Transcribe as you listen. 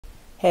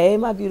Hey,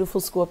 my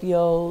beautiful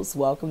Scorpios.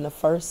 Welcome to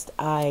First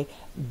Eye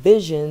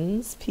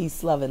Visions.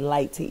 Peace, love, and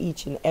light to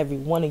each and every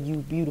one of you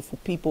beautiful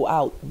people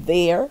out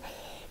there.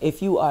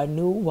 If you are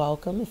new,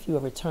 welcome. If you are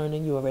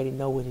returning, you already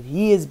know what it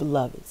is,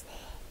 beloveds.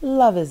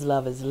 Love is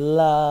love is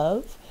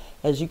love.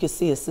 As you can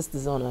see, a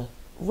sister's on a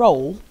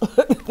roll.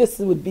 This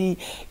would be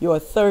your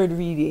third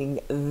reading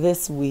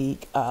this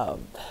week.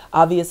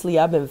 Obviously,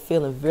 I've been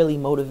feeling really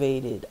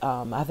motivated.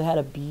 I've had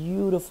a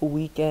beautiful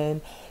weekend.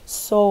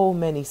 So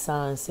many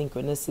signs,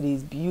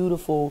 synchronicities,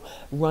 beautiful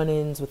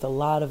run-ins with a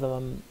lot of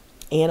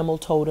animal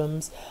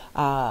totems.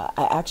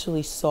 I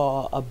actually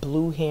saw a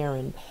blue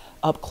heron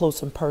up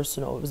close and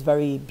personal. It was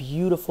very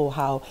beautiful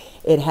how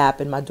it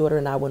happened. My daughter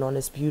and I went on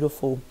this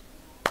beautiful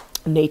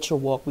nature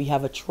walk. We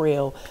have a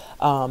trail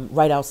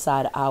right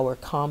outside our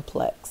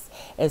complex.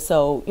 And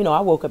so,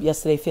 I woke up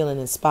yesterday feeling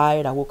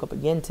inspired. I woke up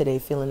again today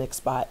feeling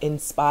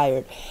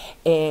inspired.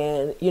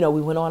 And,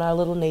 we went on our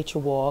little nature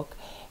walk,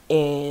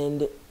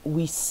 and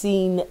we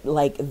seen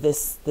like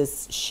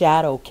this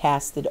shadow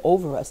casted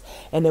over us.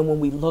 And then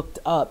when we looked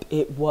up,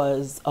 it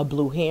was a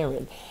blue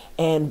heron.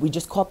 And we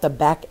just caught the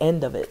back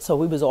end of it. So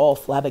we was all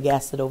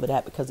flabbergasted over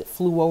that because it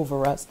flew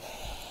over us.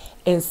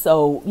 And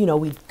so,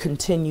 we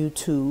continued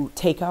to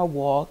take our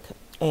walk.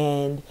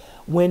 And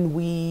when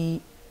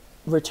we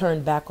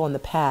returned back on the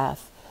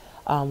path,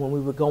 when we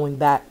were going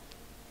back,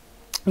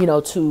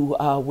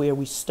 to where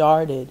we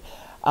started,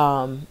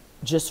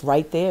 just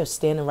right there,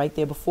 standing right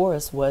there before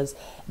us was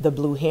the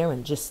blue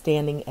heron, just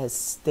standing as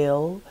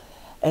still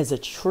as a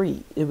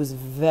tree. It was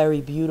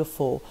very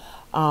beautiful.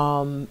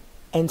 And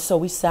so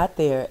we sat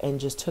there and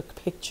just took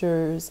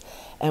pictures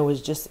and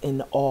was just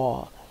in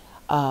awe.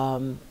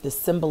 The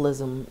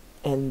symbolism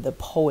and the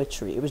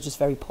poetry, it was just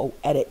very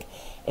poetic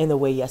in the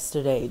way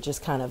yesterday,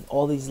 just kind of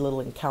all these little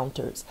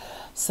encounters.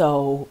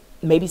 So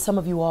maybe some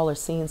of you all are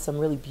seeing some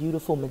really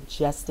beautiful,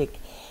 majestic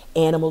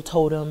animal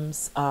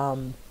totems.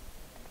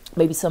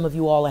 Maybe some of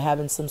you all are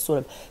having some sort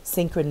of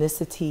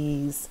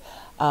synchronicities.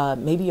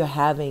 Maybe you're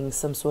having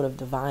some sort of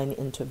divine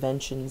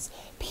interventions,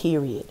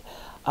 period.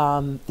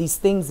 These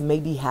things may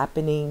be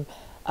happening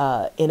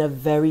in a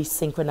very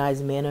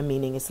synchronized manner,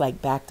 meaning it's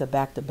like back to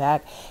back to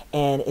back.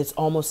 And it's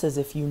almost as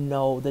if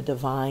the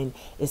divine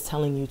is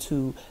telling you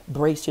to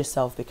brace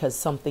yourself because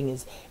something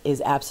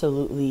is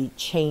absolutely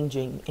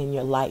changing in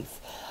your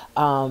life.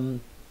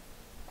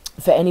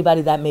 For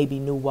anybody that may be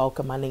new,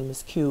 welcome. My name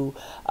is Q.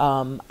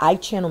 I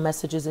channel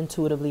messages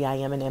intuitively. I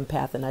am an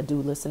empath, and I do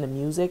listen to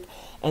music,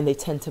 and they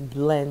tend to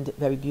blend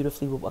very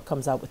beautifully with what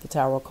comes out with the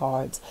tarot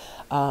cards.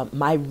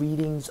 My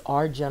readings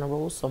are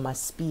general, so my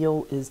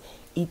spiel is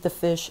eat the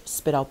fish,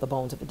 spit out the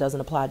bones. If it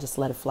doesn't apply, just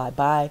let it fly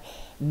by.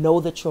 Know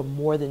that you're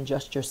more than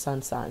just your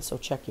sun sign. So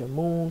check your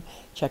moon,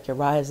 check your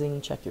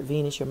rising, check your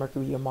Venus, your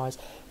Mercury, your Mars.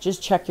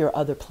 Just check your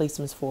other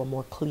placements for a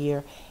more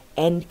clear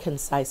and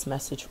concise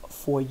message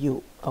for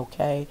you.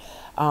 Okay.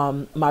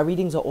 My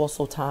readings are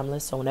also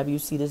timeless. So whenever you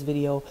see this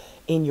video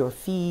in your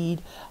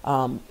feed,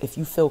 if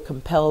you feel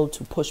compelled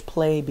to push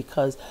play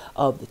because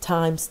of the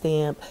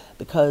timestamp,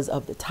 because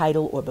of the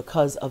title, or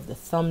because of the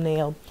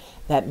thumbnail,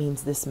 that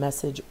means this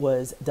message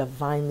was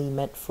divinely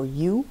meant for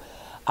you.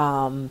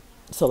 So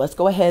let's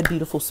go ahead,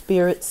 beautiful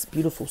spirits,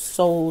 beautiful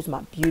souls,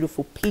 my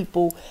beautiful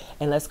people,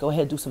 and let's go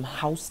ahead and do some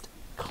house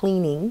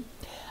cleaning.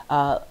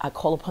 I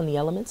call upon the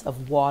elements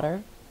of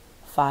water,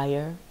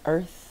 fire,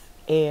 earth,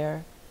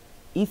 air,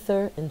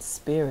 ether, and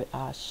spirit.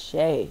 Ashe.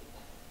 I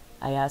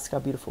ask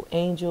our beautiful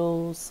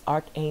angels,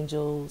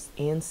 archangels,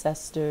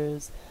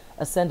 ancestors,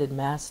 ascended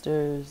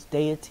masters,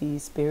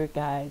 deities, spirit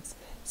guides,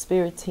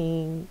 spirit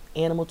team,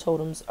 animal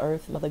totems,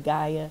 earth, Mother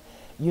Gaia,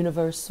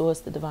 universe, source,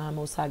 the divine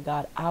most high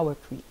God, our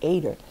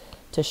creator,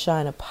 to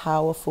shine a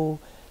powerful,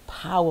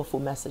 powerful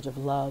message of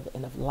love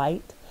and of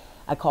light.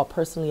 I call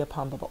personally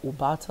upon Baba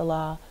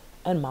Ubatala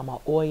and Mama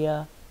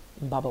Oya,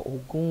 Baba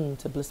Ogun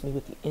to bless me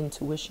with the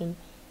intuition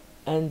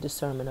and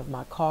discernment of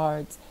my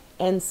cards.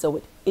 And so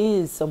it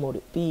is, so mote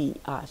it be.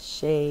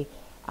 Ashe,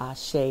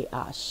 ashe,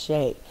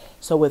 ashe.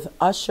 So with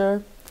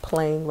Usher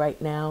playing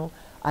right now,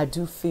 I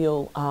do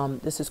feel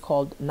this is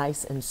called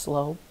Nice and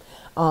Slow.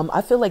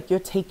 I feel like you're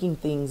taking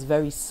things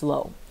very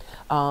slow.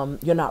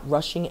 You're not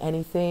rushing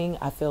anything.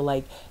 I feel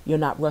like you're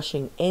not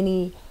rushing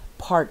any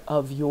part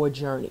of your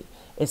journey.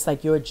 It's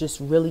like you're just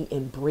really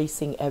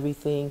embracing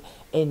everything,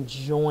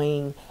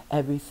 enjoying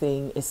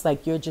everything. It's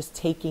like you're just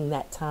taking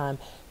that time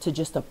to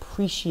just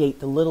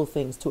appreciate the little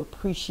things, to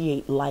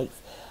appreciate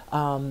life.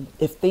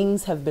 If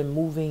things have been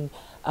moving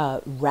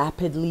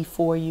rapidly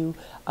for you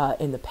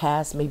in the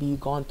past, maybe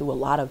you've gone through a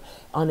lot of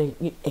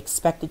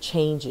unexpected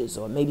changes,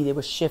 or maybe there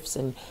were shifts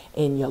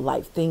in your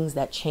life, things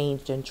that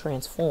changed and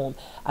transformed.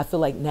 I feel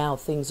like now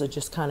things are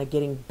just kind of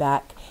getting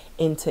back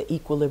into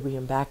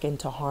equilibrium, back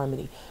into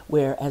harmony,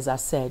 where, as I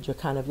said, you're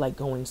kind of like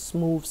going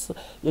smooth.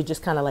 You're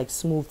just kind of like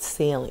smooth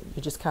sailing.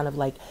 You're just kind of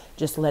like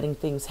just letting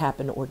things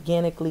happen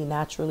organically,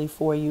 naturally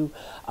for you.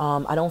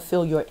 I don't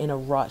feel you're in a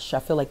rush. I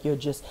feel like you're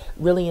just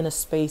really in a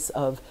space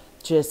of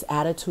just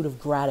attitude of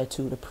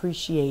gratitude,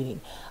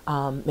 appreciating.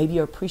 Maybe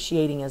you're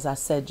appreciating, as I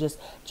said,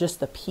 just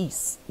the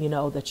peace, you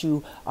know, that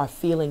you are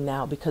feeling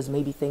now, because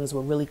maybe things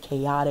were really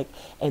chaotic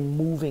and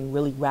moving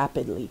really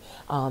rapidly.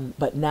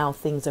 But now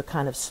things are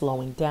kind of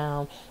slowing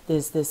down.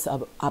 There's this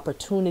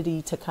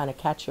opportunity to kind of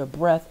catch your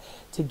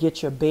breath, to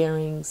get your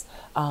bearings.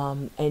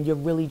 And you're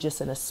really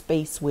just in a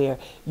space where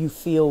you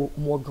feel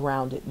more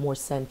grounded, more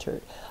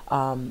centered,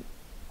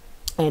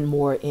 and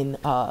more in,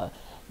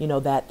 you know,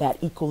 that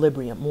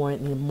equilibrium, more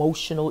in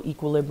emotional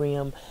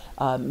equilibrium,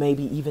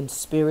 maybe even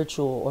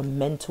spiritual or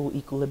mental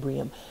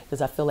equilibrium,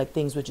 because I feel like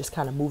things were just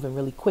kind of moving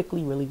really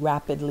quickly, really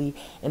rapidly,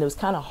 and it was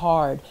kind of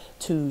hard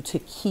to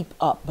keep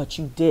up, but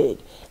you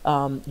did.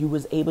 You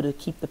was able to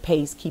keep the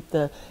pace, keep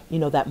the, you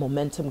know, that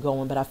momentum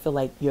going, but I feel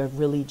like you're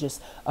really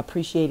just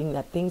appreciating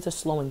that things are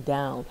slowing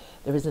down.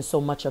 There isn't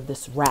so much of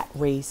this rat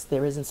race.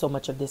 There isn't so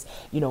much of this,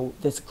 you know,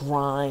 this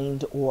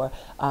grind, or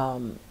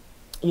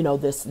you know,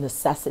 this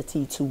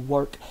necessity to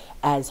work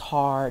as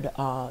hard.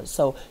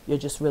 So you're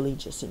just really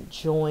just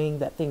enjoying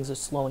that things are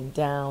slowing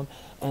down,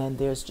 and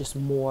there's just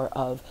more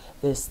of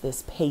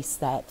this pace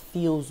that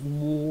feels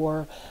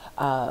more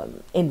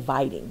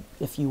inviting,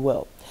 if you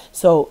will.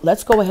 So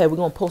let's go ahead. We're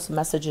going to pull some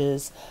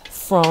messages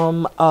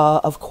from,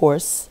 of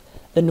course,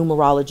 the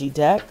numerology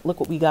deck. Look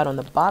what we got on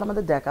the bottom of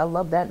the deck. I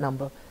love that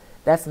number.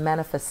 That's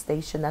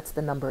manifestation. That's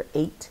the number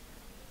 8.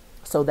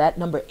 So that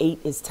number 8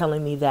 is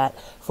telling me that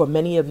for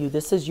many of you,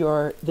 this is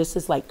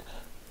like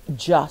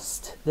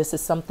just, this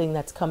is something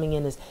that's coming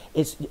in,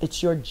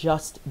 it's your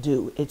just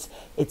due.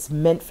 It's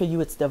meant for you.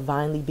 It's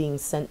divinely being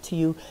sent to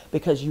you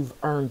because you've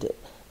earned it.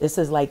 This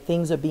is like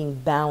things are being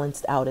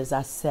balanced out, as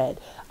I said.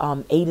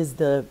 8 is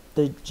the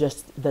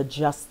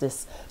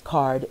justice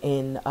card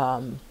in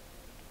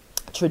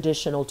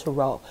traditional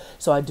tarot.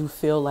 So I do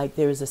feel like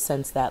there is a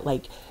sense that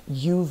like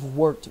you've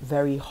worked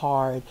very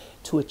hard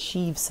to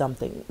achieve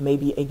something,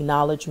 maybe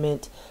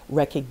acknowledgement,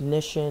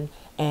 recognition,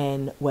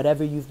 and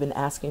whatever you've been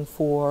asking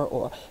for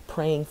or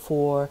praying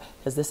for,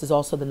 because this is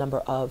also the number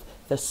of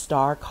the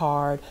star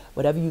card,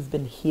 whatever you've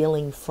been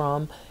healing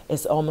from,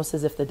 it's almost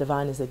as if the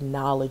divine has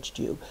acknowledged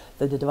you.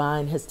 The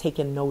divine has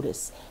taken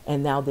notice,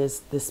 and now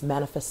there's this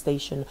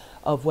manifestation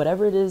of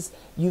whatever it is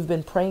you've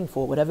been praying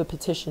for, whatever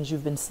petitions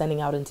you've been sending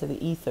out into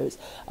the ethers,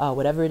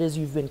 whatever it is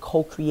you've been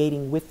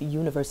co-creating with the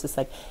universe. It's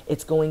like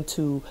it's going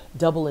to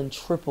double and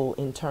triple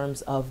in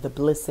terms of the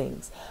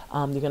blessings.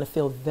 You're going to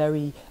feel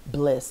very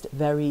blessed,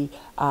 very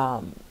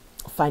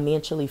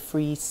financially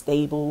free,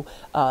 stable.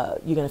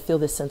 You're going to feel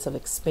this sense of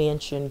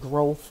expansion,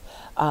 growth.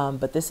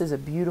 But this is a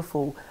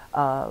beautiful,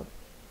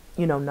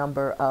 you know,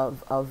 number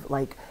of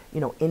like,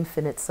 you know,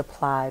 infinite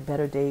supply,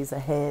 better days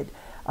ahead.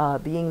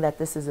 Being that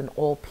this is an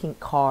all pink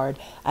card,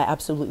 I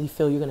absolutely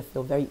feel you're going to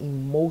feel very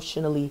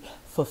emotionally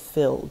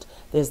fulfilled.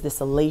 There's this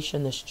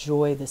elation, this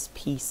joy, this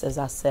peace. As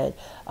I said,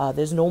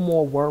 there's no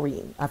more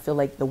worrying. I feel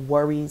like the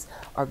worries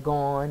are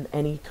gone.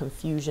 Any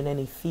confusion,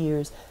 any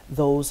fears,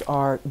 those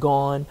are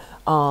gone.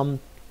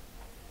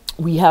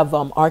 We have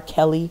R.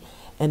 Kelly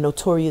and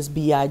Notorious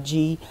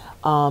B.I.G.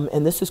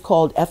 And this is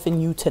called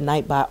Effing You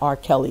Tonight by R.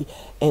 Kelly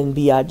and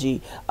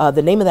B.I.G.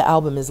 The name of the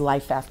album is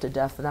Life After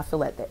Death, and I feel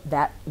like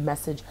that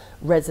message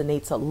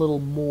resonates a little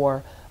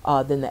more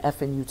than the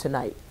Effing You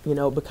Tonight, you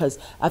know, because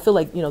I feel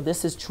like, you know,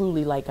 this is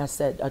truly, like I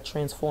said, a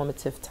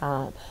transformative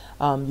time.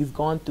 You've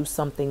gone through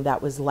something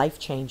that was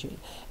life-changing,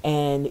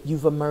 and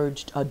you've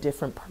emerged a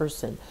different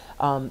person.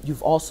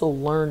 You've also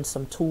learned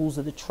some tools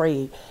of the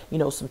trade, you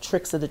know, some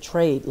tricks of the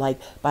trade, like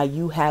by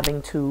you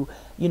having to,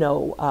 you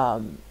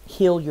know,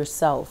 heal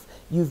yourself.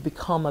 You've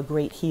become a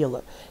great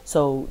healer.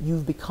 So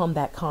you've become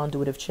that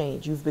conduit of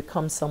change. You've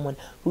become someone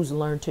who's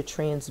learned to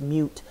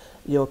transmute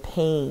your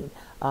pain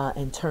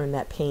and turn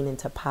that pain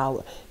into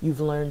power.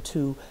 You've learned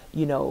to,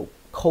 you know,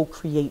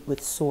 co-create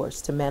with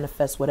source, to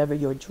manifest whatever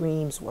your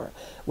dreams were,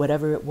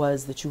 whatever it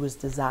was that you was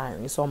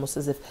desiring. It's almost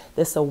as if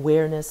this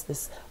awareness,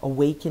 this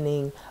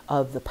awakening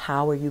of the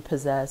power you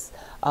possess,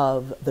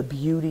 of the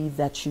beauty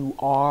that you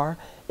are,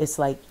 it's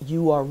like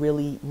you are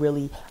really,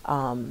 really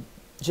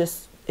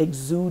just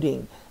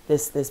exuding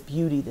this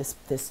beauty,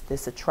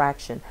 this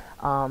attraction.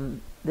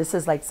 This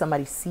is like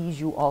somebody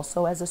sees you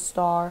also as a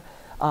star.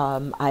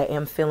 I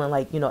am feeling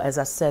like, you know, as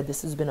I said,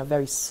 this has been a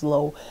very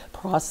slow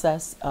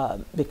process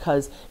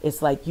because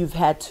it's like you've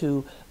had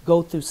to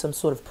go through some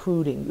sort of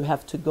pruning. You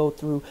have to go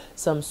through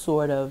some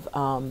sort of,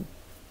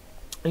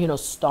 you know,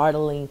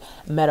 startling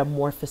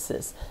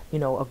metamorphosis, you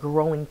know, a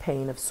growing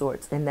pain of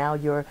sorts. And now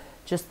you're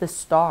just this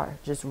star,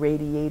 just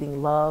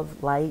radiating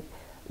love, light,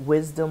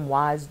 wisdom,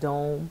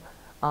 wisdom,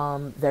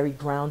 very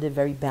grounded,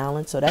 very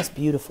balanced. So that's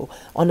beautiful.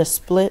 On the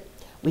split,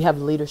 we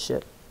have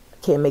leadership.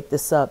 Can't make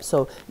this up.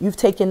 So you've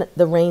taken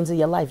the reins of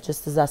your life,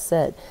 just as I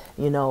said,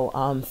 you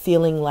know,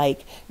 feeling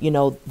like, you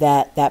know,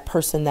 that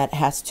person that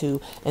has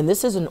to, and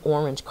this is an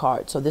orange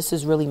card. So this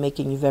is really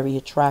making you very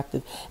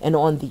attractive. And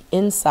on the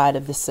inside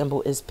of the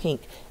symbol is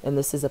pink, and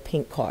this is a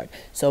pink card.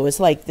 So it's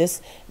like this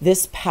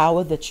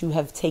power that you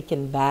have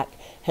taken back,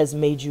 has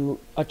made you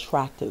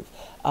attractive.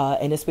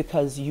 And it's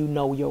because you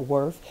know your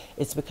worth.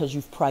 It's because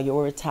you've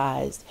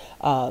prioritized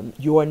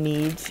your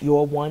needs,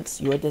 your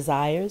wants, your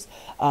desires.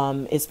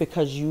 It's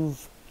because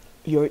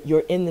you're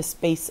in the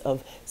space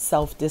of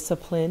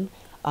self-discipline.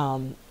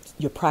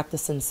 You're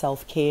practicing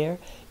self-care.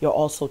 You're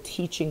also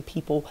teaching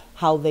people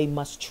how they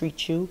must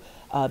treat you,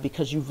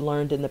 because you've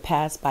learned in the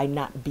past, by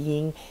not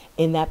being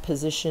in that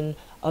position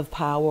of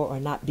power, or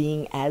not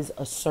being as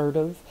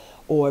assertive,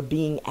 or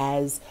being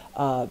as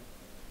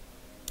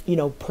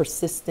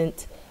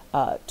persistent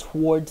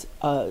towards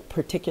a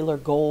particular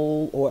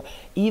goal, or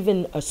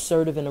even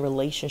assertive in a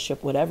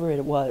relationship, whatever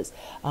it was.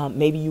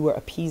 Maybe you were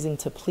appeasing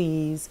to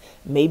please.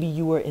 Maybe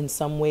you were in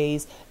some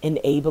ways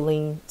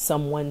enabling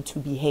someone to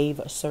behave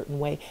a certain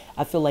way.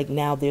 I feel like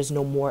now there's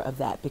no more of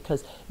that,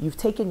 because you've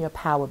taken your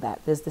power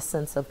back. There's the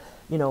sense of,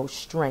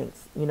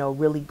 strength,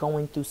 really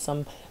going through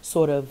some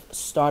sort of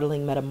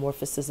startling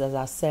metamorphosis, as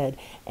I said,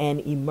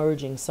 and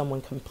emerging someone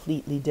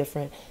completely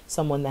different,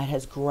 someone that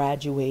has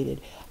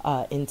graduated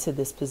into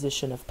this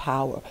position of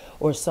power,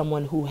 or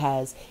someone who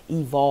has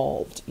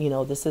evolved.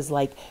 This is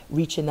like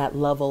reaching that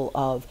level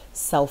of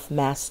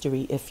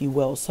self-mastery, if you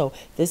will. So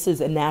this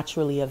is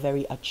naturally a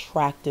very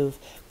attractive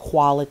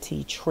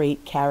quality,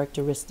 trait,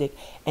 characteristic,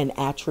 and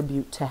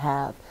attribute to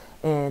have.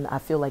 And I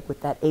feel like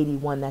with that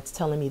 81, that's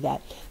telling me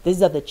that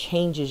these are the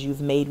changes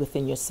you've made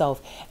within yourself.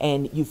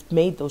 And you've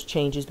made those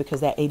changes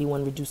because that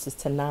 81 reduces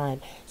to 9.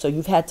 So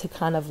you've had to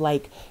kind of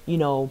like,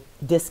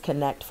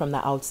 disconnect from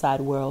the outside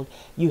world.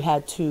 You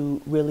had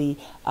to really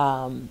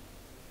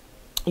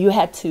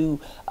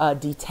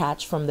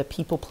detach from the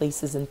people,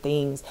 places, and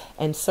things,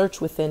 and search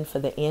within for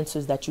the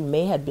answers that you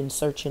may have been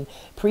searching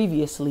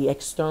previously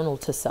external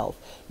to self.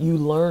 You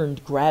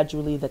learned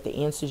gradually that the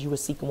answers you were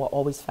seeking were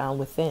always found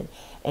within.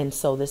 And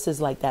so this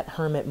is like that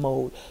hermit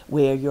mode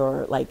where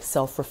you're like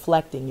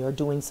self-reflecting, you're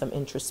doing some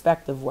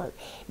introspective work,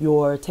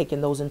 you're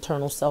taking those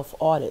internal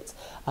self-audits,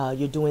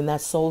 you're doing that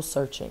soul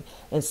searching.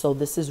 And so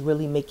this is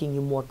really making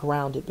you more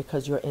grounded,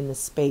 because you're in the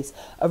space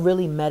of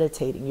really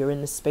meditating. You're in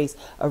the space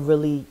of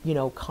really,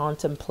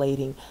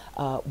 contemplating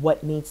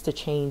what needs to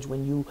change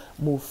when you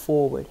move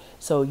forward.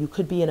 So you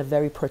could be in a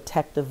very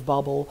protective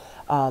bubble.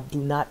 Do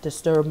not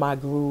disturb my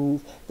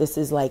groove. This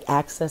is like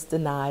access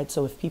denied.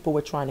 So if people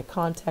were trying to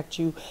contact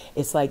you,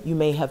 it's like you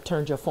may have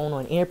turned your phone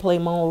on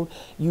airplane mode.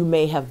 You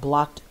may have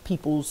blocked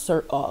people's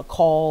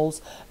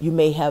calls. You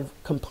may have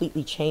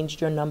completely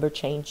changed your number,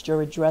 changed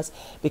your address,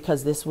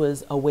 because this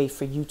was a way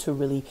for you to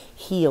really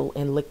heal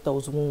and lick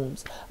those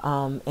wounds.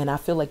 And I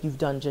feel like you've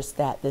done just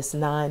that. This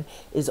 9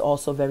 is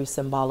also very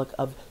symbolic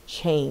of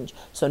change.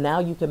 So now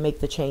you can make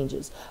the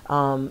changes,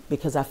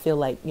 because I feel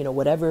like,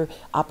 whatever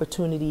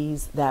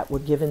opportunities that were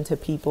given to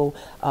people,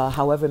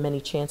 however many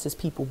chances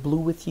people blew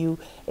with you,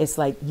 it's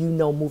like,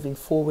 moving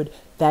forward,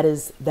 that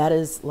is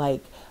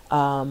like,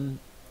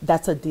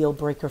 that's a deal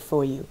breaker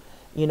for you.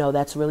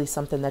 That's really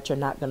something that you're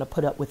not going to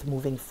put up with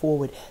moving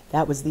forward.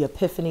 That was the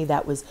epiphany.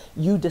 That was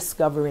you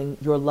discovering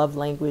your love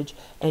language,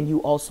 and you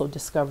also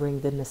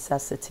discovering the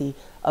necessity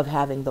of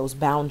having those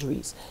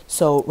boundaries.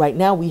 So right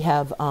now we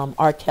have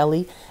R.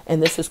 Kelly,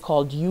 and this is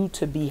called You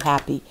to Be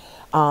Happy.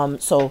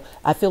 So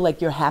I feel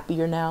like you're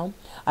happier now.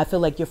 I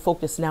feel like you're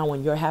focused now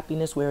on your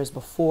happiness, whereas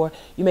before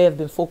you may have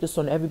been focused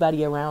on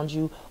everybody around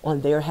you,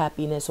 on their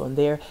happiness, on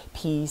their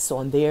peace,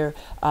 on their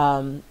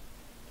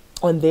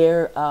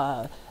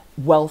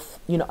wealth,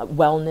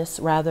 wellness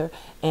rather.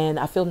 And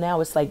I feel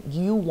now it's like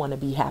you want to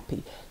be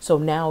happy. So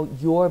now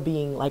you're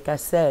being, like I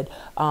said,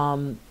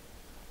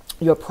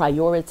 you're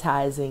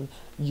prioritizing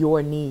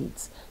your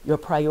needs. You're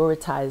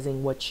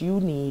prioritizing what you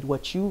need,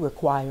 what you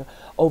require,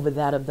 over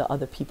that of the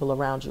other people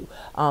around you.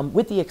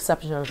 With the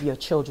exception of your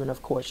children,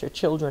 of course. Your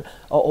children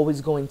are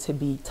always going to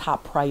be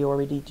top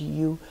priority to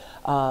you.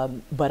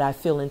 But I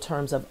feel in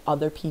terms of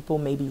other people,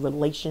 maybe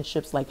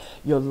relationships like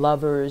your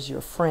lovers,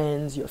 your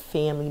friends, your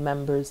family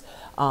members,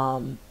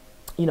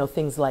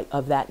 things like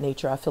of that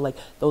nature. I feel like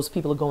those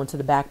people are going to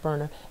the back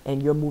burner,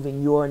 and you're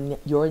moving your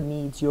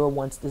needs, your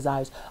wants,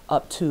 desires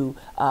up to,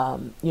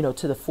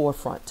 to the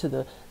forefront, to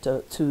the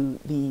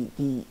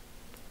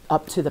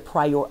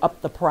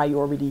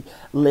priority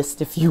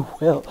list, if you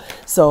will.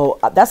 So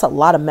that's a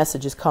lot of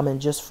messages coming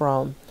just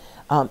from,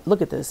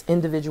 look at this,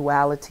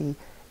 individuality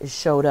is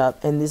showed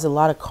up, and there's a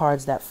lot of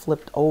cards that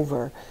flipped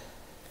over.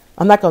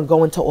 I'm not going to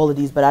go into all of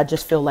these, but I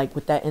just feel like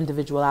with that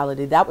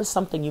individuality, that was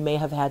something you may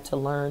have had to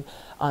learn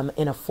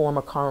in a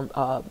former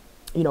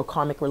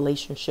karmic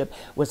relationship,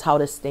 was how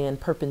to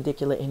stand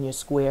perpendicular in your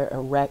square,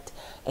 erect,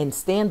 and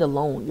stand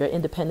alone. Your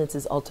independence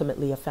is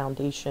ultimately a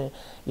foundation,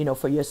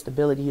 for your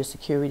stability, your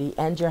security,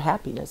 and your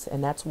happiness.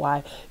 And that's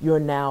why you're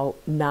now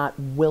not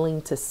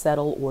willing to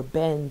settle or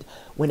bend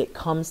when it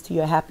comes to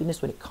your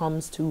happiness, when it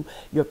comes to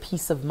your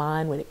peace of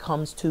mind, when it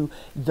comes to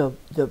the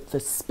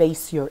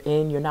space you're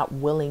in. You're not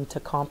willing to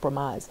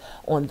compromise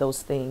on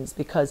those things,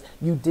 because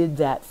you did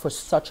that for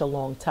such a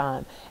long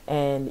time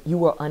and you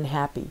were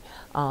unhappy.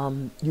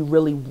 You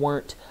really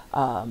weren't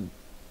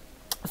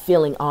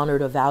feeling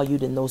honored or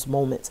valued in those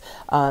moments.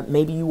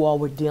 Maybe you all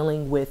were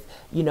dealing with,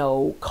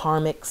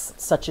 karmics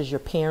such as your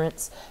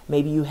parents.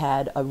 Maybe you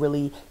had a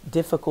really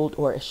difficult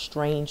or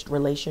estranged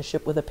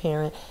relationship with a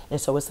parent. And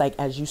so it's like,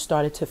 as you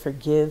started to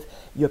forgive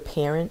your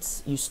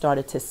parents, you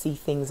started to see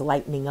things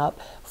lightening up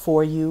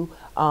for you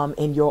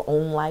in your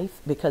own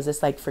life, because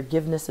it's like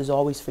forgiveness is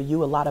always for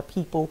you. A lot of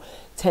people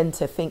tend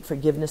to think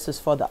forgiveness is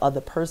for the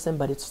other person,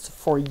 but it's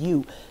for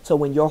you. So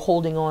when you're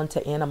holding on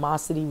to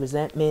animosity,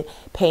 resentment,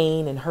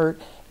 pain, and hurt,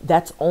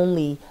 that's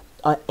only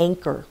an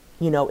anchor.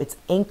 It's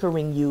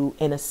anchoring you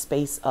in a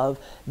space of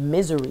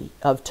misery,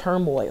 of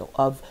turmoil,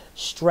 of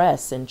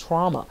stress and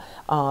trauma.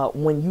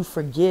 When you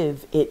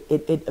forgive,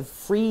 it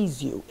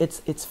frees you.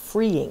 It's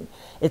freeing.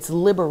 It's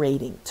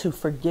liberating to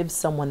forgive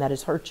someone that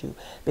has hurt you,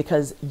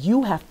 because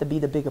you have to be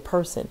the bigger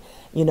person.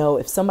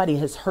 If somebody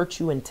has hurt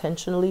you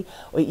intentionally,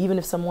 or even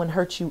if someone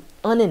hurt you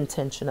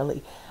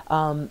unintentionally,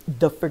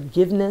 the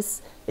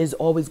forgiveness is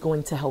always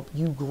going to help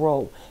you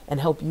grow and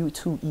help you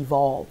to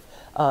evolve.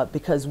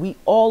 Because we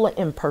all are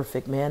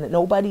imperfect, man.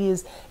 Nobody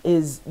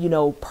is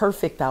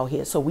perfect out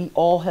here. So we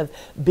all have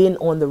been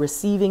on the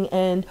receiving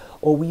end,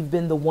 or we've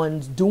been the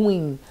ones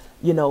doing,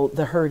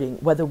 the hurting,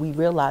 whether we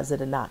realize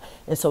it or not.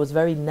 And so it's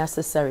very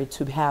necessary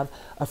to have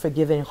a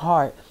forgiving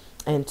heart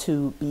and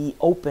to be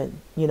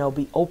open,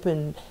 be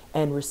open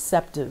and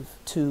receptive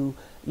to,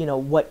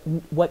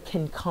 what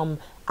can come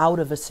out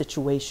of a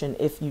situation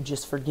if you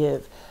just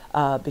forgive.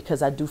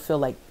 Because I do feel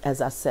like,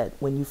 as I said,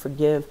 when you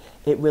forgive,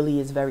 it really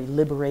is very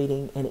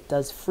liberating, and it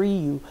does free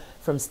you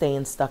from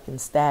staying stuck and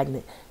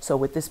stagnant. So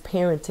with this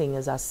parenting,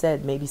 as I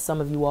said, maybe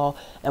some of you all,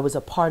 that was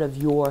a part of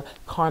your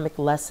karmic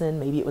lesson.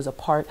 Maybe it was a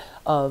part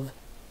of,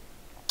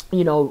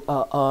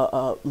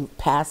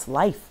 past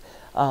life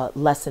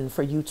lesson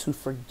for you to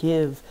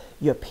forgive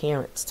your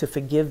parents, to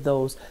forgive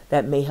those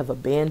that may have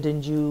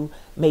abandoned you,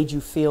 made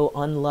you feel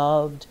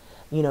unloved.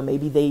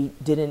 Maybe they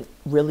didn't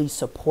really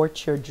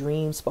support your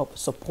dreams,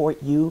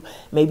 support you.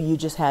 Maybe you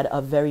just had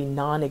a very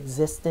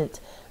non-existent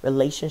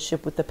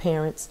relationship with the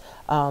parents.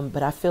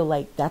 But I feel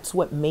like that's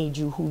what made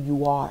you who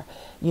you are.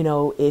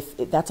 If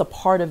that's a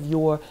part of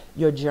your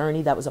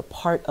journey, that was a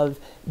part of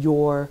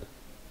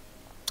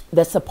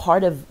that's a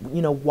part of,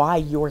 why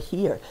you're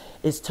here,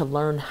 is to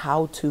learn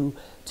how to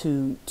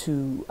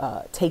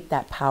take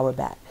that power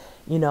back,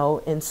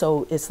 And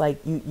so it's like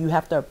you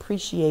have to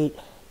appreciate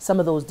some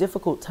of those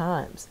difficult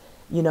times.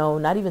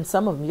 Not even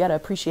some of them. You got to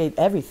appreciate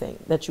everything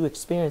that you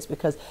experience,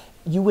 because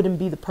you wouldn't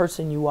be the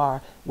person you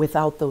are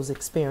without those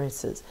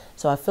experiences.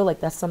 So I feel like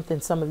that's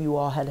something some of you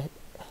all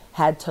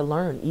had to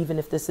learn, even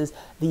if this is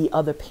the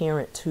other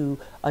parent to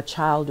a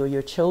child or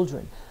your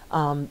children.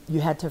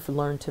 You had to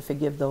learn to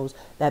forgive those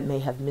that may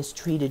have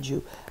mistreated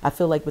you. I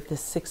feel like with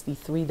this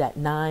 63, that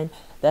 9,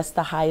 that's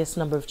the highest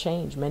number of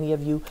change. Many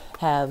of you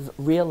have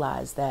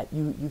realized that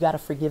you got to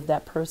forgive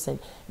that person.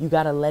 You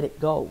got to let it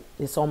go.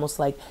 It's almost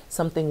like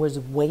something was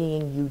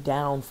weighing you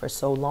down for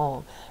so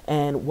long.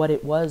 And what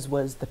it was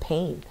the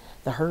pain,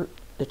 the hurt,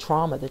 the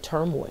trauma, the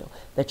turmoil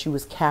that you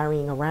was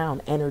carrying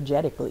around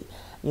energetically.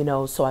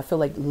 So I feel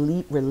like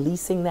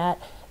releasing that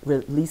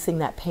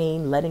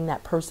pain, letting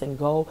that person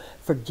go,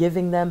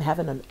 forgiving them,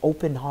 having an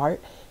open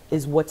heart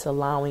is what's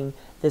allowing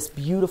this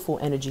beautiful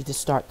energy to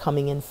start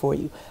coming in for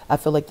you. I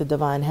feel like the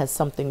divine has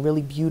something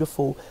really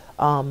beautiful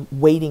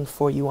waiting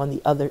for you on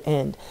the other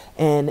end.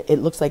 And it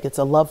looks like it's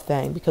a love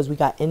thing, because we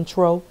got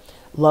intro,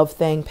 love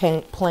thing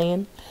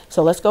playing.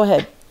 So let's go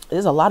ahead.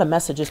 There's a lot of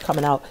messages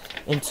coming out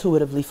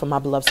intuitively for my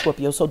beloved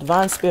Scorpio. So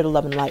divine spirit of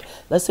love and light.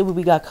 Let's see what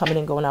we got coming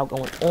in, going out,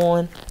 going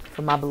on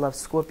for my beloved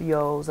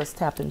Scorpios. Let's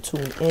tap and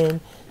tune in.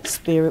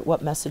 Spirit,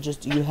 what messages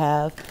do you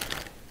have?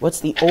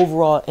 What's the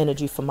overall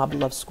energy for my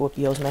beloved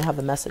Scorpios? And I have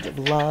a message of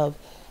love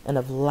and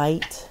of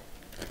light.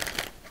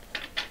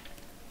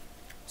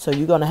 So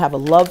you're going to have a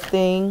love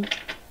thing.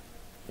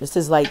 This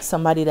is like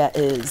somebody that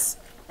is,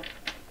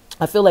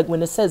 I feel like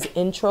when it says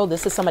intro,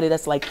 this is somebody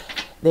that's like,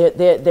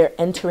 they're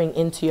entering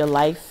into your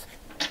life.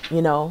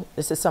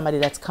 This is somebody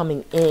that's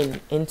coming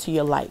into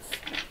your life.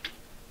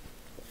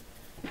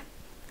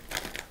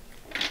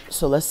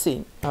 So let's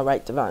see. All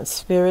right, divine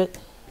spirit.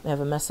 I have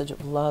a message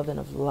of love and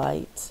of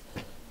light.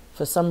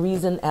 For some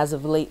reason, as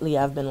of lately,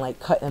 I've been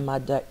like cutting my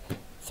deck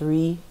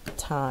 3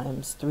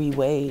 times, 3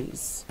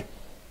 ways.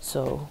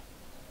 So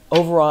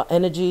overall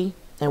energy,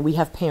 and we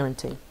have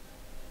parenting.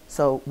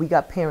 So we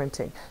got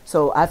parenting.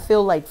 So I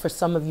feel like for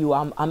some of you,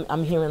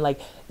 I'm hearing like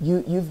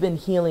you've been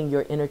healing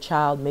your inner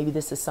child. Maybe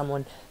this is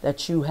someone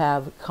that you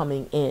have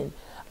coming in.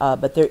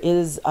 But there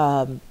is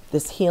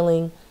this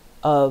healing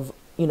of,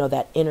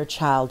 that inner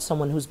child,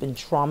 someone who's been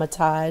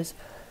traumatized,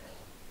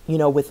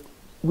 with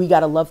we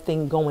got a love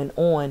thing going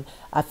on.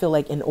 I feel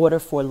like in order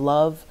for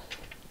love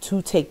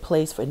to take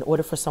place, in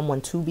order for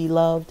someone to be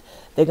loved,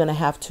 they're going to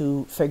have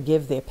to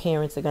forgive their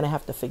parents. They're going to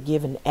have to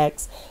forgive an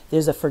ex.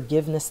 There's a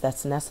forgiveness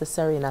that's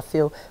necessary. And I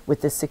feel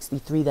with this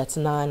 63, that's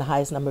 9, the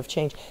highest number of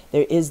change,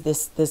 there is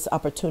this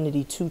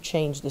opportunity to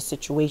change the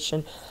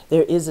situation.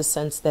 There is a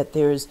sense that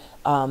there's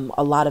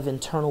a lot of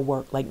internal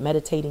work, like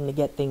meditating to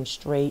get things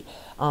straight,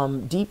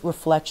 deep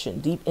reflection,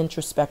 deep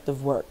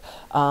introspective work,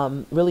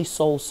 really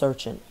soul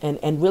searching,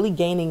 and really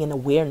gaining an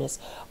awareness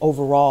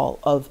overall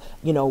of,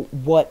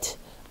 what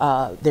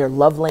their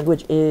love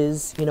language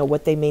is,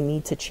 what they may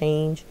need to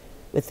change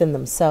within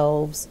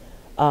themselves.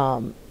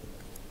 I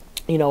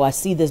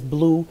see this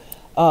blue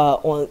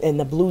and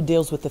the blue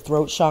deals with the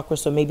throat chakra.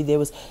 So maybe there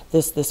was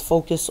this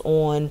focus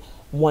on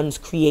one's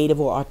creative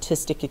or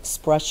artistic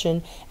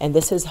expression. And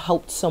this has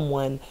helped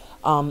someone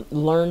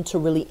learn to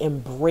really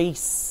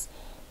embrace,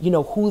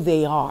 who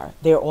they are,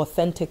 their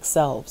authentic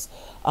selves,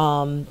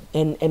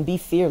 and be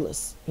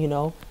fearless,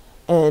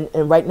 And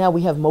right now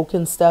we have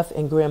Moken Steph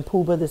and Grand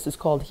Puba. This is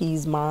called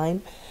He's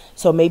Mine.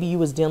 So maybe you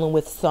was dealing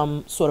with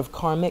some sort of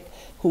karmic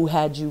who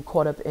had you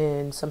caught up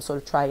in some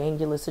sort of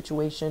triangular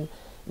situation,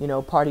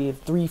 party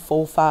of 3,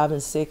 4, 5,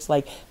 and 6,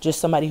 like just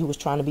somebody who was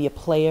trying to be a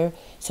player.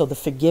 So the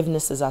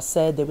forgiveness, as I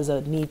said, there was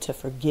a need to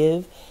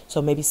forgive.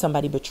 So maybe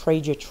somebody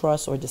betrayed your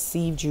trust or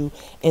deceived you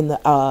in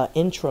the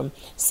interim,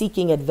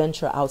 seeking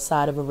adventure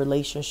outside of a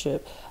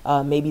relationship.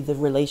 Maybe the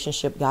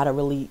relationship got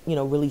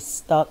really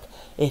stuck.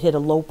 It hit a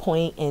low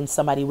point and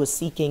somebody was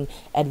seeking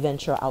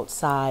adventure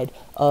outside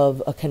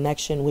of a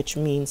connection, which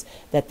means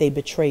that they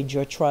betrayed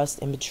your trust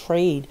and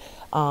betrayed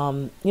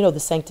the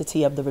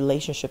sanctity of the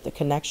relationship, the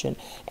connection.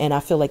 And I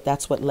feel like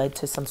that's what led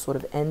to some sort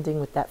of ending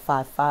with that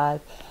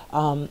 5-5.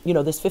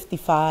 This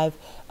 55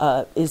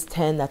 is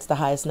 10. That's the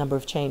highest number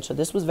of change. So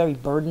this was very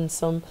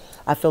burdensome.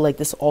 I feel like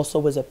this also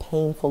was a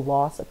painful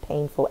loss, a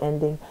painful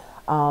ending.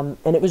 And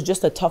it was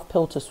just a tough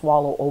pill to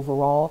swallow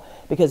overall,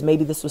 because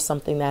maybe this was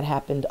something that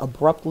happened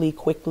abruptly,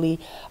 quickly,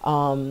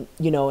 and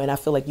I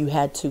feel like you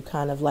had to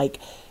kind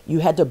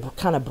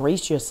of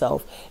brace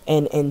yourself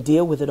and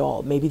deal with it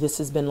all. Maybe this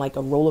has been like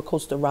a roller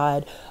coaster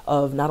ride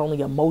of not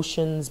only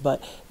emotions,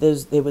 but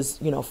there was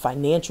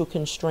financial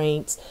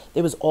constraints.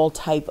 There was all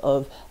type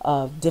of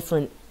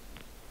different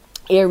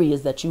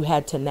areas that you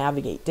had to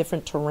navigate,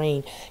 different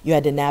terrain you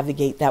had to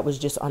navigate that was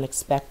just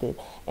unexpected.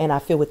 And I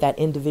feel with that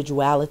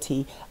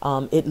individuality,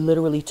 it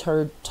literally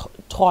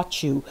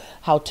taught you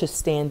how to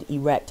stand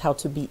erect, how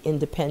to be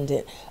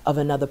independent of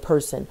another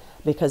person,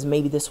 because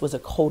maybe this was a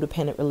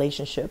codependent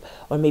relationship,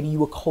 or maybe you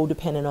were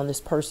codependent on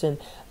this person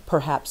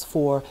perhaps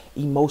for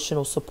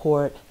emotional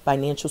support,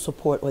 financial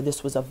support, or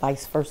this was a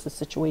vice versa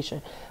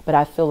situation. But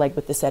I feel like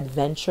with this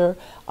adventure,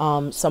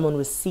 someone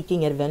was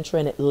seeking adventure,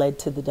 and it led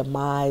to the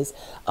demise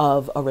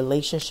of a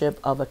relationship,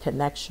 of a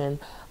connection,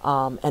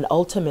 and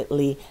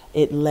ultimately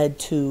it led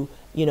to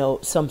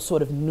some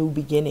sort of new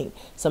beginning,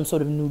 some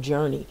sort of new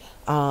journey,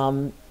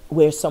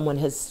 where someone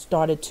has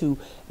started to,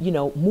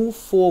 move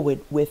forward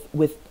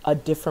with a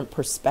different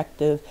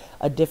perspective,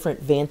 a different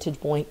vantage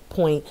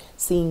point,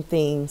 seeing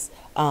things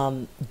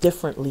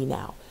differently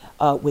now.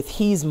 With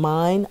He's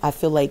Mine, I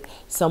feel like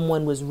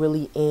someone was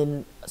really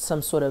in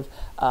some sort of,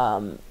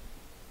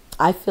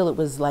 I feel it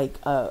was like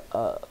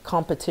a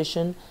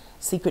competition,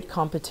 secret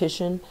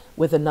competition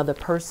with another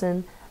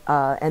person.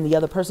 And the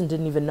other person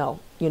didn't even know,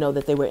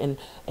 that they were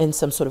in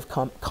some sort of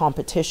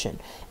competition.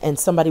 And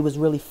somebody was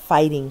really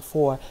fighting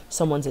for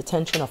someone's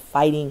attention, or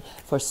fighting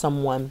for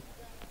someone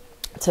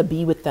to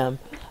be with them.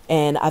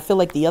 And I feel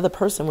like the other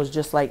person was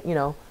just like,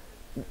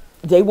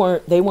 they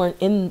weren't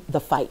in the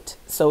fight.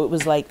 So it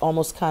was like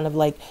almost kind of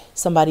like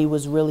somebody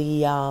was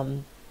really,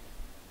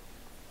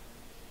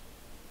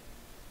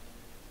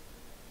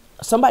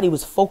 somebody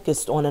was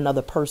focused on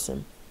another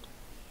person.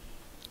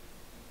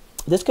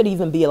 This could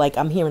even be like,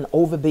 I'm hearing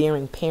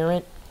overbearing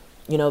parent,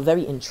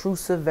 very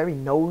intrusive, very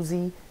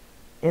nosy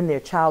in their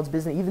child's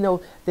business, even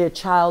though their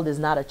child is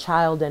not a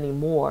child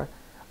anymore.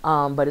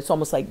 But it's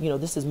almost like,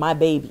 this is my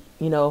baby,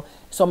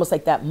 it's almost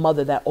like that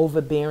mother, that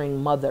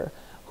overbearing mother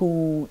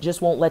who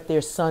just won't let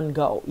their son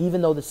go.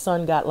 Even though the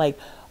son got like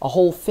a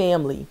whole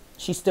family,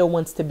 she still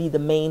wants to be the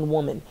main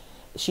woman.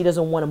 She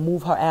doesn't want to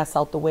move her ass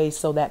out the way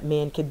so that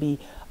man could be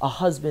a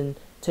husband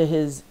to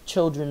his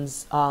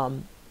children's,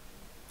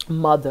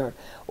 mother,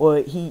 or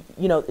he,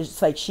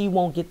 it's like she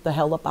won't get the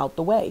hell up out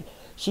the way.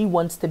 She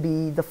wants to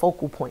be the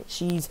focal point.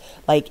 She's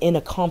like in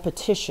a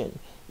competition,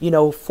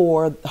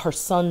 for her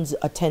son's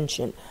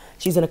attention.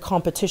 She's in a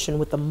competition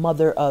with the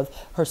mother of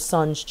her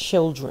son's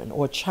children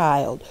or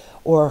child,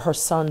 or her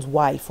son's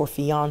wife or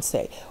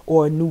fiance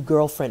or a new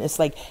girlfriend. It's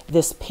like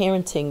this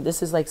parenting,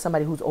 this is like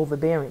somebody who's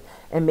overbearing.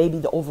 And maybe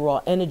the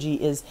overall energy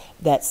is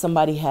that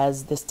somebody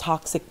has this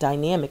toxic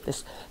dynamic,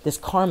 this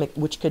karmic,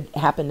 which could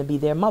happen to be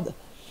their mother.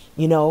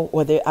 you know,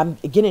 or I'm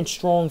getting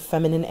strong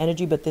feminine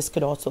energy, but this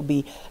could also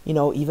be, you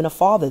know, even a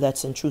father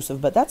that's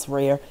intrusive, but that's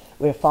rare,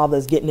 where a father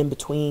is getting in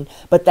between.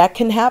 But that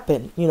can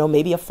happen. You know,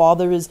 maybe a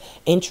father is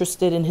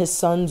interested in his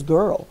son's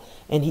girl,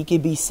 and he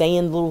could be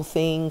saying little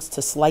things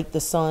to slight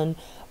the son,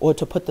 or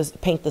to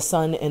paint the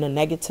son in a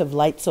negative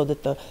light, so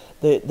that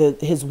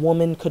his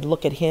woman could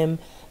look at him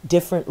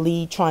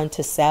differently, trying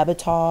to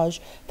sabotage.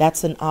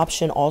 That's an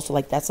option also.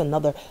 Like, that's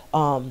another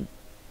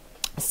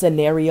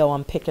scenario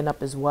I'm picking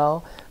up as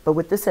well. But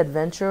with this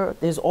adventure,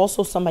 there's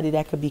also somebody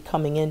that could be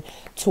coming in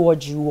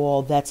towards you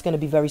all that's going to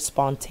be very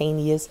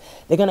spontaneous.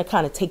 They're going to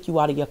kind of take you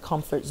out of your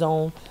comfort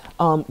zone.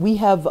 We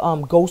have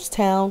Ghost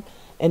Town,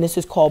 and this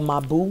is called My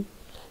Boo.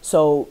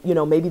 So, you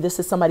know, maybe this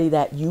is somebody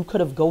that you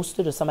could have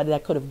ghosted, or somebody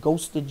that could have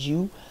ghosted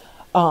you.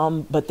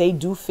 But they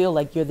do feel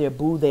like you're their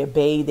boo, their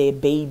bae, their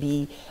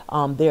baby,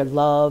 their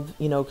love,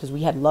 you know, because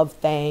we had Love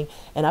Thang.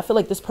 And I feel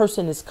like this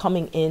person is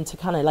coming in to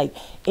kind of like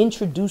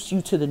introduce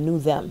you to the new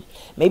them.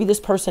 Maybe this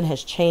person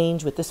has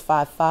changed with this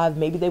 5-5.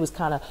 Maybe they was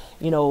kind of,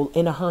 you know,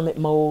 in a hermit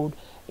mode,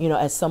 you know,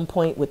 at some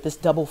point with this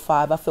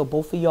 5-5. I feel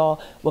both of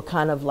y'all were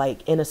kind of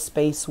like in a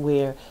space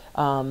where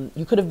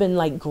you could have been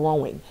like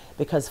growing,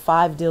 because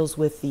 5 deals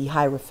with the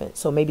Hierophant.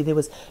 So maybe there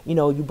was, you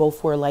know, you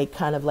both were like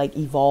kind of like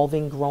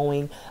evolving,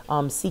 growing,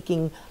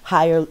 seeking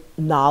higher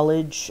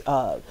knowledge,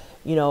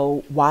 you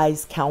know,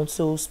 wise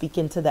counsel,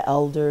 speaking to the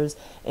elders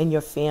in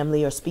your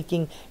family, or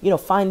speaking, you know,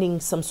 finding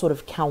some sort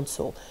of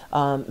counsel,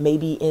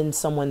 maybe in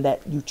someone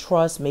that you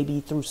trust, maybe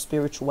through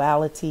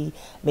spirituality,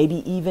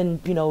 maybe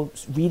even, you know,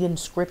 reading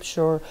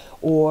scripture,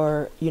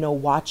 or, you know,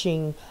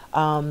 watching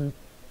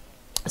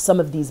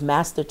some of these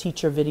master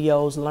teacher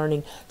videos,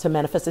 learning to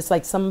manifest. It's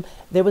like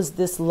there was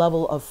this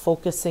level of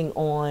focusing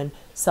on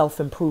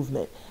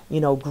self-improvement, you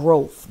know,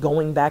 growth,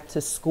 going back to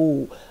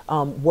school,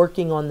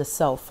 working on the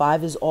self.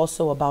 5 is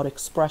also about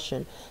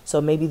expression. So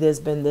maybe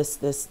there's been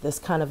this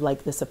kind of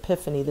like this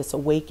epiphany, this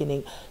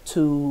awakening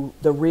to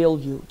the real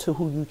you, to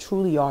who you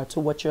truly are,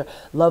 to what your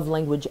love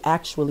language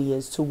actually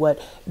is, to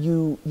what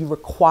you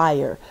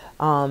require,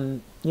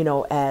 you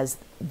know, as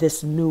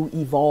this new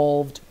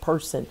evolved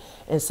person.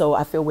 And so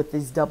I feel with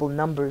these double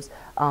numbers,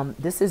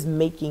 this is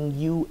making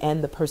you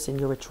and the person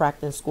you're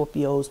attracting,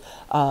 Scorpios,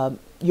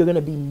 you're going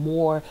to be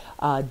more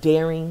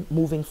daring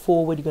moving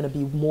forward. You're going to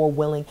be more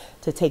willing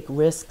to take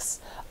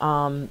risks.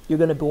 You're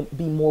going to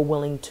be more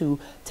willing to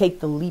take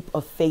the leap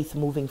of faith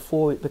moving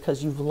forward,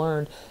 because you've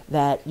learned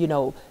that, you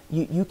know,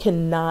 you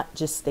cannot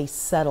just stay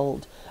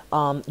settled.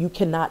 You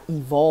cannot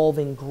evolve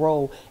and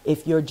grow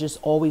if you're just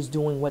always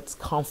doing what's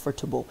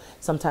comfortable.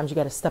 Sometimes you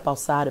got to step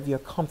outside of your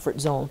comfort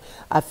zone.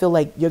 I feel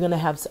like you're going to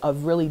have a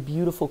really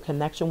beautiful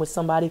connection with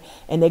somebody,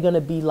 and they're going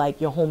to be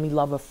like your homie,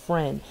 lover,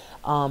 friend.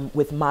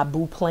 With My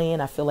Boo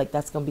playing, I feel like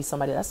that's going to be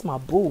somebody, that's my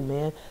boo,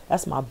 man.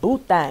 That's my boo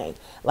thing.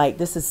 Like,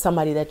 this is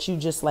somebody that you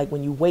just like,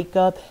 when you wake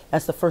up,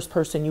 that's the first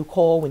person you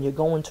call. When you're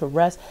going to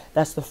rest,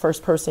 that's the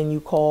first person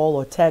you call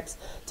or text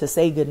to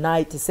say good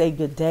night, to say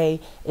good day.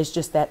 It's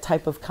just that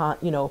type of,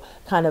 you know,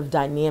 kind of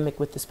dynamic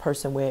with this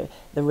person, where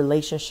the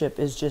relationship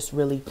is just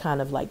really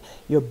kind of like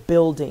you're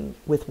building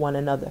with one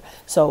another.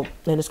 So,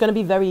 and it's going to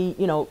be very,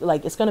 you know,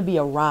 like, it's going to be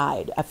a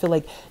ride. I feel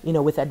like, you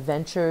know, with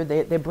adventure,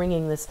 they're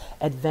bringing this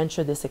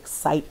adventure, this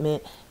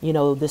excitement, you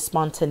know, this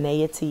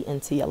spontaneity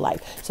into your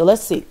life. So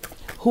let's see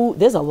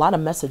there's a lot of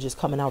messages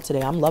coming out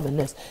today. I'm loving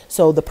this.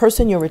 So the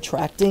person you're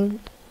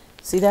attracting,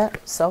 see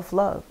that?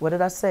 Self-love. What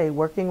did I say?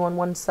 Working on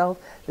oneself.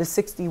 This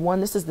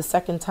 61, this is the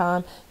second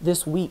time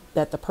this week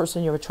that the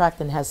person you're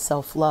attracting has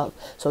self-love.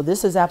 So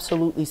this is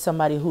absolutely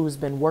somebody who's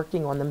been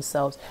working on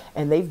themselves,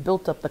 and they've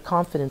built up the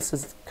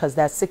confidence, because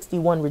that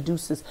 61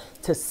 reduces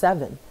to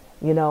 7.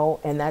 You know,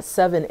 and that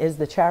 7 is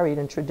the Chariot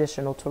in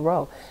traditional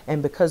tarot.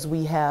 And because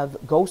we have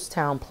Ghost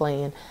Town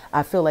playing,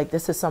 I feel like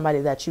this is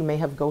somebody that you may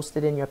have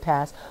ghosted in your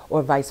past,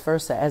 or vice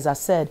versa. As I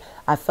said,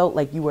 I felt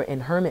like you were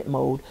in hermit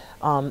mode.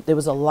 There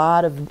was a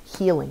lot of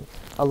healing,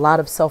 a lot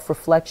of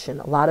self-reflection,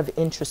 a lot of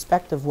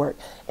introspective work.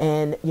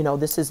 And, you know,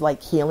 this is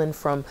like healing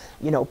from,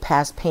 you know,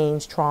 past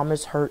pains,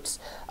 traumas, hurts,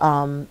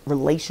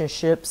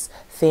 relationships,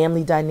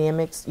 family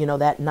dynamics. You know,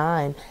 that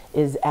 9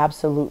 is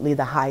absolutely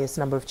the highest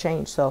number of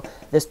change. So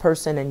this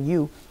person and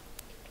you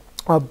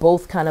are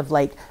both kind of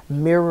like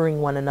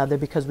mirroring one another,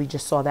 because we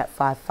just saw that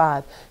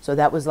 5-5. So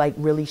that was like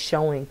really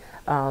showing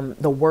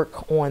the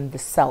work on the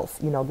self,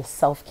 you know, the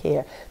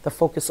self-care, the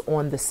focus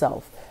on the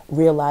self,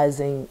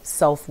 realizing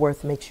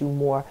self-worth makes you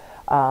more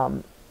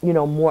you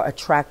know, more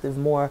attractive,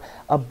 more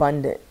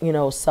abundant. You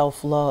know,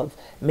 self-love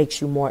makes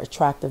you more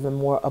attractive and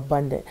more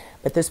abundant.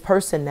 But this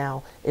person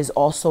now is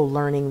also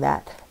learning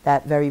that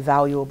very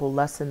valuable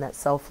lesson, that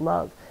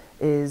self-love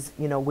is,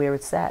 you know, where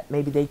it's at.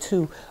 Maybe they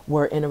too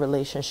were in a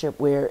relationship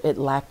where it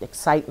lacked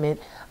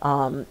excitement.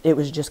 It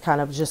was just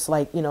kind of just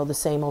like, you know, the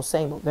same old,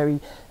 very,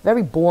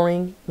 very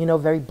boring, you know,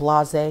 very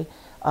blasé.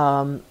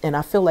 And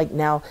I feel like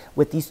now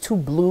with these 2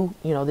 blue,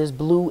 you know, there's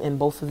blue in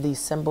both of these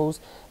symbols.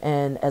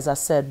 And as I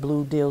said,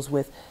 blue deals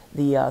with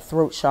the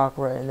throat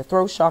chakra. And the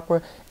throat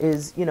chakra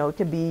is, you know, it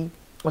can be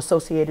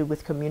associated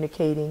with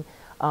communicating,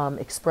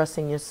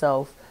 expressing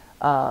yourself,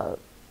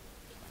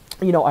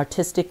 you know,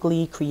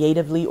 artistically,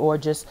 creatively, or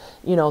just,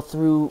 you know,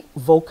 through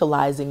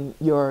vocalizing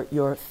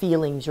your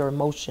feelings, your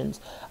emotions,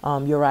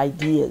 your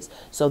ideas.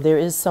 So there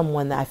is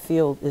someone that I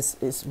feel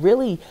is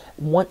really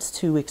wants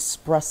to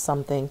express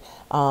something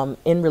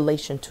in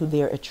relation to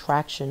their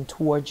attraction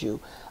towards you.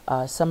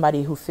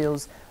 Somebody who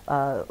feels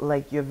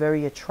like you're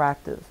very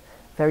attractive,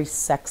 very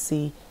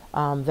sexy,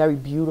 very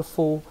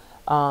beautiful.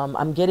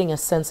 I'm getting a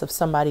sense of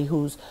somebody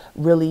who's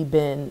really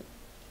been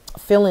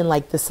feeling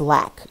like this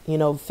lack, you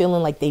know,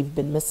 feeling like they've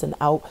been missing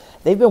out.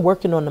 They've been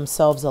working on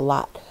themselves a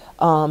lot.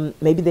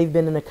 Maybe they've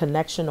been in a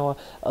connection, or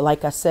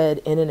like I said,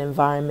 in an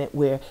environment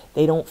where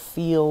they don't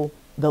feel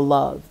the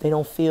love, they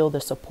don't feel the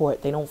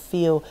support, they don't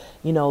feel,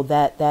 you know,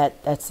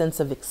 that sense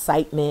of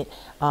excitement.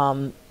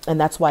 And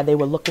that's why they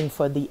were looking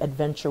for the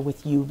adventure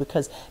with you,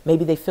 because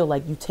maybe they feel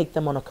like you take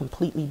them on a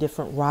completely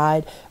different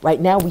ride. Right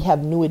now we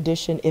have New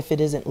Edition, If It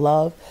Isn't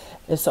Love.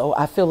 And so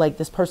I feel like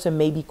this person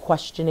may be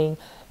questioning,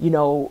 you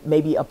know,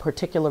 maybe a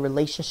particular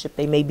relationship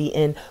they may be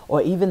in,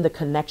 or even the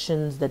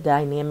connections, the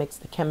dynamics,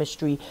 the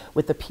chemistry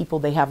with the people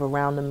they have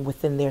around them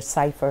within their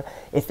cipher.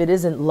 If it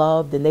isn't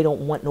love, then they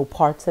don't want no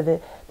parts of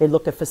it. They're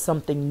looking for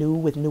something new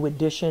with New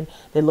Edition.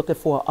 They're looking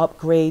for an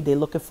upgrade. They're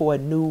looking for a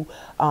new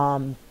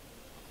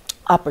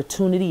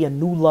opportunity, a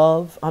new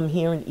love, I'm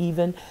hearing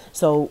even.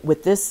 So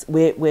with this,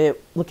 we're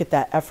look at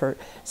that effort.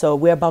 So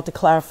we're about to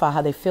clarify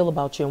how they feel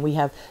about you, and we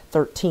have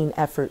 13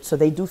 efforts. So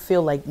they do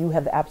feel like you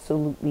have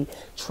absolutely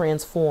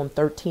transformed.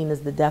 13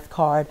 is the death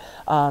card.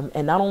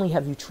 And not only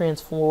have you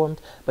transformed,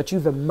 but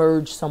you've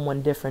emerged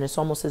someone different. It's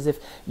almost as if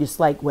it's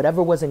like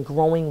whatever wasn't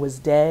growing was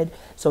dead.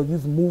 So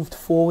you've moved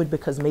forward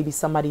because maybe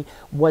somebody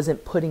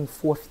wasn't putting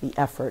forth the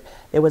effort.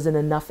 There wasn't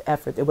enough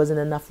effort. There wasn't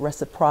enough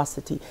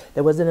reciprocity.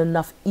 There wasn't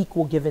enough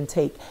equal give and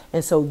take.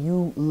 And so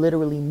you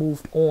literally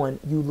moved on.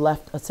 You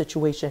left a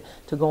situation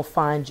to go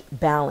find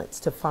balance,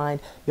 to find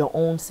your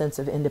own sense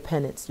of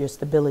independence, your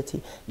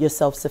stability, your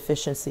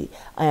self-sufficiency.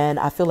 And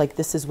I feel like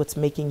this is what's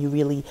making you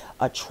really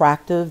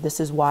attractive. This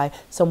is why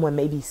someone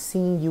may be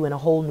seeing you in a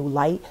whole new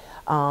light.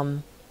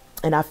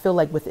 And I feel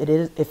like with it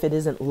is, if it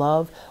isn't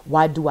love,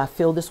 why do I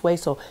feel this way?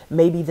 So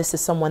maybe this is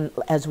someone,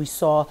 as we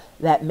saw,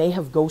 that may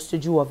have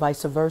ghosted you or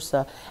vice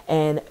versa.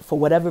 And for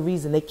whatever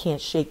reason, they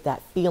can't shake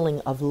that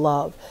feeling of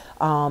love.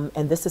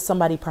 And this is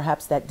somebody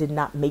perhaps that did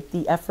not make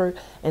the effort,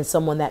 and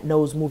someone that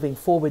knows moving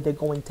forward they're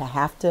going to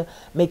have to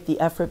make the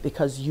effort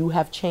because you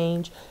have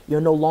changed. You're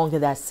no longer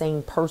that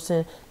same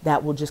person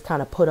that will just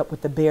kind of put up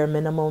with the bare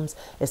minimums.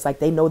 It's like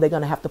they know they're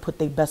going to have to put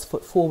their best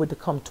foot forward to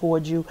come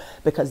towards you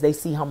because they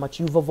see how much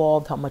you've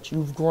evolved, how much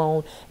you've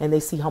grown, and they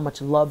see how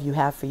much love you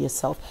have for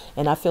yourself.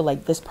 And I feel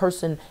like this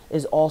person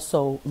is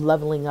also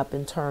leveling up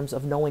in terms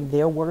of knowing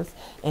their worth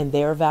and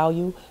their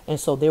value. And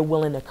so they're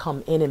willing to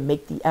come in and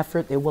make the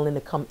effort. They're willing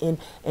to come in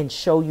and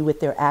show you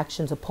with their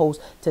actions, opposed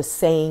to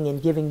saying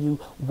and giving you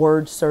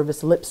word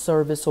service, lip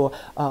service, or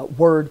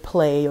word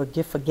play or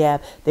gift for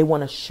gab. They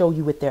want to show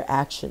you with their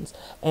actions.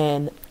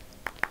 And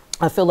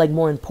I feel like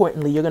more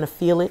importantly, you're going to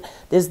feel it.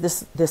 There's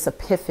this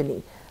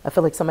epiphany. I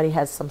feel like somebody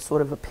has some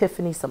sort of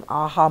epiphany, some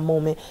aha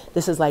moment.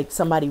 This is like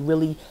somebody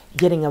really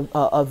getting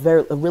a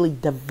really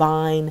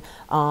divine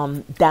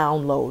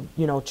download,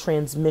 you know,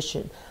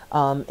 transmission.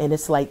 And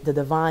it's like the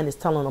divine is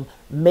telling them,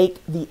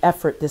 make the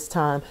effort this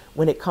time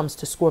when it comes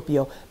to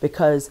Scorpio,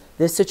 because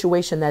this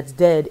situation that's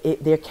dead,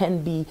 there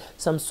can be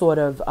some sort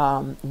of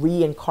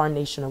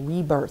reincarnation or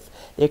rebirth.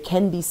 There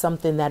can be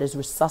something that is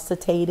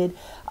resuscitated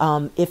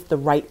if the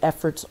right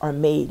efforts are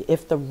made,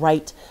 if the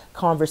right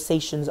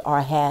conversations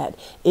are had,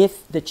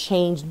 if the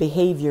changed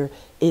behavior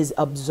is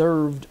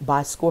observed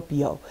by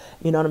Scorpio.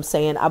 You know what I'm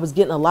saying? I was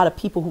getting a lot of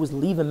people who was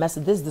leaving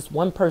messages. This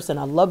one person,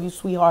 I love you,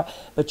 sweetheart,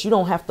 but you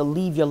don't have to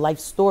leave your life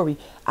story.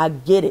 I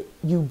get it.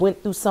 You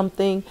went through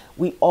something.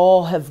 We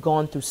all have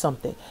gone through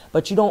something,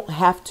 but you don't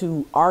have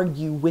to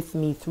argue with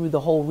me through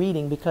the whole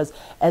reading, because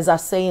as I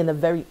say in the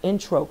very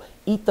intro,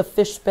 eat the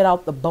fish, spit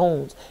out the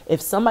bones.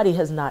 If somebody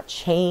has not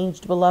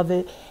changed,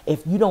 beloved,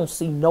 if you don't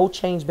see no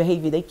change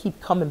behavior, they keep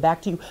coming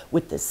back to you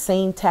with the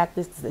same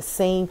tactics, the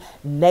same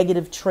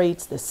negative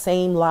traits, the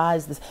same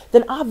lies,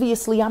 then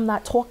obviously I'm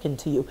not talking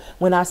to you.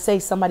 When I say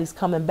somebody's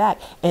coming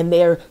back and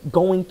they're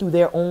going through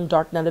their own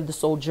dark night of the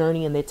soul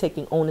journey and they're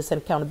taking onus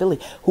and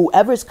accountability,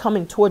 whoever's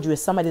coming towards you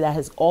is somebody that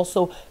has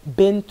also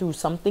been through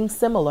something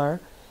similar,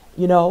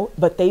 you know,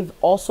 but they've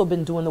also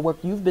been doing the work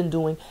you've been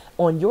doing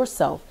on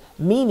yourself.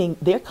 Meaning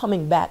they're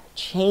coming back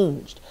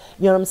changed.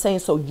 You know what I'm saying?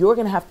 So you're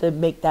going to have to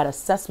make that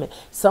assessment.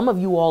 Some of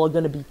you all are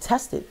going to be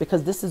tested,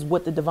 because this is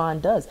what the divine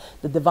does.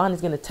 The divine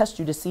is going to test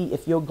you to see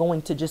if you're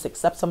going to just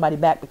accept somebody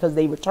back because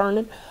they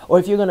returning, or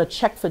if you're going to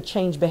check for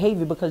change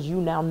behavior because you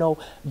now know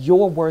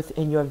your worth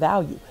and your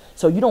value.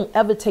 So you don't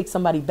ever take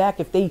somebody back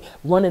if they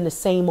run in the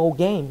same old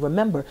game.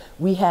 Remember,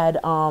 we had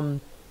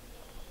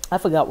I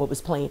forgot what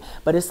was playing,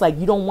 but it's like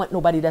you don't want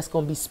nobody that's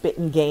going to be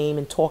spitting game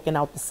and talking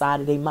out the side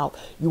of their mouth.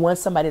 You want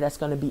somebody that's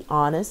going to be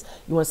honest.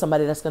 You want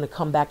somebody that's going to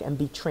come back and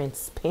be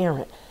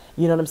transparent.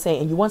 You know what I'm saying?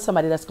 And you want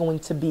somebody that's going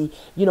to be,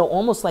 you know,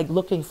 almost like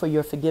looking for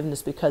your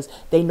forgiveness because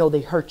they know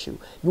they hurt you.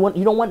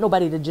 You don't want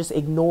nobody to just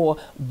ignore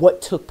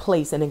what took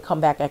place and then come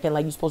back acting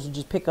like you're supposed to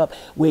just pick up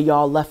where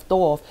y'all left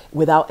off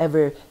without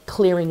ever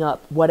clearing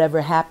up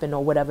whatever happened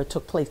or whatever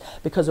took place.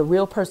 Because a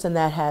real person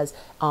that has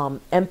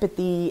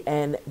empathy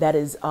and that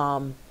is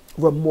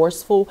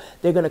remorseful,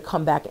 they're going to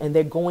come back and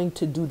they're going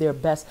to do their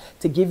best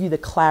to give you the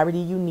clarity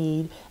you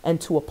need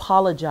and to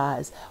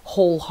apologize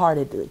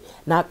wholeheartedly,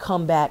 not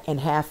come back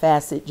and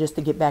half-ass it just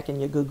to get back in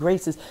your good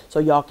graces so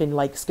y'all can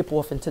like skip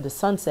off into the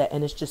sunset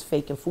and it's just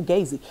fake and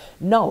fugazi.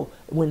 No,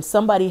 when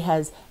somebody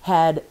has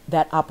had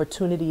that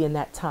opportunity in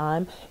that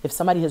time, if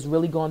somebody has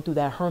really gone through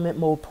that hermit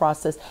mode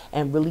process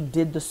and really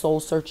did the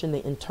soul searching,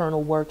 the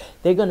internal work,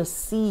 they're going to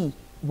see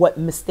what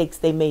mistakes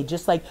they made.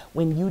 Just like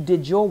when you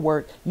did your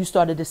work, you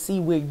started to see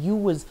where you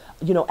was,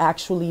 you know,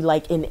 actually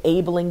like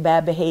enabling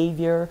bad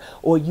behavior,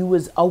 or you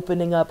was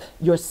opening up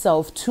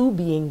yourself to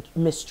being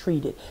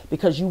mistreated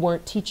because you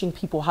weren't teaching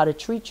people how to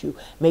treat you.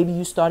 Maybe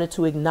you started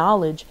to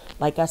acknowledge,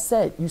 like I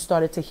said, you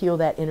started to heal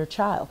that inner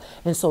child.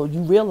 And so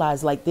you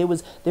realize like there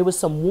was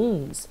some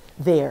wounds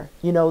there,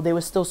 you know, there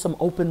was still some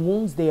open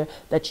wounds there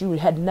that you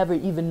had never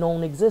even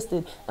known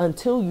existed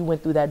until you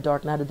went through that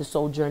dark night of the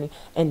soul journey,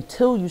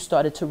 until you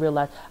started to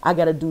realize, I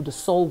got to do the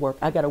soul work.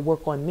 I got to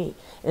work on me.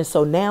 And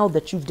so now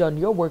that you've done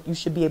your work, you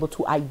should be able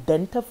to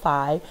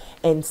identify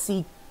and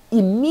see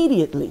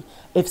immediately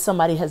if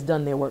somebody has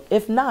done their work.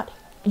 If not,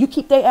 you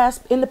keep their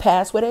ass in the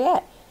past where they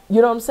at. You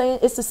know what I'm saying?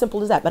 It's as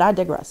simple as that, but I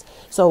digress.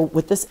 So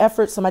with this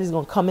effort, somebody's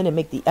going to come in and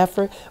make the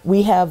effort.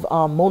 We have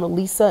Mona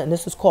Lisa, and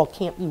this is called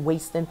Can't Be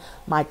Wasting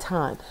My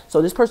Time.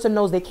 So this person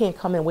knows they can't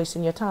come in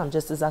wasting your time,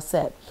 just as I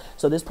said.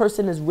 So this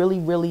person is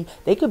really,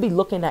 they could be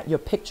looking at your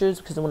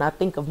pictures, because when I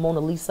think of Mona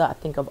Lisa, I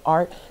think of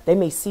art. They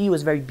may see you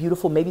as very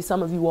beautiful. Maybe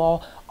some of you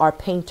all are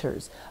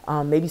painters.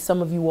 Maybe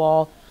some of you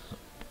all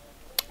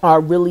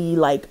are really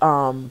like,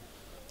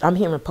 I'm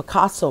hearing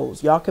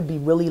Picasso's. Y'all could be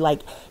really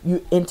like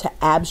you into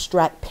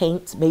abstract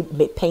paints,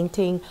 maybe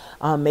painting.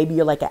 Maybe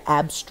you're like an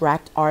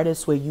abstract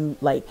artist where you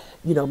like,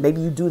 you know,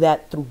 maybe you do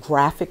that through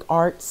graphic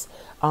arts.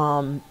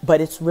 But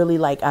it's really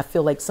like, I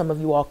feel like some of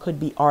you all could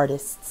be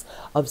artists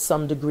of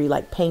some degree,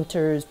 like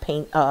painters,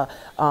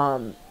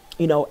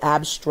 you know,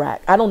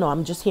 abstract. I don't know.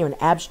 I'm just hearing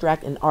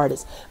abstract and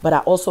artist, but I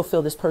also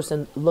feel this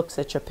person looks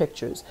at your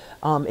pictures.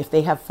 If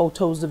they have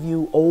photos of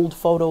you, old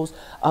photos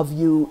of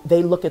you,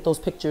 they look at those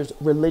pictures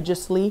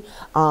religiously.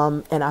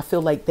 And I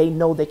feel like they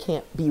know they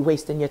can't be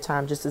wasting your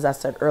time, just as I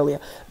said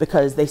earlier,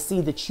 because they see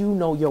that you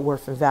know your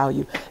worth and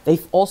value. They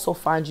also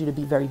find you to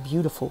be very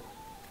beautiful.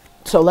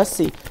 So let's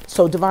see.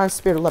 So divine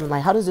spirit, 11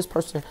 light. How does this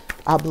person,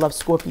 our beloved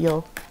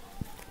Scorpio,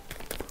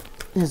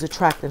 is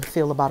attract and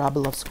feel about our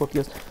beloved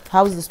Scorpios?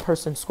 How is this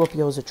person,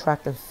 Scorpios,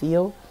 attract and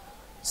feel?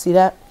 See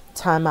that?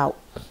 Time out.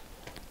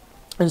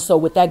 And so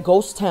with that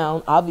ghost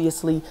town,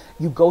 obviously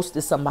you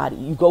ghosted somebody.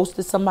 You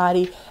ghosted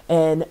somebody,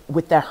 and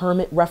with that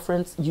hermit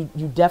reference, you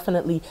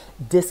definitely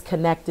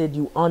disconnected,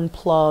 you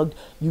unplugged,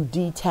 you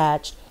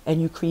detached,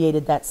 and you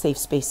created that safe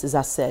space, as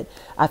I said.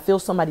 I feel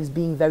somebody's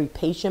being very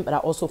patient, but I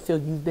also feel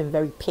you've been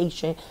very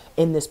patient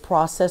in this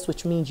process,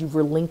 which means you've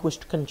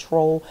relinquished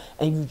control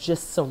and you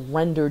just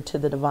surrendered to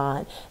the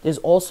divine. There's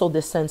also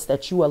this sense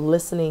that you are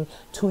listening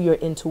to your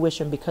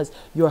intuition because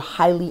you're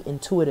highly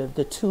intuitive.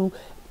 The two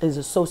is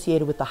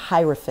associated with the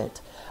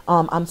Hierophant.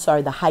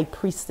 The high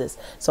priestess.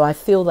 So I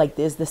feel like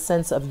there's this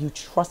sense of you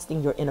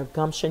trusting your inner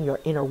gumption,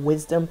 your inner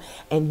wisdom,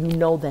 and you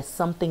know that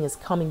something is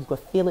coming. You can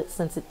feel it,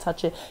 sense it,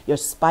 touch it. Your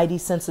spidey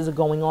senses are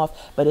going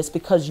off, but it's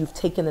because you've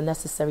taken the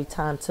necessary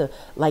time to,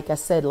 like I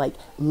said, like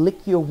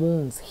lick your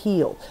wounds,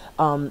 heal.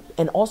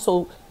 And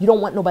also, you don't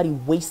want nobody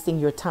wasting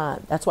your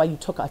time. That's why you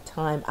took a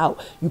time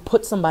out. You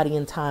put somebody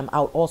in time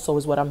out also,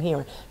 is what I'm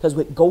hearing. Because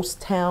with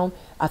Ghost Town,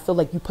 I feel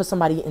like you put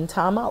somebody in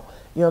time out.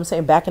 You know what I'm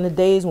saying? Back in the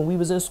days when we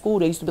was in school,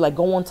 they used to be like,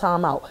 go on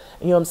time out.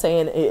 You know what I'm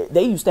saying?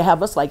 They used to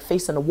have us like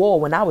facing the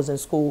wall when I was in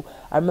school.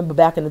 I remember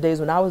back in the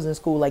days when I was in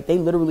school, like they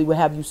literally would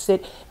have you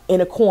sit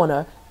in a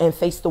corner and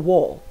face the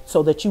wall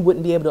so that you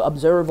wouldn't be able to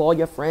observe all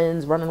your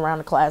friends running around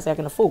the class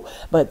acting a fool.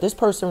 But this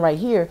person right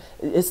here,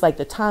 it's like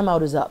the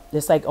timeout is up.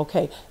 It's like,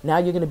 okay, now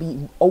you're going to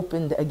be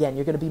opened again.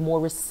 You're going to be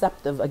more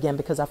receptive again,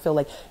 because I feel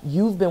like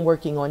you've been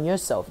working on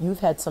yourself.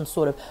 You've had some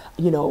sort of,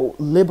 you know,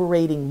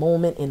 liberating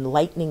moment,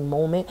 enlightening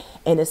moment.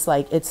 And it's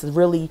like, it's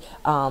really,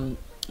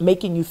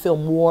 making you feel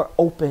more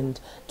open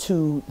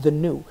to the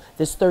new.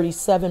 This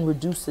 37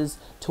 reduces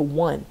to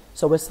 1.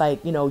 So it's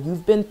like, you know,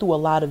 you've been through a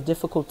lot of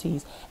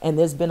difficulties and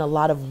there's been a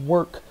lot of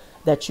work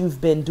that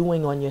you've been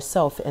doing on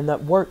yourself. And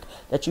that work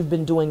that you've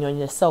been doing on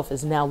yourself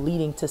is now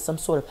leading to some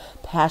sort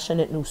of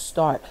passionate new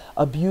start,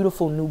 a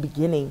beautiful new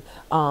beginning.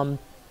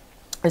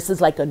 This is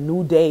like a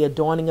new day, a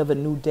dawning of a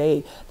new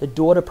day. The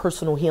door to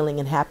personal healing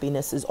and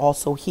happiness is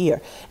also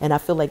here. And I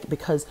feel like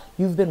because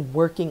you've been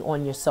working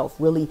on yourself,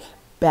 really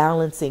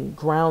balancing,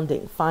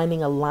 grounding,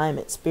 finding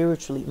alignment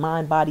spiritually,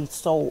 mind, body,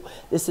 soul.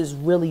 This is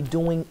really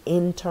doing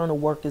internal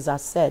work, as I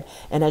said.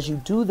 And as you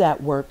do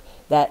that work,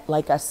 that,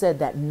 like I said,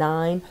 that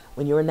 9,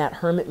 when you're in that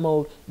hermit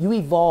mode, you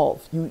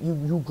evolve,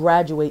 you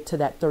graduate to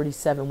that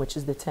 37, which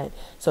is the 10.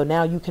 So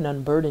now you can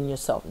unburden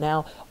yourself.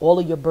 Now all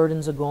of your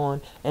burdens are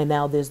gone, and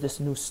now there's this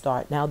new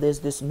start. Now there's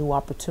this new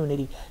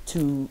opportunity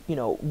to, you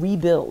know,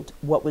 rebuild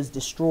what was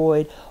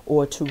destroyed,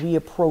 or to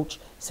reapproach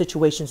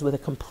situations with a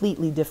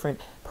completely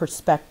different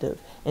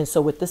perspective. And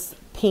so with this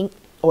pink,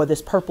 or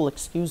this purple,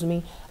 excuse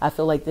me, I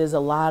feel like there's a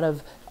lot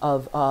of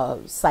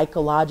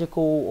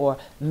psychological or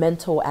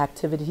mental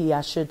activity,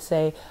 I should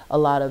say, a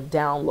lot of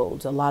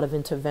downloads, a lot of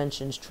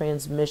interventions,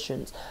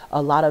 transmissions,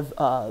 a lot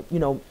of, you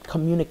know,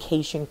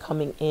 communication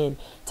coming in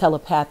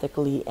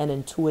telepathically and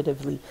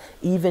intuitively,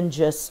 even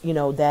just, you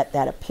know, that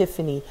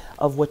epiphany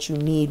of what you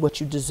need,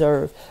 what you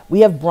deserve. We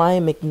have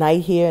Brian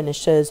McKnight here, and it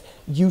says,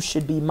 you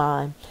should be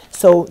mine.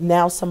 So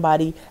now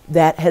somebody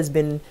that has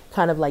been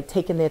kind of like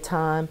taking their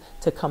time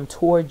to come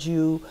towards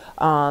you,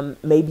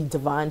 maybe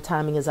divine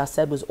timing, as I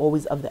said, was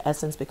always of the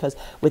essence, because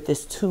with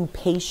this 2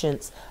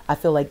 patience, I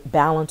feel like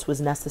balance was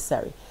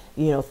necessary.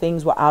 You know,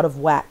 things were out of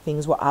whack,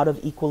 things were out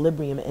of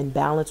equilibrium, and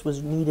balance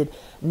was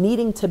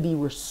needing to be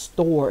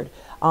restored,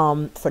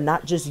 for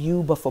not just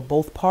you, but for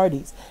both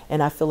parties.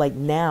 And I feel like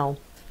now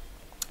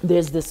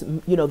there's this,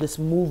 you know, this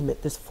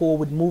movement, this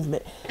forward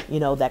movement, you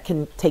know, that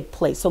can take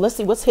place. So let's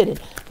see what's hidden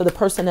for the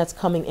person that's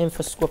coming in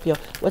for Scorpio.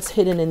 What's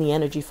hidden in the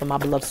energy for my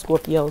beloved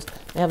Scorpios?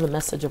 They have a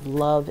message of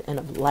love and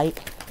of light.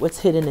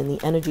 What's hidden in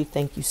the energy?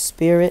 Thank you,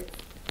 Spirit.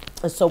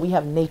 And so we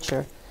have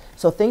nature.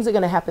 So things are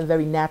going to happen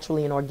very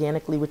naturally and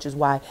organically, which is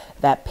why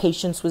that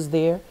patience was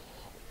there.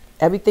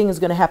 Everything is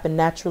going to happen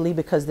naturally,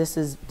 because this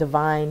is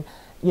divine,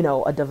 you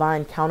know, a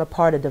divine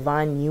counterpart, a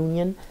divine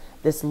union.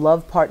 This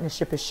love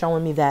partnership is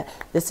showing me that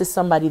this is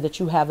somebody that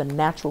you have a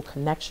natural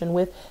connection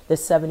with.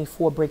 This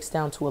 74 breaks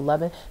down to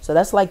 11. So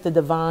that's like the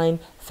divine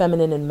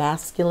feminine and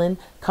masculine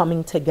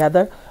coming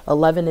together.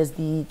 11 is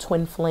the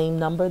twin flame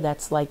number.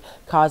 That's like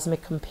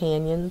cosmic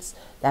companions,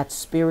 that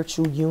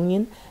spiritual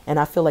union. And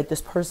I feel like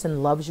this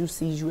person loves you,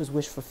 sees you as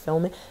wish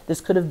fulfillment.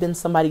 This could have been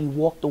somebody you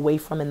walked away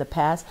from in the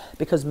past,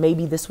 because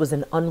maybe this was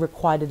an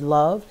unrequited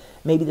love.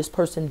 Maybe this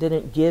person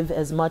didn't give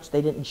as much.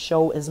 They didn't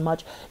show as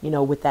much, you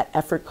know, with that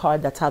effort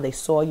card. That's how they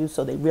saw you.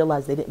 So they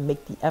realized they didn't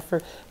make the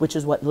effort, which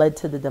is what led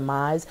to the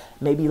demise.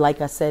 Maybe,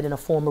 like I said in a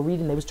former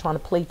reading, they was trying to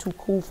play too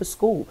cool for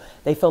school.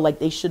 They felt like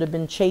they should have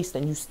been chased,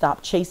 and you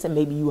stopped chasing.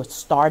 Maybe you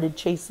started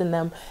chasing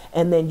them,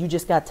 and then you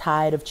just got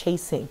tired of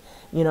chasing.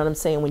 You know what I'm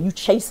saying? When you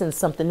chasing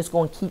something, it's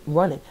going to keep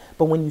running.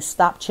 But when you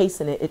stop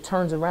chasing it, it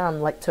turns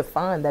around like to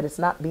find that it's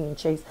not being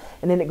chased.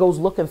 And then it goes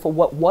looking for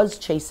what was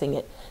chasing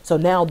it. So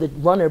now the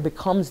runner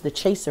becomes the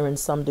chaser in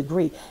some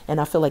degree.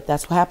 And I feel like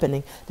that's what's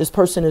happening. This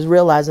person is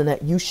realizing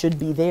that you should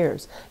be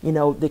theirs, you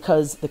know,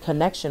 because the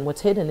connection,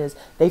 what's hidden is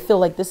they feel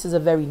like this is a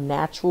very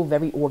natural,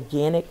 very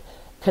organic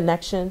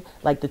connection.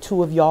 Like the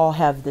two of y'all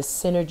have this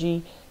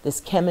synergy, this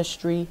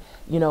chemistry,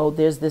 you know,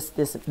 there's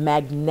this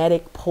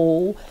magnetic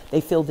pull. They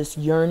feel this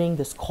yearning,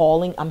 this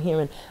calling. I'm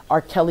hearing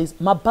R. Kelly's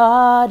 "My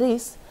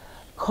Body's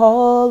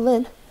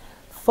Calling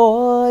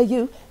for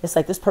You." It's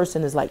like this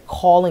person is like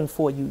calling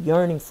for you,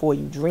 yearning for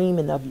you,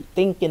 dreaming of you,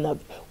 thinking of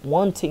you,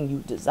 wanting you,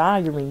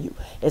 desiring you.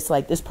 It's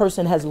like this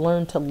person has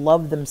learned to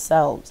love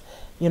themselves.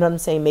 You know what I'm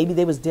saying? Maybe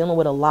they was dealing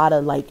with a lot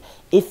of like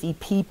iffy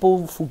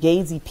people,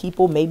 fugazi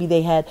people. Maybe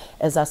they had,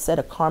 as I said,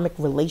 a karmic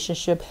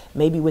relationship,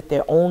 maybe with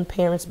their own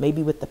parents,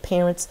 maybe with the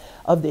parents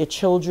of their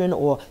children,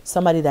 or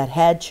somebody that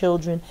had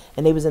children,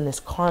 and they was in this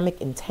karmic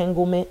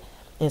entanglement.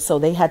 And so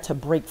they had to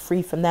break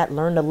free from that,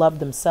 learn to love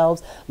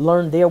themselves,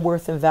 learn their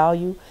worth and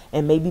value.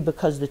 And maybe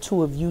because the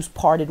two of you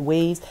parted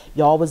ways,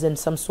 y'all was in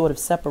some sort of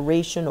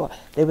separation, or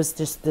there was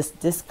just this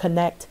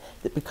disconnect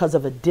because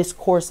of a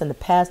discourse in the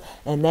past.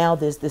 And now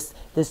there's this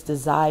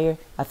desire.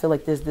 I feel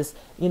like there's this,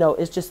 you know,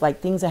 it's just like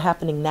things are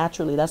happening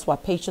naturally. That's why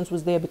patience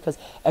was there, because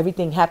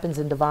everything happens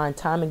in divine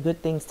time, and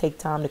good things take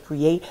time to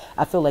create.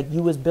 I feel like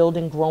you was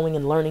building, growing,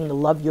 and learning to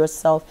love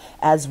yourself,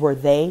 as were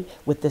they,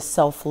 with this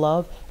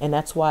self-love. And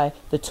that's why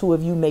the two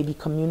of you may be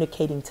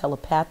communicating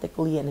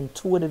telepathically and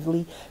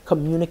intuitively,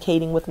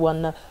 communicating with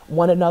one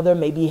another,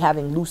 maybe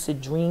having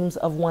lucid dreams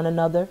of one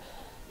another.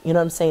 You know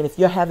what I'm saying? If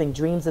you're having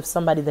dreams of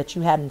somebody that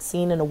you hadn't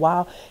seen in a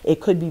while, it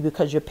could be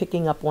because you're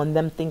picking up on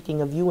them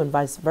thinking of you, and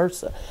vice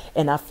versa.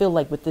 And I feel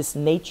like with this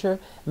nature,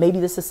 maybe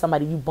this is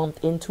somebody you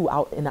bumped into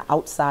out in an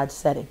outside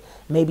setting,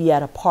 maybe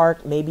at a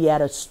park, maybe at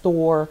a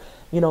store,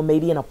 you know,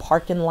 maybe in a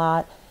parking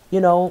lot, you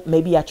know,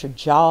 maybe at your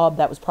job.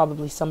 That was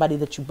probably somebody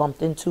that you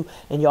bumped into,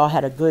 and y'all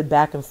had a good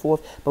back and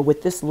forth. But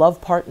with this love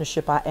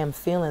partnership, I am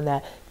feeling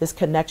that this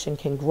connection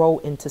can grow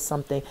into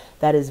something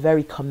that is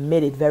very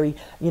committed, very,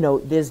 you know,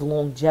 there's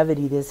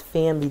longevity, there's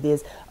family,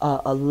 there's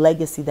a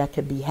legacy that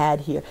could be had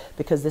here,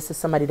 because this is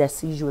somebody that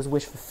sees you as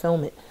wish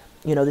fulfillment.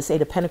 You know, this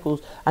 8 of Pentacles,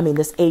 I mean,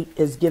 this 8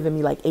 is giving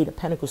me like 8 of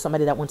Pentacles,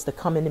 somebody that wants to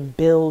come in and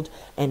build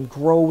and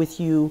grow with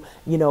you,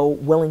 you know,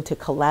 willing to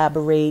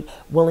collaborate,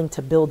 willing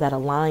to build that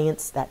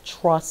alliance, that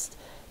trust,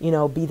 you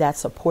know, be that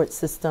support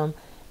system.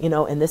 you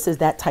know, and this is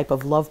that type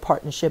of love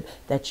partnership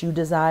that you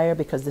desire,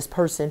 because this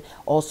person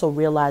also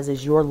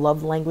realizes your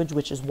love language,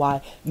 which is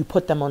why you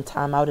put them on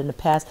timeout in the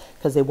past,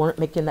 because they weren't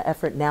making the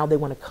effort. Now they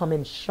want to come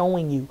in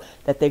showing you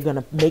that they're going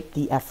to make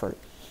the effort,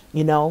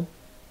 you know.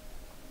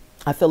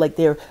 I feel like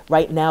they're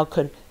right now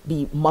could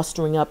be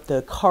mustering up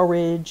the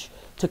courage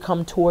to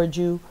come towards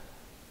you.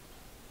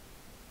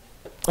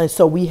 And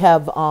so we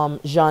have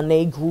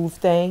Jeanne groove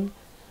thing.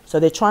 So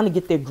they're trying to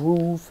get their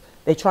groove.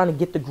 They're trying to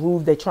get the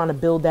groove. They're trying to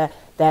build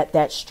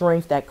that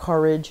strength, that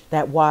courage,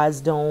 that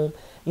wisdom.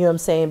 You know what I'm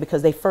saying?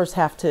 Because they first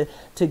have to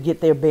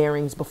get their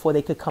bearings before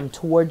they could come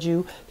towards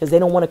you. Because they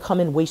don't want to come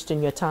in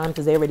wasting your time,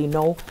 because they already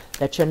know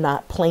that you're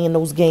not playing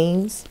those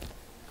games.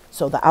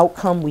 So the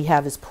outcome we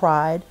have is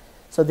pride.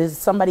 So there's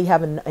somebody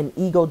having an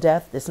ego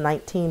death. This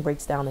 19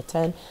 breaks down to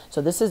 10.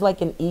 So this is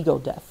like an ego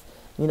death.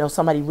 You know,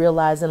 somebody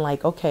realizing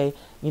like, okay,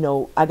 you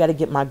know, I got to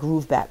get my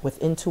groove back with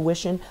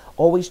intuition.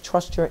 Always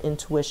trust your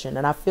intuition.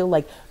 And I feel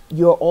like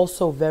you're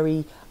also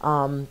very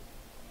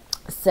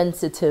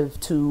sensitive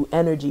to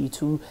energy,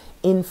 to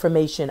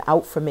information,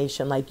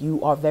 outformation. Like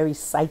you are very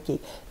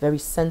psychic, very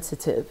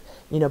sensitive,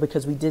 you know,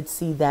 because we did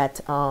see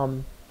that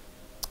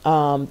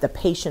the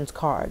patience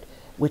card,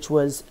 which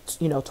was,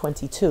 you know,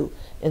 22.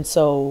 And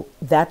so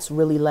that's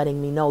really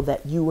letting me know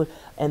that you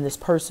and this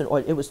person, or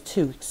it was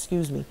 2,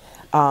 excuse me.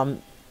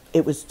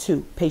 It was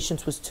 2.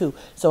 Patience was 2.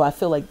 So I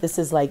feel like this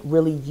is like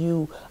really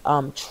you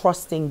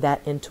trusting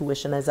that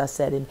intuition, as I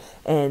said,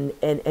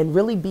 and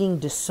really being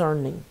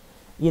discerning.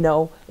 You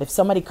know, if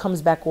somebody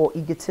comes back all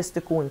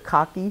egotistical and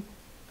cocky,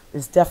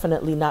 it's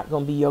definitely not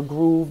going to be your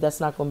groove. That's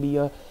not going to be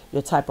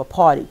your type of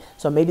party.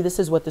 So maybe this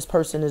is what this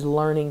person is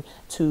learning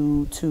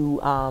to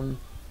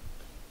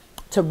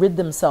rid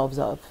themselves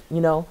of.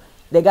 You know,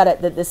 they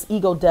got that this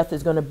ego death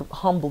is going to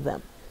humble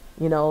them.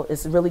 You know,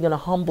 it's really going to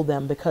humble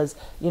them, because,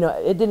 you know,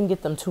 it didn't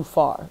get them too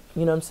far.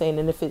 You know what I'm saying?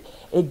 And if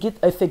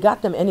it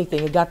got them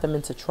anything, it got them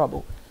into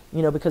trouble,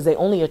 you know, because they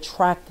only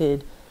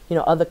attracted, you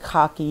know, other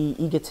cocky,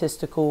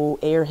 egotistical,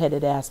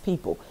 airheaded ass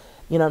people.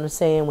 You know what I'm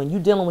saying? When you're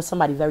dealing with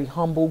somebody very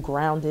humble,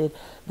 grounded,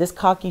 this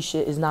cocky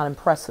shit is not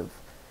impressive.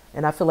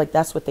 And I feel like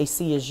that's what they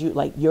see as you.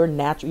 Like you're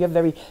natural. You're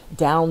very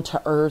down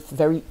to earth,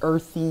 very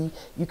earthy.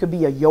 You could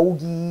be a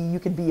yogi. You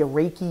could be a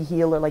Reiki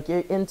healer. Like you're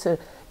into,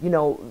 you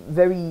know,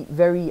 very,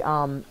 very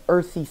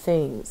earthy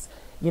things,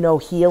 you know,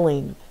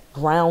 healing,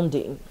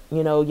 grounding.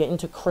 You know, you're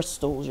into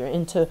crystals. You're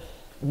into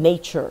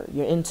nature.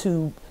 You're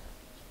into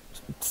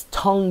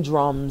tongue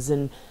drums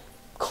and,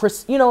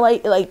 you know,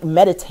 like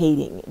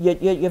meditating.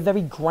 You're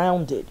very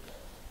grounded.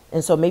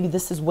 And so maybe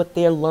this is what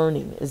they're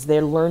learning, is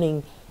they're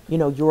learning, you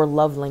know, your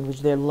love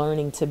language. They're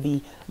learning to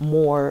be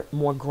more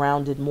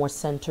grounded, more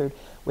centered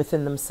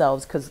within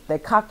themselves, because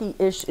that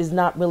cocky-ish is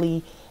not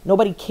really,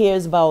 nobody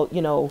cares about,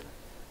 you know,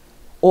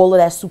 all of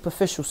that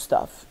superficial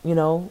stuff, you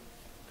know.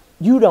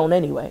 You don't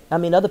anyway. I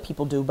mean, other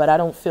people do, but I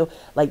don't feel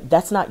like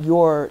that's not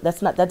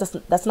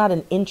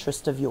an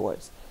interest of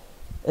yours.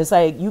 It's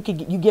like you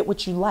get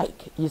what you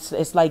like.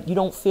 It's like you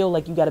don't feel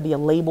like you got to be a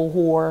label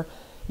whore.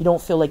 You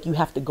don't feel like you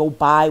have to go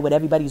buy what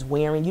everybody's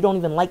wearing. You don't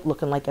even like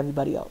looking like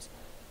everybody else.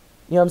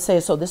 You know what I'm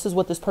saying? So this is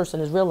what this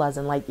person is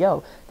realizing, like,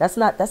 yo, that's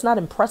not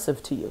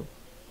impressive to you.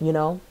 You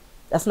know,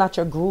 that's not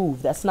your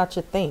groove. That's not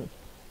your thing.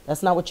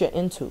 That's not what you're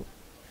into.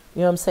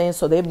 You know what I'm saying?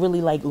 So they're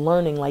really like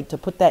learning, like, to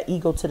put that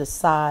ego to the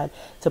side,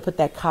 to put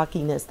that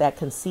cockiness, that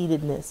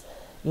conceitedness,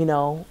 you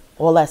know,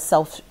 all that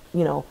self,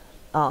 you know,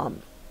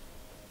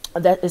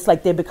 that it's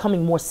like they're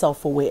becoming more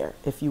self-aware,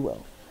 if you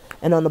will.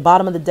 And on the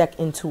bottom of the deck,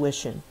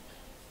 intuition.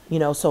 You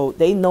know, so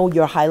they know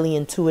you're highly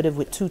intuitive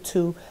with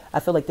 2-2.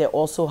 I feel like they're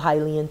also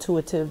highly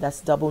intuitive.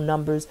 That's double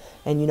numbers.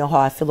 And you know how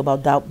I feel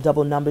about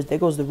double numbers. There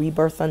goes the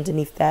rebirth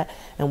underneath that.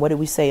 And what did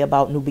we say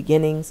about new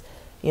beginnings?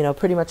 You know,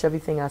 pretty much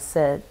everything I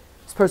said.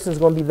 This person is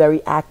going to be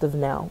very active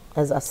now,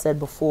 as I said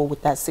before,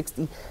 with that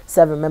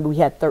 67. Remember, we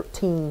had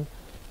 13.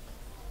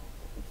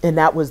 And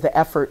that was the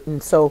effort.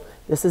 And so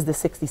this is the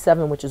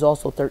 67, which is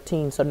also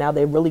 13. So now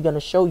they're really going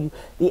to show you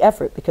the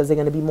effort, because they're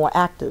going to be more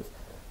active.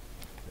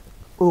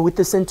 With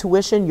this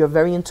intuition, you're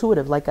very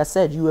intuitive. Like I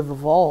said, you have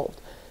evolved.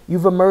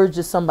 You've emerged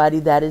as somebody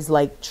that is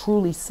like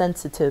truly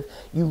sensitive.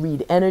 You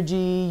read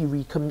energy, you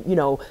read,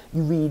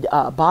 you read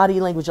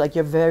body language. Like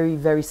you're very,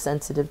 very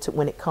sensitive to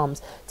when it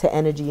comes to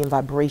energy and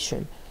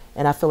vibration.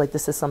 And I feel like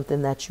this is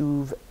something that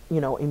you've,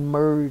 you know,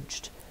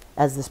 emerged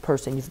as this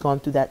person. You've gone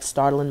through that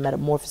startling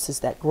metamorphosis,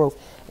 that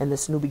growth, and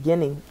this new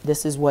beginning.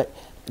 This is what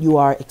you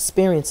are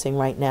experiencing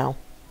right now,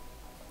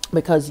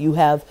 because you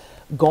have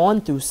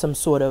gone through some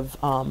sort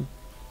of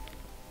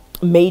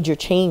major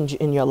change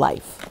in your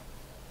life.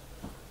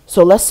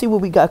 So let's see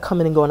what we got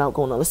coming and going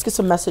on. Let's get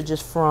some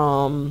messages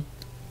from,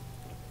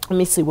 let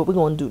me see what we're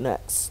going to do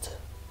next.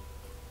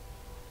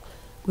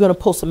 We're going to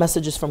pull some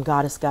messages from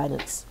Goddess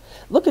Guidance.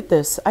 Look at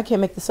this. I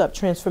can't make this up.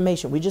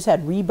 Transformation. We just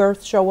had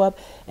rebirth show up,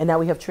 and now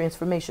we have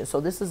transformation.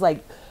 So this is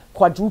like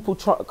quadruple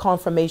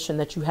confirmation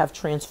that you have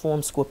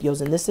transformed,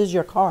 Scorpios. And this is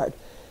your card.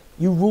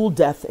 You rule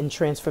death and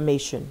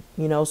transformation.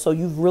 You know, so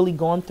you've really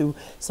gone through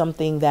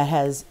something that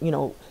has, you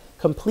know,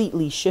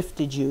 completely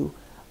shifted you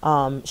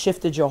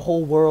shifted your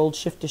whole world,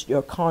 shifted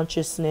your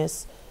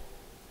consciousness.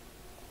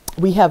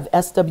 We have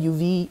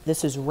SWV.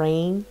 This is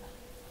rain.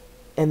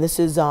 And this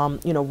is,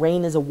 you know,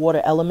 rain is a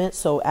water element.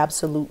 So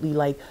absolutely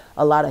like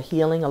a lot of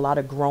healing, a lot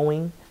of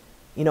growing,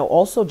 you know,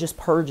 also just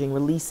purging,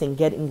 releasing,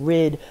 getting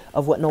rid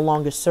of what no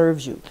longer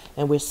serves you.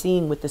 And we're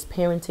seeing with this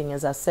parenting,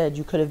 as I said,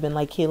 you could have been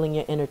like healing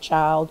your inner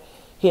child,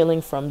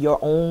 healing from your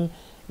own,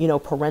 you know,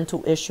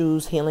 parental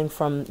issues, healing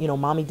from, you know,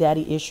 mommy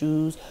daddy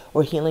issues,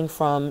 or healing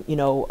from, you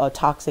know, a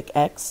toxic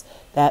ex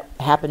that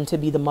happened to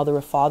be the mother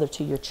or father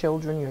to your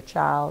children, your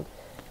child.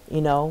 You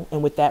know,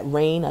 and with that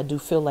rain, I do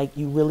feel like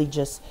you really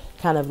just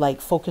kind of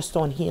like focused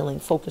on healing,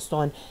 focused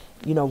on,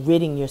 you know,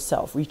 ridding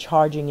yourself,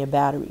 recharging your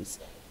batteries,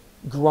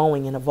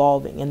 growing and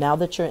evolving. And now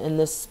that you're in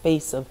this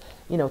space of,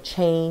 you know,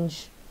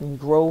 change and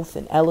growth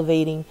and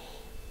elevating,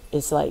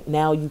 it's like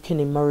now you can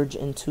emerge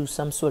into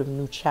some sort of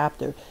new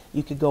chapter.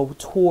 You could go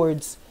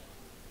towards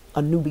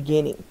a new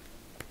beginning.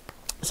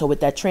 So with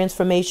that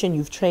transformation,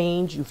 you've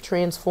changed, you've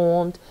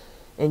transformed,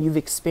 and you've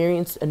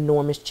experienced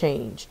enormous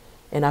change.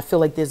 And I feel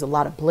like there's a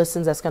lot of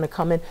blessings that's going to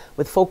come in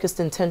with focused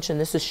intention.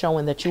 This is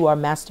showing that you are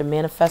master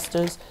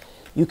manifestors.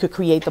 You could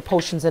create the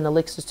potions and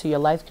elixirs to your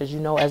life because you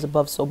know as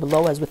above, so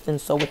below, as within,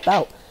 so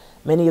without.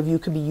 Many of you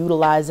could be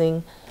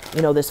utilizing,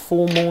 you know, this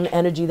full moon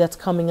energy that's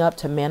coming up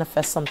to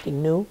manifest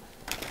something new.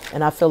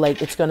 And I feel like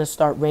it's going to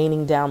start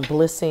raining down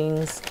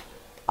blessings,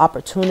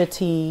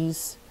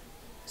 opportunities.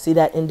 See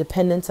that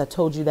independence? I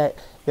told you that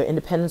your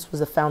independence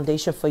was a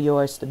foundation for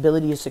your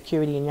stability, your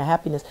security, and your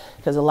happiness,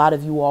 because a lot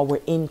of you all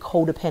were in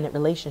codependent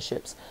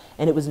relationships.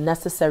 And it was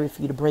necessary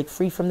for you to break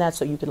free from that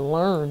so you can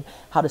learn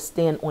how to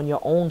stand on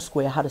your own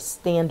square, how to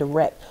stand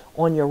erect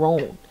on your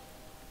own.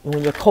 And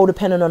when you're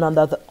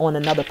codependent on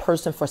another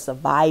person for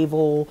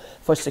survival,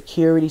 for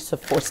security,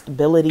 for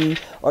stability,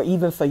 or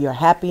even for your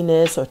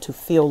happiness or to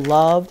feel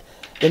loved,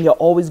 then you're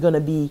always going to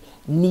be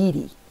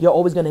needy. You're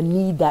always going to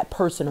need that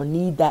person or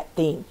need that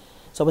thing.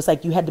 So it's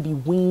like you had to be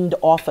weaned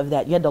off of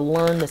that. You had to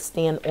learn to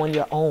stand on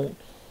your own.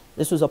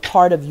 This was a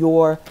part of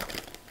your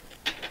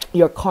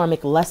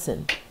karmic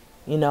lesson.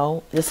 You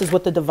know, this is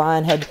what the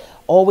divine had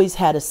always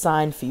had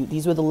assigned for you.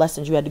 These were the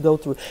lessons you had to go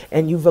through.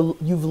 And you've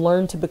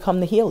learned to become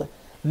the healer.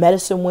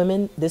 Medicine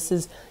women, this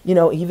is, you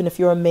know, even if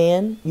you're a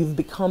man, you've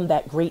become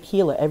that great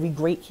healer. Every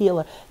great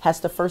healer has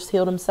to first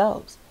heal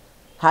themselves.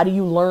 How do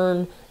you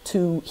learn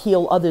to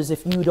heal others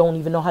if you don't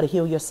even know how to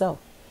heal yourself?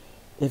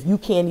 If you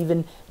can't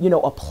even, you know,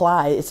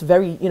 apply, it's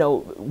very, you know,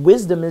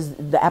 wisdom is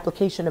the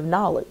application of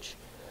knowledge,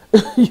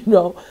 you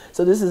know.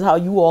 So this is how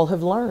you all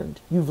have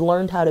learned. You've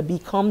learned how to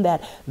become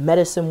that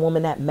medicine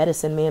woman, that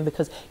medicine man,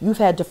 because you've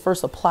had to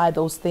first apply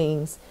those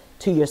things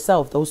to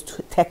yourself, those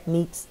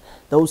techniques,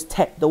 those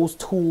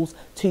tools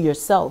to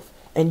yourself.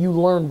 And you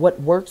learn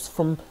what works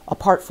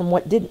apart from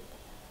what didn't,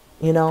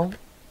 you know.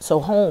 So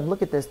home,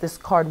 look at this. This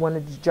card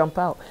wanted to jump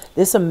out.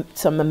 There's some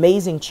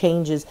amazing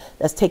changes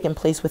that's taking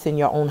place within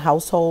your own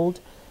household.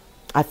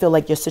 I feel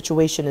like your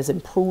situation is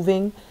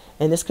improving,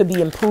 and this could be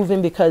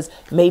improving because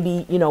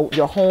maybe, you know,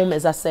 your home,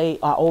 as I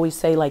always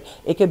say, like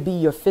it could be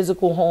your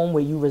physical home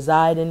where you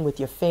reside in with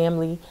your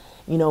family.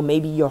 You know,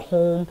 maybe your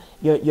home,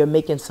 you're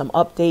making some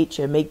updates,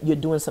 you're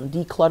doing some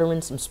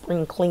decluttering, some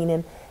spring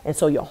cleaning. And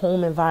so your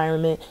home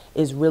environment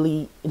is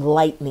really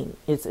lightening.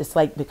 It's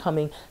like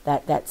becoming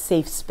that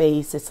safe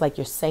space. It's like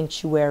your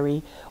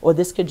sanctuary. Or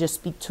this could just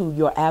speak to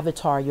your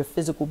avatar, your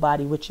physical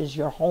body, which is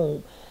your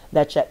home,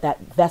 that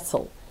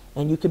vessel.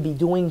 And you could be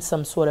doing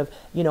some sort of,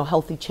 you know,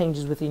 healthy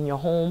changes within your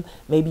home.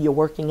 Maybe you're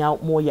working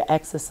out more, you're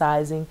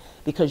exercising,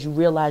 because you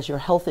realize your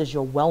health is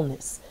your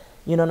wellness.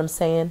 You know what I'm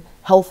saying?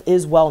 Health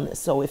is wellness.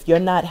 So if you're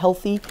not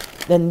healthy,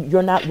 then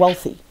you're not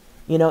wealthy.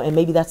 You know, and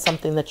maybe that's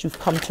something that you've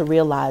come to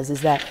realize,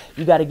 is that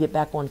you got to get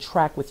back on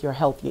track with your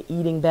health. You're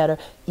eating better,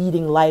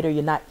 eating lighter.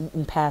 You're not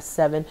eating past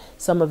 7.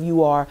 Some of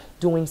you are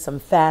doing some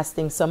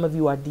fasting. Some of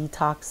you are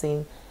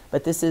detoxing.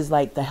 But this is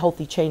like the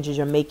healthy changes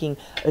you're making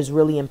is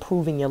really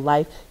improving your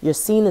life. You're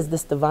seen as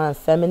this divine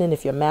feminine.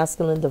 If you're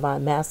masculine,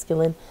 divine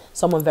masculine,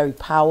 someone very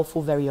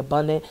powerful, very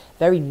abundant,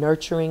 very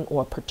nurturing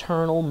or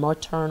paternal,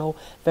 maternal,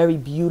 very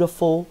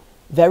beautiful,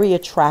 very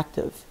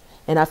attractive.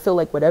 And I feel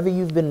like whatever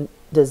you've been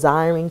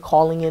desiring,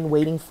 calling in,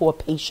 waiting for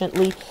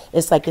patiently,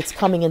 it's like it's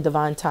coming in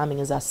divine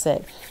timing, as I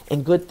said.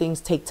 And good things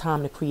take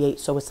time to create.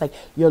 So it's like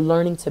you're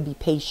learning to be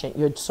patient.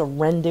 You're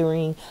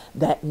surrendering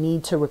that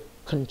need to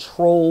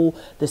control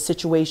the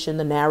situation,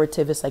 the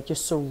narrative. It's like you're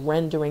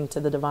surrendering to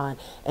the divine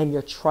and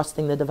you're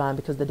trusting the divine,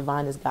 because the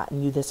divine has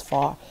gotten you this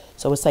far.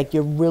 So it's like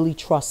you're really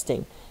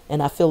trusting.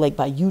 And I feel like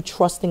by you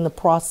trusting the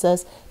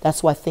process,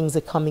 that's why things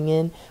are coming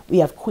in. We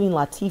have Queen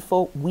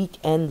Latifah,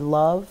 weekend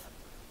love.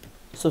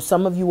 So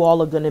some of you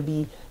all are going to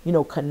be, you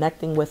know,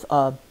 connecting with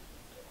a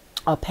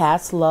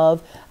past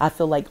love. I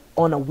feel like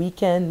on a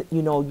weekend,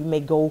 you know, you may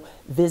go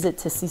visit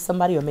to see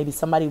somebody, or maybe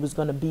somebody was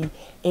going to be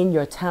in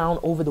your town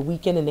over the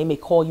weekend, and they may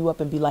call you up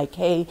and be like,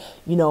 hey,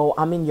 you know,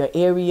 I'm in your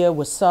area.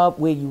 What's up?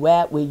 Where you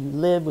at? Where you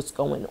live? What's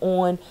going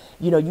on?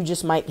 You know, you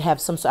just might have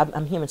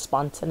I'm hearing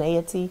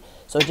spontaneity.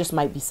 So it just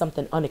might be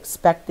something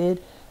unexpected.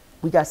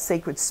 We got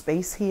sacred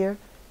space here,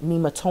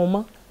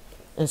 nematoma.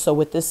 And so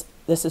with this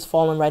is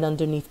falling right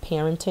underneath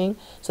parenting.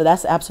 So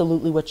that's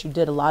absolutely what you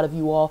did. A lot of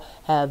you all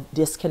have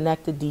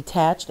disconnected,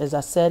 detached, as I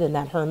said, in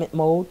that hermit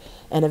mode,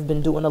 and have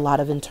been doing a lot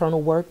of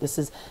internal work. This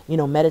is, you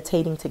know,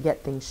 meditating to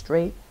get things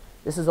straight.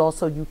 This is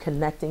also you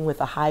connecting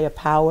with a higher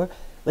power,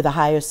 with a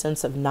higher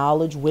sense of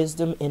knowledge,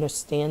 wisdom,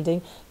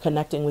 understanding,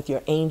 connecting with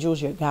your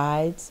angels, your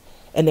guides,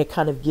 and they're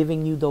kind of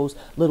giving you those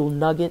little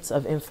nuggets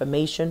of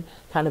information,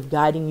 kind of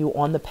guiding you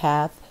on the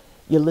path.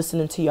 You're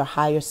listening to your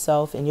higher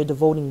self, and you're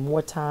devoting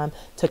more time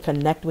to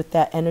connect with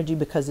that energy,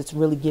 because it's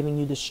really giving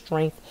you the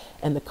strength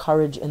and the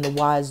courage and the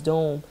wise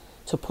dome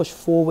to push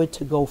forward,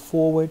 to go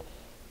forward.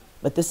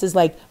 But this is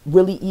like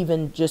really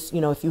even just, you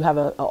know, if you have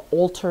a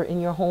altar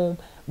in your home,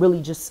 really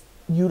just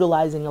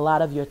utilizing a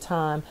lot of your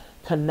time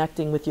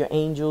connecting with your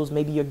angels.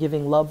 Maybe you're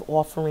giving love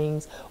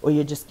offerings, or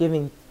you're just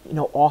giving, you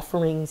know,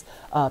 offerings,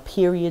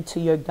 period, to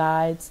your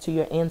guides, to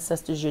your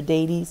ancestors, your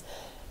deities.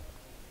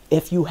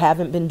 If you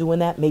haven't been doing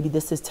that, maybe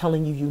this is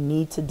telling you you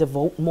need to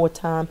devote more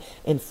time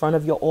in front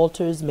of your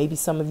altars. Maybe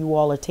some of you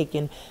all are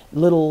taking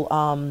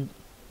little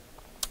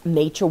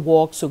nature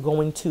walks, or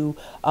going to,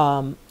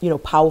 you know,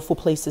 powerful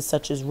places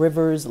such as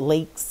rivers,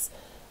 lakes,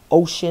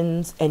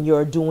 oceans, and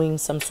you're doing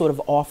some sort of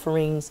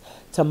offerings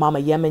to Mama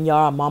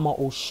Yemenyar, Mama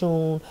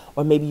Oshun,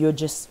 or maybe you're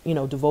just, you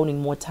know,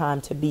 devoting more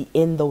time to be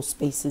in those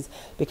spaces,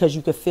 because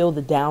you could feel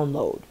the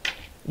download.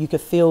 You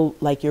could feel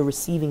like you're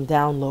receiving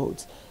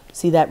downloads.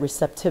 See that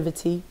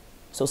receptivity?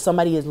 So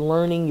somebody is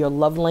learning your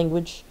love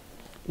language,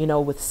 you know,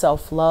 with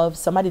self-love.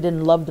 Somebody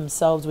didn't love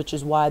themselves, which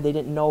is why they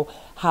didn't know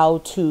how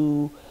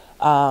to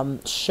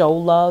show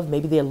love.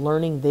 Maybe they're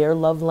learning their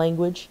love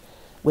language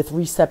with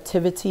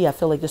receptivity. I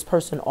feel like this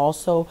person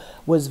also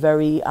was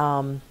very,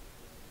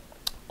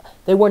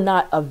 they were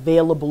not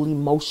available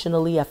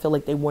emotionally. I feel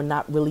like they were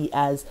not really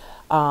as,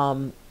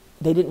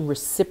 they didn't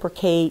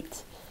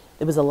reciprocate.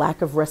 There was a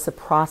lack of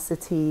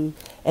reciprocity,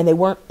 and they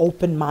weren't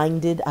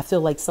open-minded. I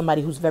feel like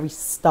somebody who's very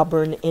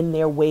stubborn in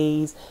their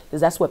ways,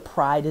 because that's what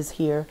pride is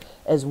here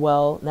as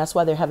well. And that's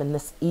why they're having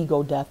this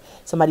ego death.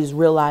 Somebody's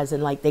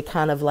realizing like they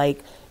kind of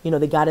like, you know,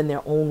 they got in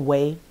their own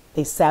way.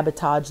 They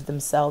sabotaged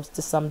themselves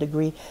to some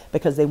degree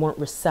because they weren't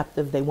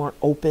receptive. They weren't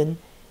open.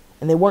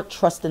 And they weren't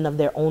trusting of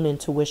their own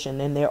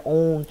intuition and their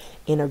own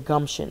inner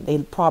gumption. They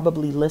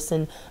probably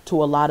listened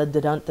to a lot of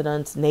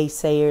dun-dun-duns,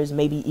 naysayers,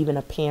 maybe even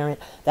a parent,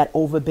 that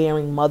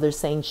overbearing mother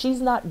saying, she's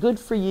not good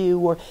for you,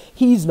 or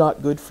he's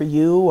not good for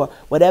you, or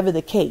whatever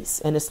the case.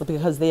 And it's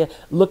because they're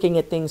looking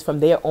at things from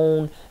their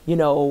own, you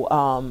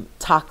know,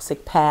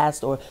 toxic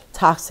past or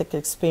toxic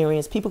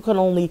experience. People can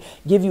only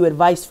give you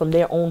advice from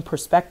their own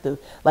perspective,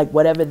 like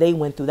whatever they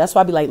went through. That's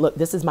why I'd be like, look,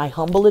 this is my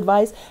humble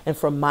advice. And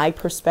from my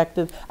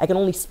perspective, I can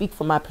only speak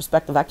from my perspective.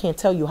 I can't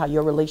tell you how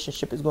your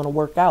relationship is going to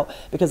work out,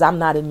 because I'm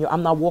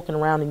not walking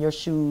around in your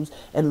shoes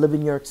and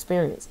living your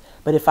experience.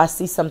 But if I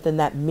see something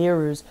that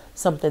mirrors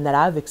something that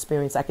I've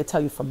experienced, I could tell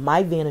you from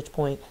my vantage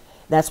point.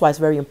 That's why it's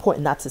very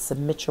important not to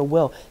submit your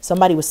will.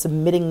 Somebody was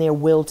submitting their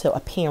will to a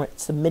parent,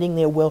 submitting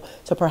their will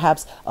to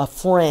perhaps a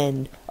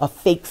friend, a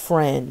fake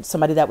friend,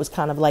 somebody that was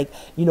kind of like,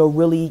 you know,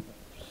 really,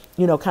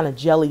 you know, kind of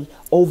jelly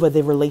over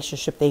the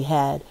relationship they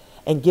had,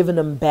 and giving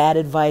them bad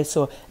advice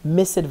or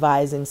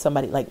misadvising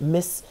somebody, like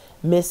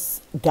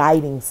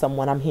misguiding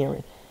someone, I'm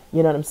hearing.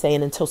 You know what I'm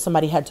saying? Until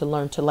somebody had to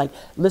learn to like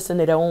listen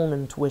to their own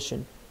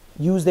intuition,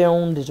 use their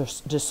own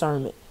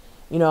discernment.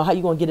 You know, how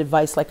you going to get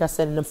advice, like I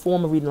said in the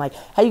former reading, like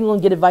how you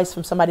going to get advice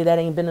from somebody that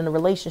ain't been in a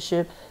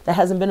relationship, that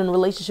hasn't been in a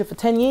relationship for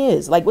 10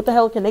 years? Like what the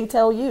hell can they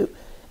tell you?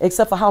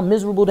 Except for how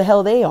miserable the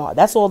hell they are.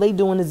 That's all they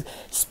doing is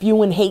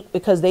spewing hate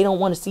because they don't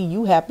want to see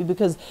you happy.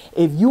 Because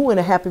if you in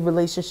a happy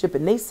relationship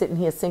and they sitting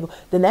here single,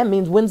 then that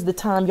means when's the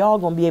time y'all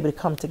going to be able to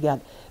come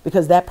together?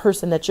 Because that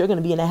person that you're going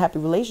to be in a happy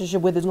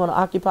relationship with is going to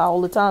occupy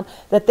all the time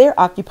that they're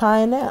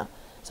occupying now.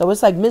 So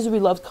it's like misery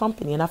loves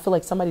company. And I feel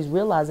like somebody's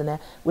realizing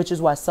that, which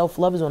is why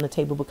self-love is on the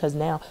table, because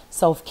now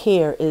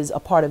self-care is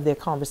a part of their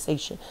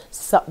conversation.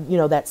 So, you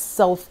know, that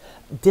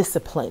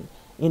self-discipline,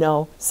 you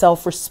know,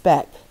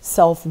 self-respect,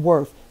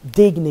 self-worth,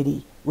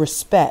 dignity,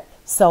 respect,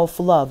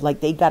 self-love.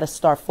 Like they got to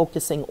start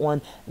focusing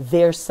on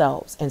their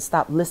selves and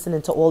stop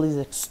listening to all these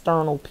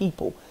external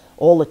people,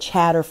 all the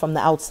chatter from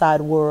the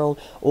outside world,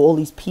 all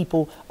these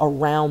people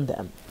around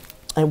them.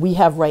 And we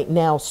have right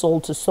now soul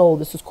to soul.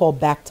 This is called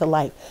back to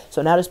life.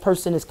 So now this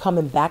person is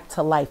coming back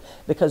to life,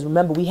 because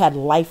remember, we had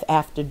life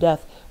after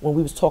death when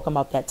we was talking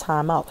about that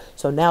time out.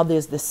 So now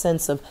there's this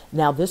sense of,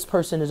 now this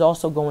person is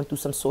also going through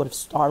some sort of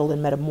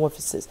startling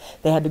metamorphosis.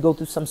 They had to go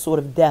through some sort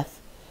of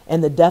death.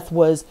 And the death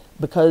was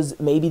because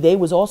maybe they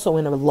was also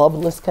in a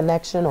loveless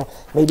connection, or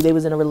maybe they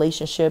was in a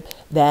relationship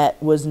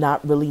that was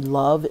not really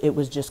love. It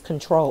was just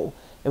control.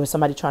 It was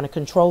somebody trying to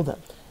control them.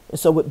 And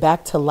so with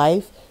back to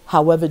life,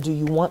 however do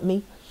you want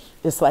me?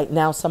 It's like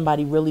now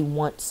somebody really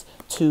wants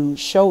to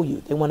show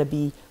you. They want to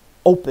be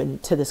open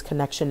to this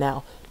connection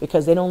now,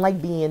 because they don't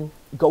like being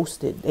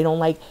ghosted. They don't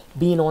like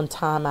being on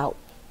timeout,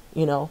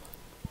 you know.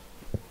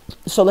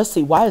 So let's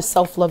see. Why is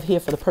self-love here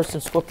for the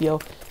person Scorpio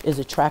is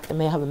attracting?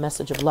 May I have a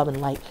message of love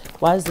and light?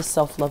 Why is this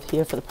self-love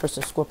here for the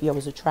person Scorpio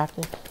is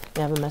attracting?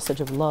 May I have a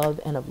message of love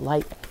and of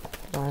light?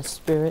 Divine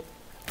Spirit.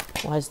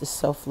 Why is this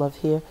self-love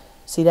here?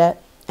 See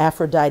that?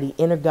 Aphrodite,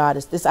 inner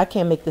goddess. This, I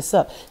can't make this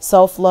up.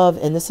 Self-love,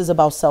 and this is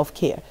about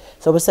self-care.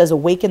 So it says,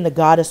 awaken the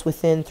goddess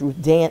within through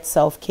dance,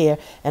 self-care,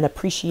 and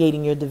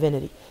appreciating your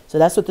divinity. So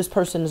that's what this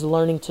person is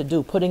learning to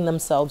do, putting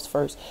themselves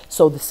first.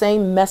 So the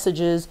same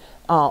messages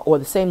or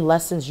the same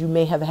lessons you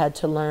may have had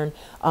to learn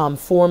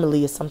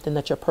formally is something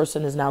that your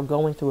person is now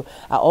going through.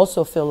 I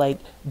also feel like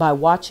by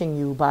watching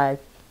you, by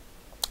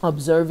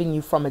observing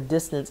you from a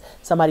distance,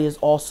 somebody is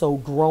also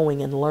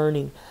growing and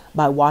learning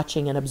by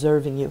watching and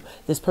observing you.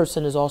 This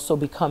person is also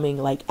becoming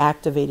like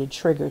activated,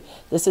 triggered.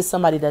 This is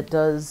somebody that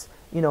does,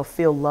 you know,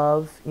 feel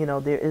love. You know,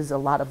 there is a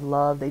lot of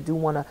love. They do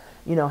want to,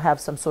 you know, have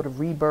some sort of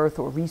rebirth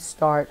or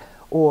restart,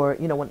 or,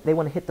 you know, when they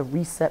want to hit the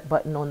reset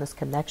button on this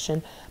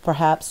connection,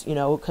 perhaps, you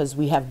know, because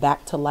we have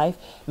back to life.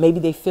 Maybe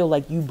they feel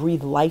like you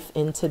breathe life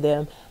into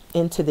them,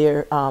 into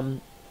their,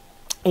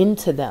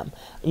 into them.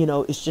 You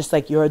know, it's just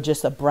like you're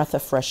just a breath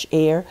of fresh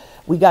air.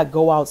 We got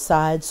go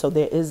outside. So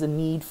there is a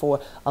need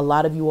for a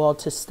lot of you all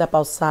to step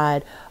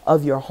outside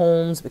of your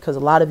homes, because a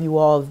lot of you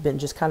all have been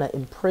just kind of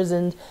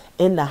imprisoned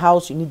in the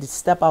house. You need to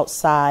step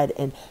outside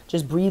and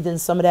just breathe in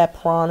some of that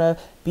prana,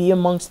 be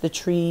amongst the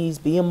trees,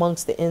 be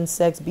amongst the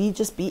insects,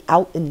 just be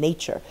out in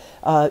nature.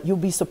 You'll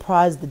be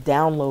surprised the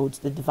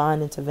downloads, the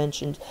divine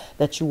interventions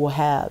that you will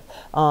have.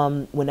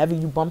 Whenever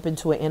you bump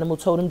into an animal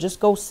totem, just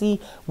go see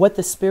what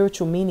the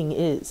spiritual meaning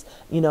is.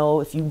 You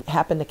know, if you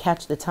happen to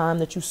catch the time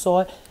that you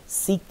saw it,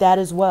 seek that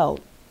as well.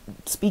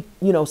 Seek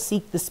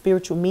the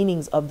spiritual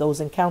meanings of those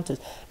encounters,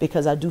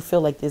 because I do feel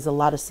like there's a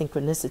lot of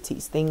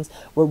synchronicities. Things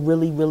were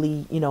really,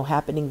 really, you know,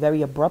 happening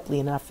very abruptly,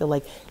 and I feel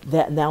like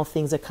that now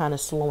things are kind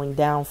of slowing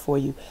down for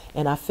you.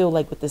 And I feel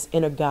like with this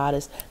inner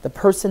goddess, the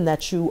person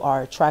that you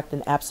are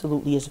attracting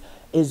absolutely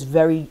is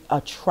very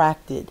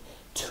attracted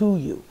to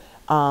you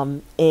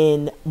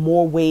in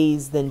more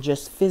ways than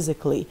just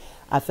physically.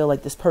 I feel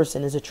like this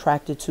person is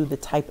attracted to the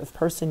type of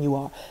person you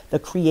are, the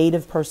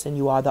creative person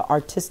you are, the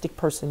artistic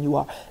person you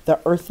are, the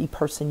earthy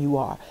person you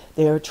are.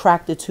 They're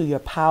attracted to your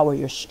power,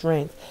 your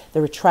strength.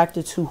 They're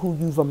attracted to who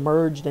you've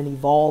emerged and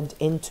evolved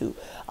into.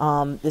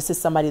 This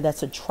is somebody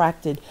that's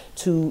attracted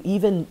to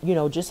even, you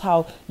know, just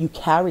how you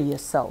carry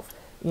yourself.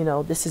 You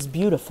know, this is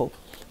beautiful.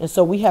 And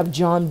so we have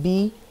John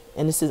B,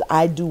 and this is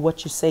I do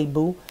what you say,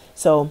 boo.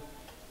 So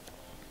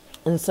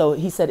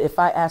he said, if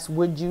I ask,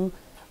 would you,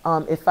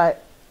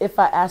 if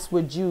I ask,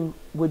 would you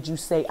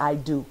say I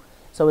do?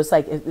 So it's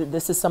like,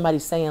 this is somebody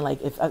saying,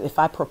 like, if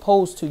I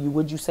propose to you,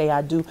 would you say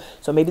I do?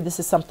 So maybe this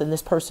is something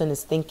this person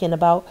is thinking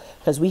about,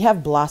 because we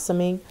have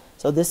blossoming.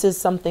 So this is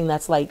something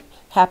that's like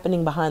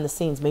happening behind the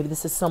scenes. Maybe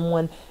this is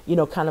someone, you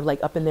know, kind of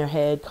like up in their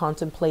head,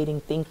 contemplating,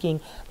 thinking,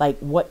 like,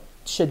 what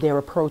should their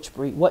approach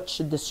be? What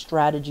should the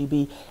strategy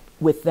be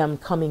with them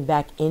coming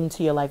back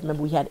into your life?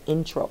 Remember, we had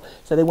intro.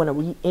 So they want to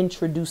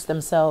reintroduce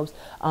themselves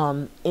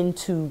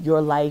into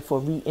your life, or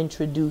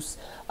reintroduce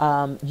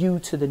you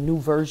to the new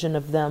version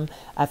of them.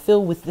 I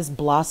feel with this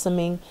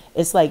blossoming,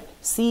 it's like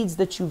seeds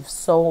that you've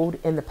sowed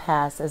in the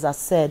past, as I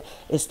said,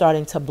 is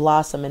starting to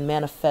blossom and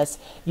manifest,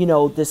 you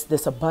know,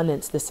 this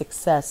abundance, this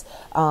success,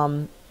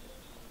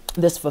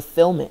 this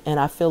fulfillment. And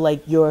I feel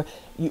like you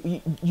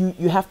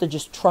have to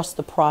just trust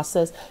the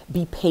process,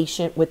 be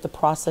patient with the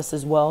process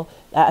as well.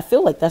 I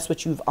feel like that's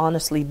what you've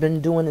honestly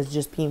been doing, is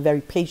just being very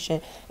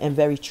patient and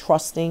very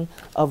trusting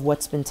of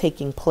what's been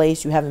taking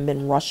place. You haven't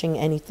been rushing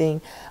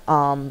anything,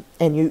 and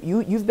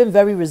you've been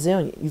very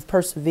resilient. You've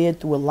persevered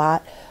through a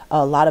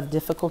lot of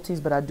difficulties,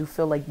 but I do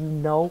feel like you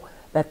know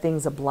that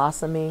things are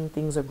blossoming,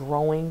 things are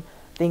growing,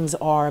 things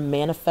are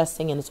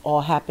manifesting, and it's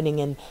all happening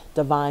in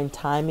divine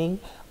timing,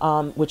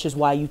 which is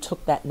why you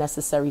took that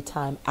necessary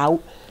time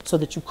out so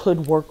that you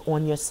could work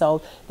on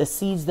yourself. The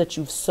seeds that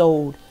you've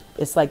sowed,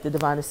 it's like the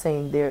divine is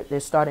saying they're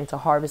starting to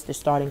harvest, they're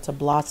starting to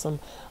blossom,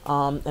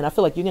 and I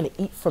feel like you're going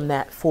to eat from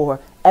that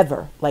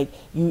forever. Like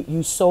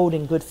you sowed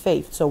in good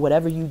faith. So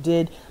whatever you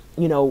did,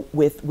 you know,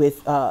 with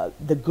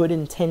the good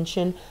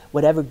intention,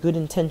 whatever good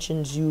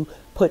intentions you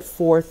put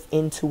forth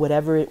into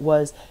whatever it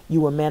was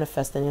you were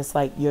manifesting, it's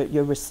like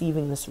you're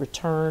receiving this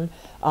return.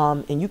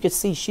 And you could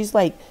see she's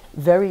like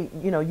very,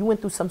 you know, you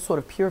went through some sort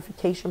of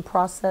purification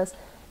process.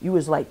 You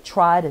was like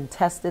tried and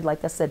tested,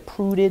 like I said,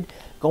 pruded,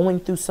 going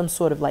through some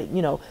sort of like,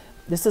 you know,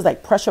 this is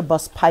like pressure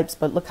bust pipes,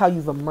 but look how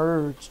you've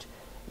emerged.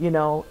 You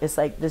know, it's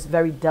like this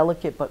very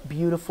delicate but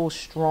beautiful,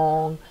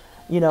 strong,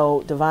 you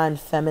know, divine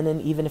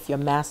feminine, even if you're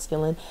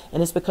masculine.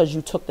 And it's because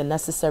you took the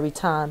necessary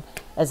time,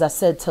 as I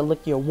said, to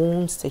lick your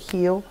wounds, to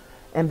heal.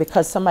 And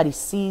because somebody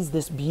sees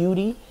this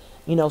beauty,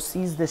 you know,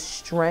 sees this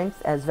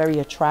strength as very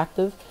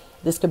attractive.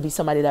 This could be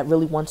somebody that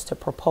really wants to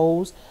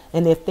propose,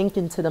 and they're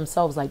thinking to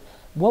themselves, like,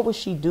 what would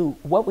she do?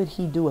 What would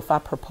he do if I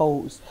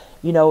proposed?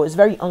 You know, it's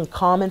very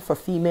uncommon for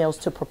females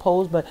to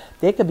propose, but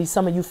there could be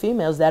some of you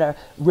females that are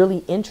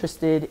really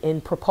interested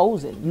in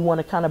proposing. You want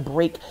to kind of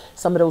break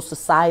some of those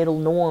societal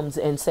norms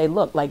and say,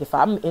 look, like, if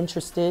I'm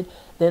interested,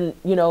 then,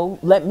 you know,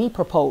 let me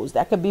propose.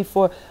 That could be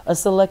for a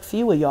select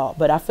few of y'all,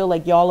 but I feel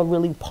like y'all are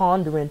really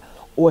pondering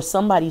or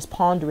somebody's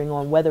pondering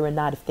on whether or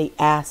not if they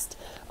asked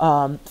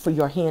for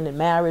your hand in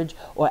marriage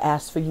or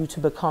asked for you to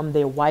become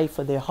their wife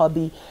or their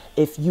hubby,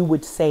 if you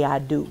would say I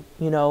do.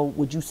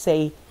 Would you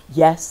say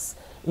yes,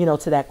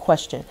 to that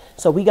question?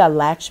 So we got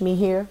Lakshmi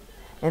here.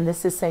 And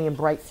this is saying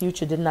bright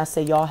future. Didn't I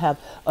say y'all have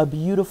a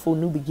beautiful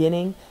new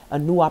beginning, a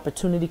new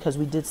opportunity? Because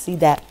we did see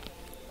that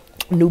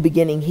new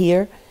beginning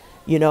here.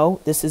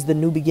 This is the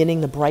new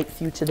beginning, the bright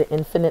future, the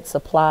infinite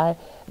supply.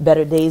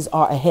 Better days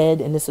are ahead.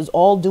 And this is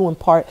all due in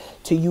part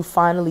to you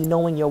finally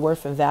knowing your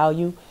worth and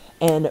value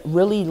and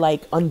really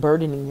like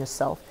unburdening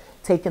yourself,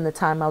 taking the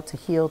time out to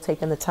heal,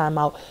 taking the time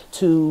out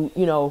to,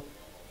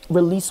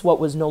 release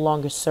what was no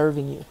longer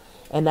serving you.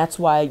 And that's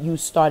why you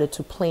started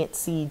to plant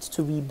seeds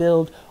to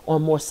rebuild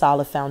on more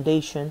solid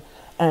foundation.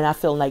 And I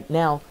feel like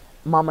now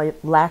Mama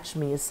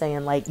Lakshmi is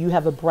saying like you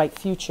have a bright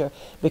future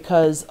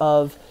because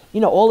of,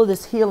 all of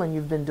this healing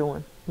you've been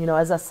doing.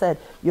 As I said,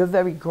 you're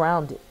very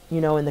grounded,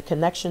 in the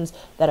connections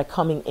that are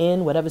coming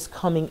in, whatever's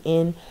coming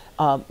in,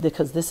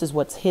 because this is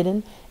what's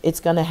hidden. It's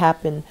going to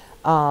happen.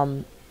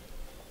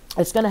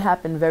 It's going to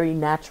happen very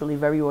naturally,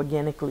 very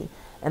organically.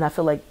 And I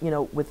feel like,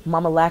 with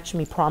Mama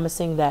Lakshmi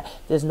promising that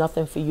there's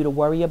nothing for you to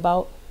worry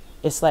about,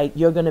 it's like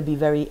you're going to be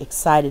very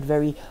excited,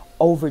 very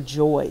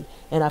overjoyed.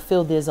 And I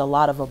feel there's a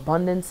lot of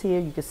abundance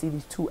here. You can see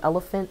these two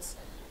elephants.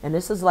 And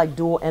this is like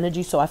dual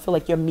energy. So I feel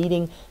like you're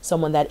meeting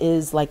someone that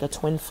is like a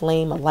twin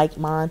flame, a like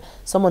mind,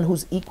 someone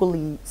who's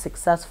equally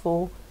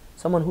successful,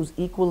 someone who's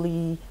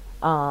equally,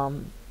 a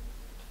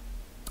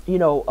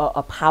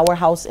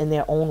powerhouse in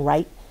their own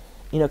right.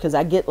 Because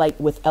I get like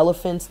with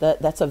elephants,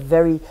 that's a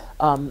very,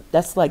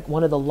 that's like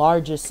one of the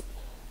largest,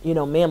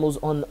 mammals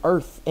on the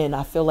earth. And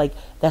I feel like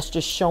that's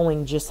just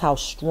showing just how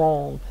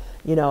strong,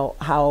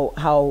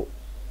 how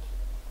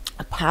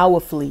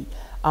powerfully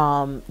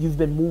you've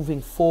been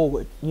moving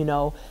forward.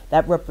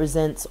 That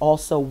represents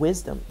also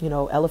wisdom.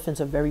 Elephants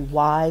are very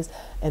wise,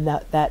 and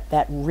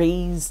that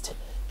raised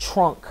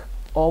trunk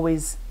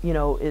always,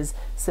 is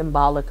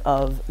symbolic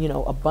of,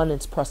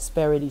 abundance,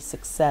 prosperity,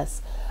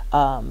 success.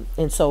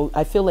 And so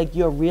I feel like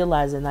you're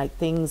realizing like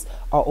things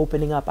are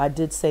opening up. I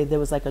did say there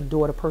was like a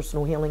door to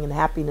personal healing and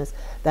happiness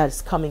that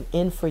is coming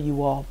in for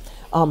you all.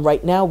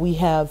 Right now we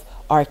have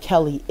R.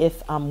 Kelly,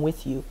 If I'm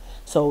With You.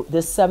 So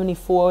this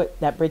 74,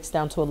 that breaks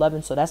down to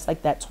 11. So that's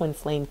like that twin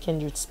flame,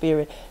 kindred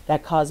spirit,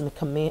 that cosmic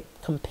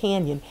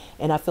companion.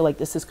 And I feel like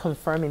this is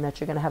confirming that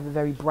you're going to have a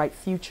very bright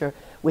future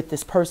with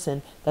this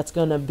person that's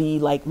going to be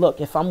like,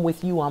 look, if I'm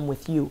with you, I'm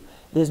with you.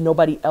 There's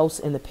nobody else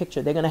in the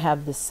picture. They're going to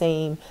have the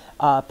same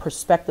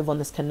perspective on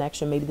this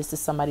connection. Maybe this is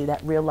somebody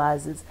that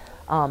realizes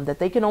that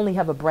they can only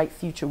have a bright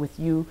future with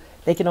you.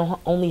 They can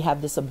only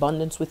have this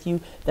abundance with you,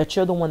 that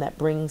you're the one that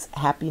brings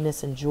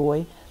happiness and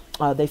joy.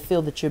 They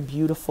feel that you're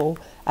beautiful.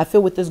 I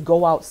feel with this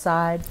go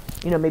outside,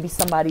 maybe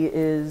somebody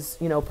is,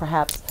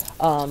 perhaps,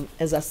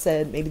 as I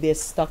said, maybe they're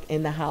stuck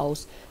in the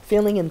house,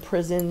 feeling in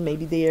prison.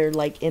 Maybe they're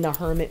like in a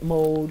hermit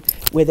mode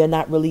where they're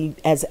not really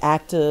as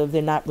active.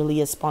 They're not really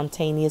as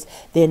spontaneous.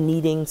 They're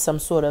needing some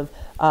sort of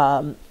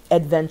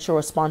adventure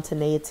or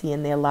spontaneity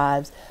in their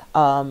lives.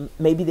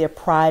 Maybe their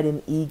pride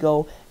and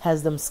ego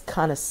has them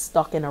kind of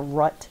stuck in a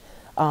rut.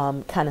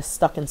 Kind of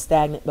stuck and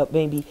stagnant, but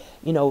maybe,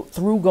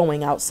 through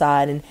going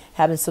outside and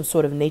having some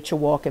sort of nature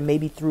walk, and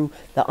maybe through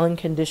the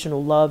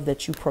unconditional love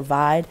that you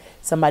provide,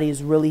 somebody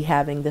is really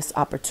having this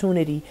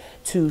opportunity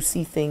to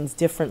see things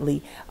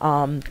differently.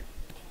 And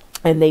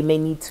they may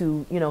need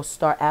to,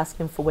 start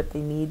asking for what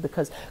they need,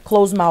 because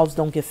closed mouths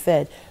don't get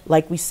fed.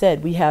 Like we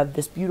said, we have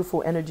this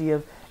beautiful energy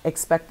of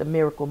expect a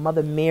miracle,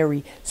 Mother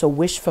Mary. So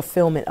wish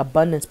fulfillment,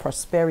 abundance,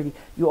 prosperity.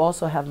 You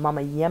also have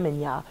Mama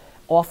Yemenya,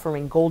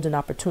 offering golden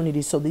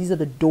opportunities. So these are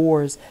the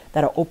doors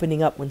that are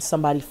opening up when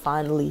somebody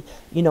finally,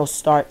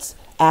 starts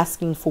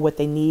asking for what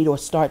they need, or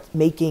starts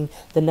making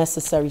the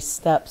necessary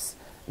steps,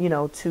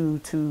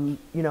 to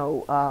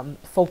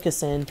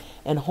focus in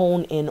and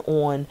hone in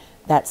on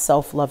that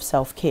self-love,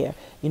 self-care,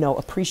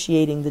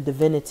 appreciating the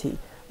divinity,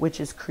 which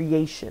is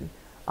creation,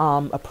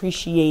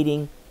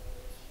 appreciating.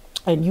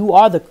 And you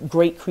are the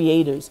great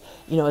creators,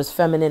 as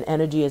feminine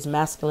energy, as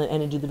masculine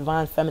energy. The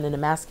divine feminine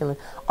and masculine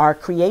are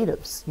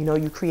creatives.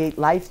 You create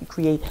life, you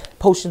create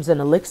potions and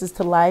elixirs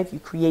to life, you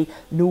create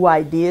new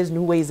ideas,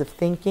 new ways of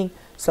thinking.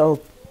 So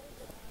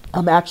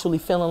I'm actually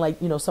feeling like,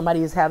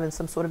 somebody is having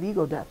some sort of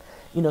ego death.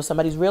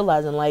 Somebody's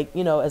realizing like,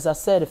 as I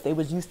said, if they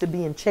was used to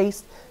being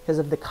chased because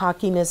of the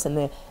cockiness and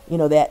the,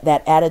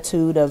 that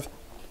attitude of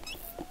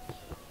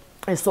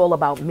it's all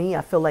about me.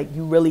 I feel like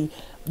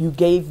you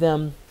gave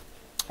them.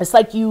 It's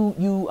like you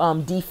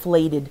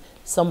deflated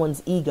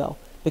someone's ego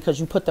because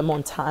you put them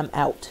on time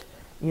out,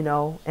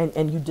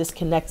 and you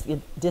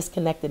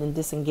disconnected and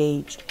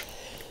disengaged.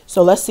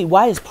 So let's see,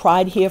 why is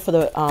pride here for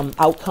the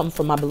outcome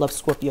for my beloved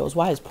Scorpios?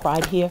 Why is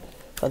pride here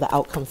for the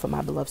outcome for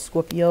my beloved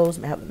Scorpios?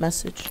 May I have a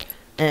message?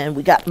 And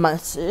we got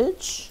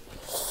message.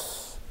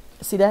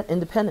 See that?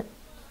 Independent.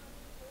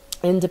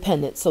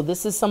 So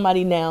this is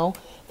somebody now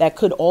that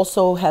could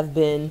also have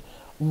been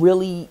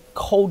really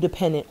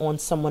codependent on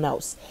someone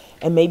else,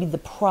 and maybe the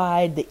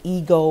pride, the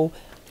ego,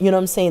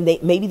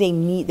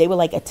 they were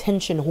like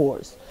attention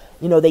whores.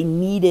 You know, they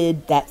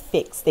needed that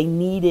fix. They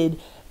needed,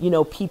 you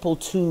know, people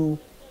to,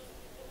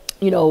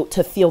 you know,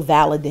 to feel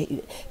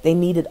validated. They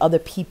needed other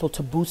people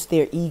to boost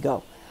their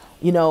ego,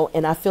 you know.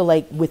 And I feel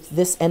like with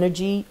this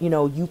energy, you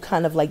know, you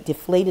kind of like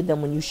deflated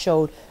them when you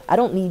showed, I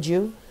don't need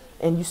you.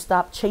 And you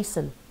stopped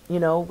chasing, you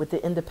know. With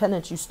the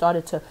independence, you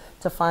started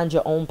to find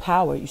your own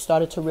power. You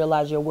started to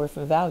realize your worth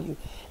and value.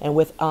 And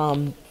with,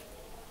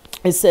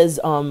 it says,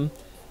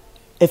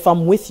 if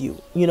I'm with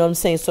you, you know what I'm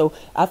saying? So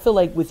I feel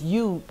like with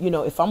you, you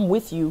know, if I'm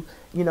with you,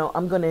 you know,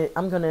 I'm gonna,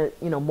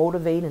 you know,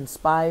 motivate,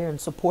 inspire, and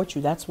support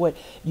you. That's what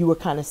you were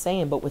kind of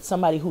saying. But with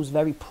somebody who's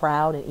very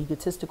proud and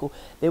egotistical,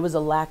 there was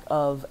a lack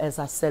of, as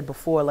I said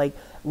before, like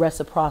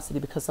reciprocity,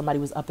 because somebody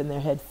was up in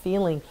their head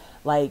feeling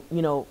like,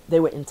 you know,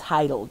 they were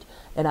entitled.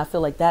 And I feel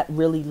like that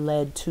really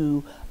led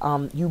to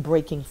you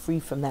breaking free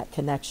from that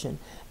connection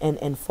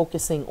and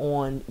focusing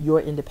on your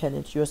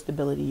independence, your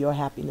stability, your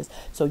happiness.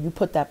 So you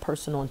put that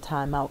person on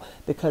timeout,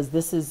 because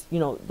this is, you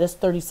know, that's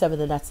 37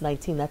 and that's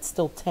 19, that's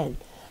still 10.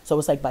 So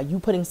it's like by you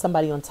putting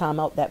somebody on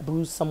timeout, that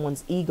bruised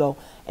someone's ego,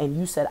 and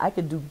you said, I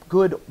could do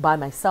good by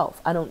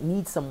myself. I don't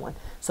need someone.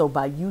 So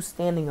by you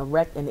standing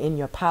erect and in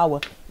your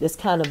power, this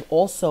kind of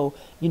also,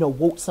 you know,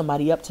 woke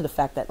somebody up to the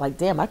fact that, like,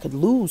 damn, I could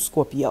lose,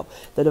 Scorpio.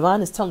 The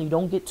divine is telling you,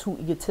 don't get too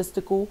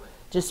egotistical.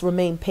 Just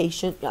remain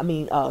patient. I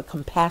mean,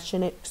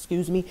 compassionate,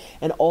 excuse me,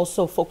 and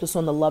also focus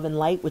on the love and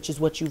light, which is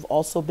what you've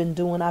also been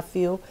doing, I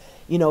feel.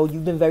 You know,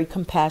 you've been very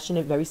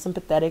compassionate, very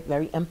sympathetic,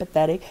 very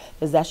empathetic,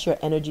 because that's your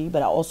energy.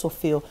 But I also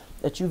feel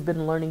that you've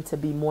been learning to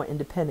be more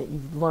independent.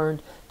 You've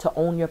learned to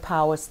own your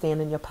power,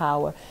 stand in your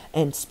power,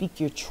 and speak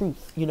your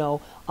truth. You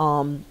know,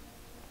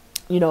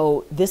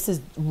 this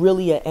is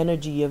really an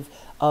energy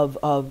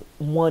of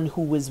one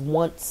who was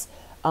once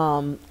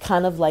kind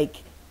of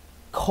like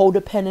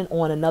codependent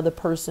on another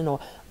person, or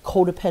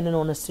codependent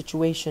on a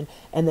situation,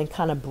 and then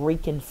kind of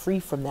breaking free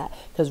from that.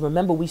 Because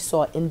remember, we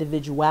saw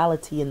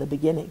individuality in the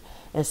beginning.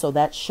 And so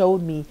that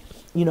showed me,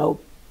 you know,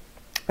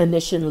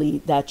 initially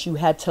that you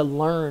had to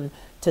learn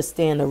to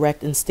stand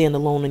erect and stand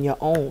alone on your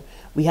own.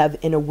 We have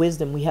inner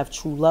wisdom, we have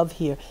true love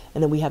here,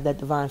 and then we have that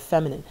divine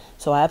feminine.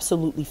 So I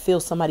absolutely feel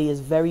somebody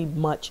is very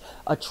much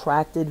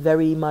attracted,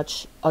 very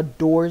much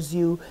adores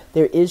you.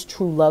 There is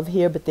true love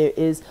here, but there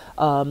is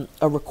a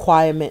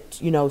requirement,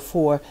 you know,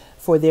 for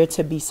there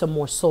to be some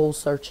more soul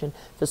searching,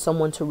 for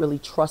someone to really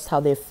trust how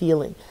they're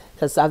feeling.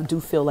 Because I do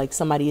feel like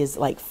somebody is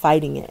like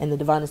fighting it, and the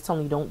divine is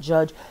telling you, don't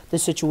judge the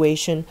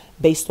situation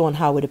based on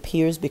how it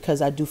appears,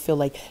 because I do feel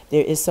like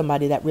there is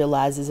somebody that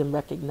realizes and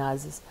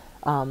recognizes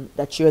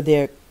that you're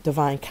their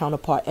divine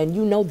counterpart. And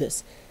you know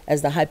this,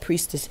 as the high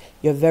priestess,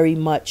 you're very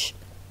much,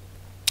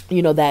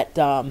 you know, that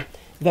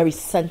very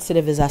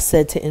sensitive, as I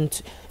said,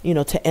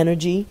 to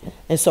energy.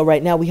 And so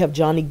right now we have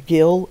Johnny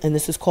Gill, and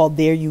this is called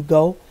There You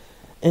Go.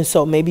 And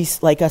so maybe,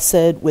 like I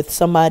said, with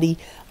somebody,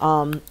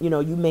 you know,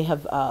 you may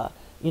have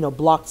you know,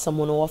 blocked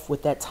someone off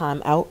with that time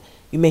out.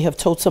 You may have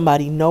told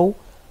somebody, no,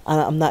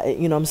 I'm not,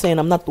 you know what I'm saying,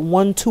 I'm not the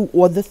 1, 2,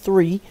 or the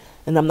 3,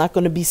 and I'm not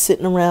going to be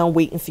sitting around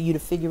waiting for you to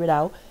figure it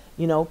out.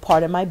 You know,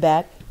 part of my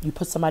back, you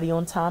put somebody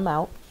on time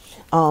out.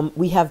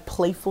 We have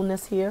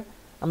playfulness here.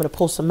 I'm going to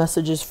pull some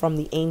messages from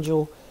the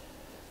angel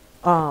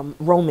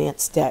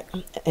romance deck.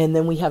 And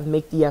then we have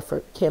make the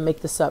effort. Can't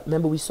make this up.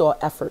 Remember, we saw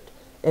effort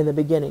in the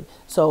beginning.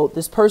 So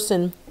this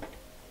person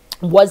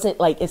wasn't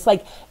like, it's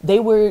like they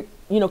were,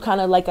 you know,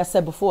 kind of like I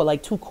said before,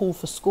 like too cool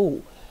for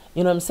school.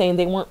 You know what I'm saying?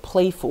 They weren't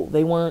playful.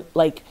 They weren't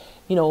like,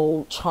 you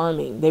know,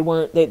 charming. They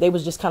weren't, they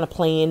was just kind of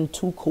playing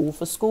too cool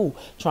for school,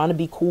 trying to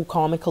be cool,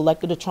 calm, and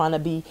collected, or trying to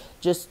be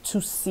just too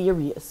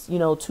serious, you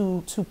know,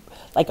 too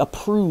like a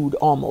prude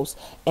almost.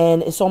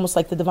 And it's almost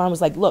like the divine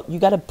was like, look, you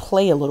got to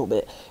play a little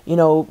bit, you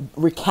know,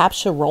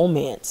 recapture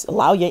romance,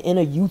 allow your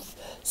inner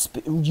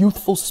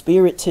youthful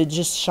spirit to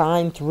just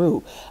shine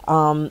through.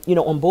 You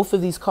know, on both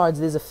of these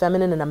cards, there's a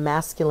feminine and a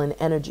masculine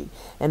energy.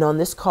 And on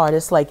this card,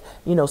 it's like,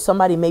 you know,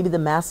 somebody, maybe the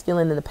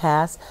masculine in the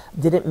past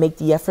didn't make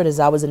the effort, as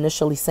I was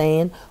initially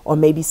saying, or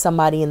maybe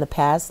somebody in the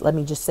past, let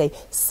me just say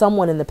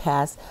someone in the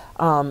past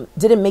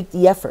didn't make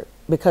the effort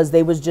because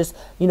they was just,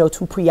 you know,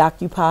 too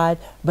preoccupied.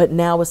 But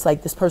now it's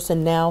like this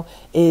person now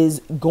is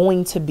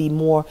going to be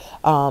more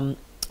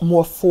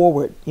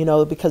forward, you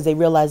know, because they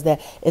realize that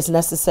it's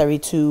necessary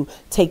to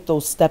take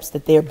those steps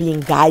that they're being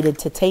guided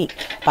to take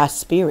by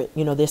spirit.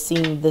 You know, they're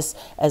seeing this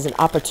as an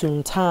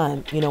opportune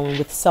time, you know, and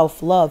with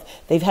self-love,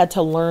 they've had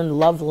to learn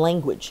love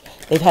language.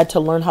 They've had to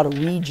learn how to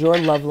read your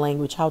love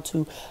language, how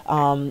to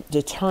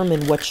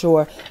determine what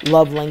your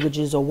love language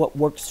is or what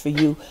works for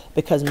you.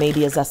 Because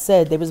maybe, as I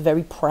said, they was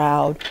very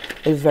proud.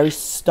 They was very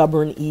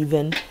stubborn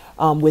even.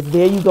 With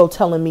there you go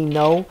telling me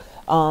no.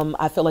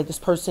 I feel like this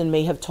person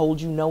may have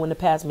told you no in the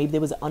past. Maybe there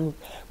was an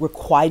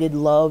unrequited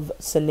love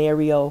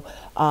scenario.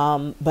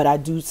 But I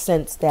do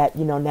sense that,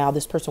 you know, now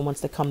this person wants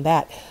to come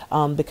back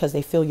because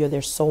they feel you're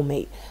their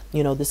soulmate.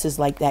 You know, this is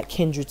like that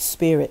kindred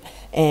spirit.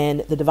 And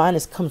the divine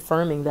is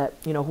confirming that,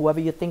 you know, whoever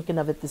you're thinking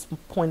of at this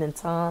point in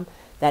time,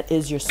 that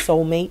is your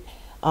soulmate.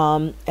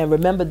 And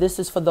remember, this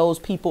is for those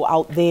people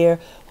out there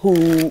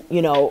who,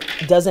 you know,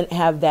 doesn't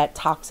have that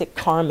toxic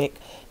karmic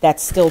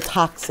that's still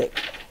toxic.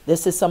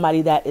 This is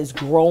somebody that is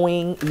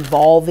growing,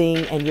 evolving,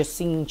 and you're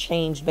seeing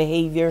changed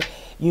behavior.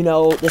 You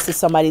know, this is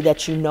somebody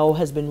that you know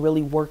has been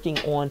really working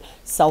on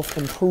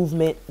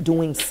self-improvement,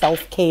 doing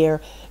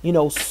self-care, you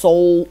know,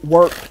 soul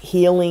work,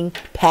 healing,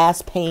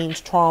 past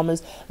pains,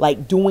 traumas,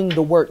 like doing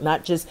the work,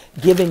 not just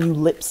giving you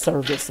lip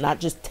service, not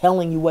just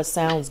telling you what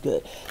sounds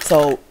good.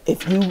 So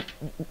if you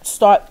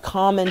start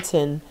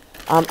commenting,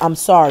 I'm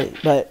sorry,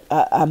 but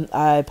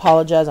I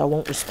apologize. I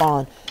won't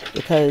respond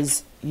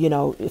because, you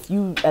know, if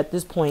you at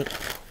this point,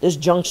 this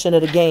junction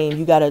of the game,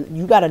 you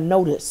gotta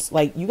notice,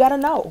 like you gotta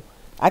know.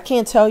 I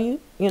can't tell you,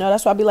 you know,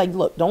 that's why I be like,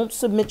 look, don't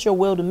submit your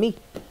will to me.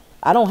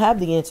 I don't have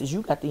the answers.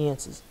 You got the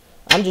answers.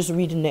 I'm just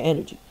reading the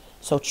energy.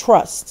 So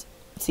trust.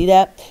 See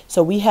that?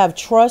 So we have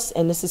trust,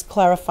 and this is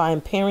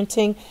clarifying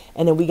parenting,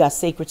 and then we got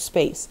sacred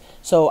space.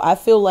 So I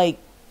feel like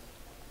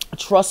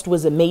trust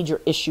was a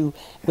major issue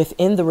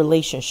within the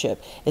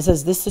relationship. It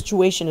says this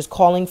situation is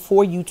calling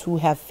for you to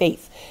have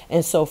faith.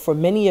 And so for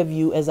many of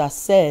you, as I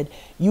said,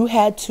 you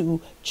had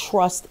to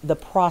trust the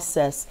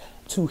process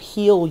to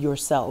heal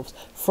yourselves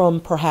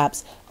from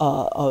perhaps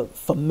a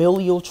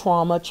familial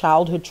trauma,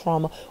 childhood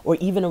trauma, or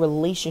even a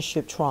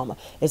relationship trauma.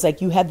 It's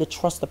like you had to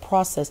trust the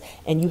process,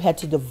 and you had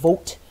to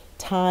devote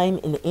time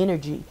and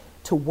energy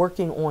to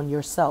working on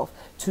yourself,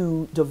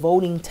 to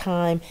devoting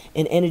time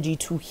and energy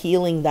to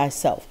healing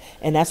thyself.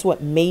 And that's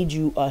what made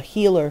you a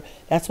healer.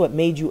 That's what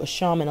made you a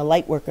shaman, a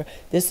light worker.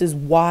 This is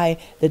why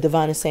the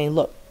divine is saying,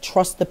 look,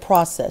 trust the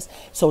process.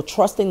 So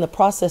trusting the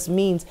process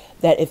means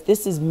that if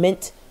this is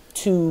meant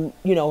to,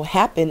 you know,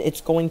 happen,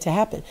 it's going to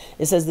happen.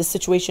 It says this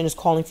situation is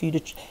calling for you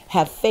to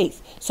have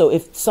faith. So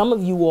if some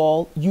of you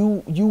all,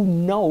 you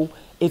know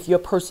if your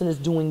person is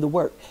doing the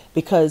work,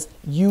 because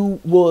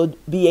you would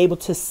be able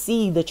to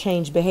see the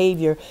change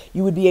behavior.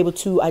 You would be able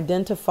to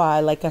identify,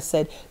 like I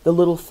said, the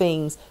little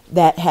things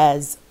that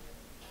has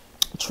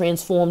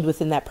transformed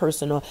within that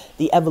person, or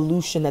the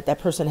evolution that that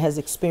person has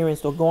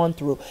experienced or gone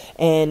through.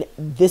 And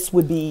this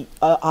would be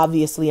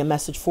obviously a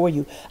message for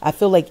you. I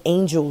feel like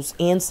angels,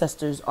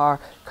 ancestors are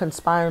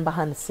conspiring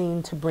behind the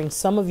scene to bring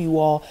some of you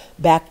all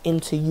back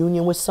into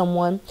union with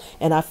someone.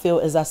 And I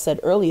feel, as I said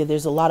earlier,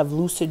 there's a lot of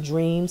lucid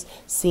dreams,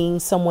 seeing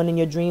someone in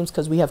your dreams,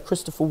 because we have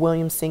Christopher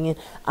Williams singing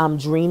I'm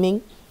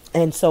Dreaming.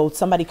 And so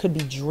somebody could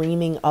be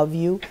dreaming of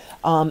you.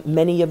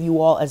 Many of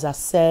you all, as I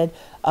said,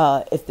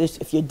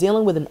 if you're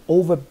dealing with an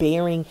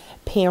overbearing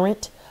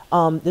parent,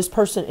 this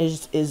person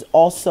is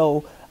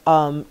also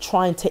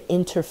trying to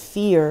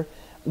interfere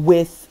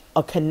with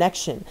a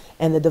connection.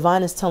 And the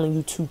divine is telling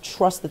you to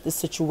trust that the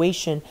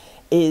situation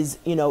is,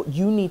 you know,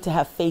 you need to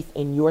have faith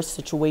in your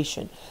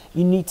situation.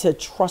 You need to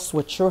trust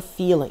what you're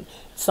feeling.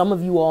 Some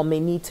of you all may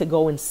need to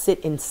go and sit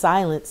in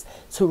silence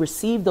to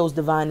receive those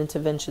divine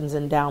interventions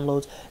and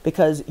downloads,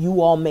 because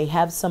you all may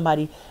have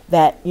somebody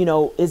that, you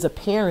know, is a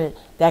parent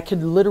that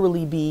could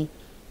literally be,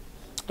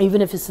 even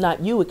if it's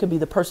not you, it could be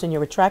the person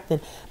you're attracting,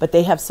 but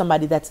they have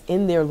somebody that's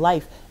in their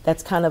life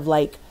that's kind of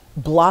like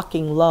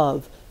blocking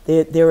love.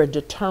 They're a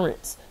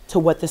deterrence to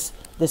what this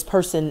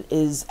person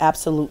is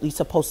absolutely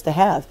supposed to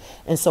have.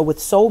 And so with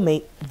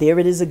soulmate, there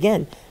it is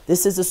again.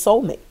 This is a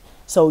soulmate.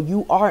 So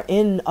you are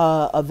in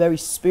a very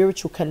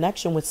spiritual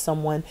connection with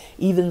someone,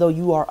 even though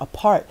you are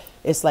apart.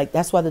 It's like,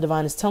 that's why the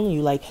divine is telling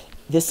you, like,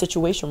 this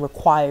situation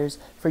requires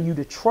for you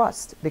to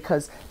trust,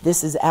 because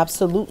this is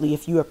absolutely,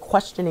 if you are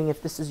questioning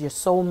if this is your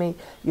soulmate,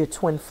 your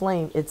twin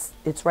flame, it's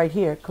right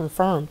here,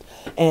 confirmed.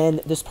 And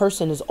this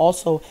person is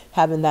also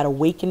having that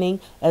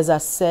awakening. As I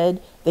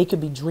said, they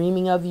could be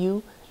dreaming of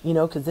you. You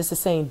know, because this is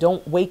saying,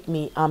 don't wake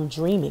me, I'm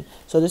dreaming.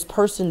 So this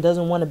person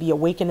doesn't want to be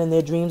awakened in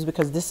their dreams,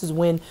 because this is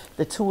when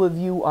the two of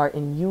you are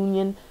in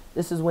union.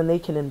 This is when they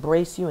can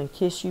embrace you and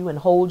kiss you and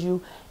hold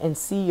you and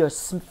see your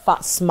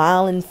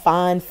smiling,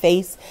 fine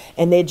face.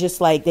 And they're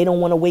just like, they don't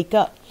want to wake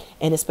up.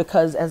 And it's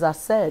because, as I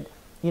said,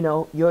 you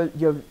know,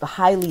 you're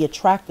highly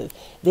attractive.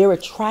 They're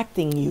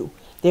attracting you.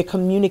 They're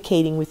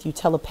communicating with you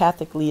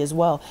telepathically as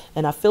well.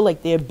 And I feel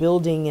like they're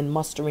building and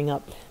mustering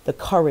up the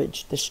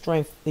courage, the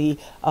strength, the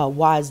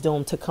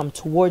wisdom to come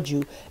towards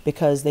you,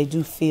 because they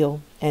do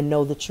feel and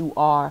know that you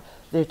are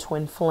their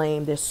twin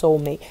flame, their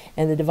soulmate.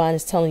 And the divine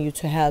is telling you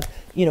to have,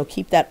 you know,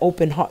 keep that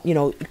open heart, you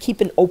know, keep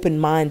an open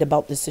mind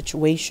about the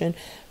situation,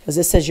 because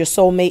it says your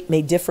soulmate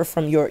may differ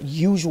from your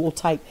usual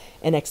type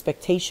and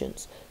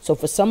expectations. So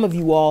for some of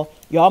you all,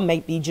 y'all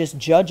might be just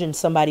judging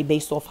somebody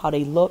based off how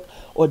they look,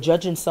 or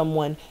judging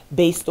someone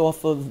based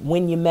off of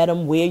when you met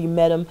them, where you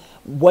met them,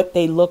 what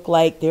they look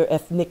like, their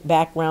ethnic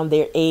background,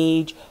 their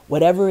age,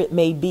 whatever it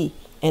may be.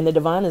 And the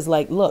divine is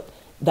like, look,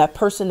 that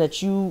person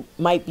that you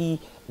might be,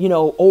 you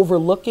know,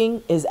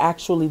 overlooking is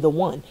actually the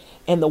one.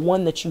 And the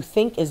one that you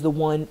think is the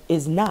one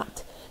is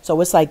not. So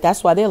it's like,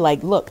 that's why they're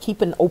like, look,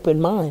 keep an open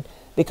mind.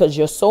 because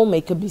your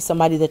soulmate could be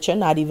somebody that you're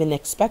not even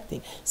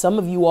expecting. Some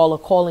of you all are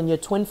calling your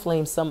twin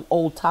flame some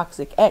old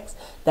toxic ex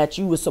that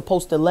you were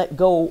supposed to let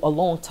go a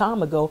long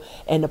time ago,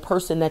 and the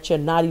person that you're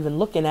not even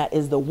looking at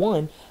is the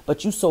one,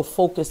 but you so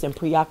focused and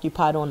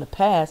preoccupied on the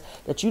past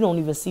that you don't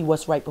even see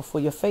what's right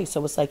before your face.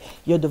 So it's like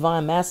your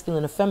divine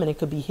masculine or feminine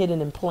could be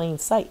hidden in plain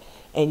sight,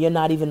 and you're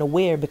not even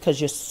aware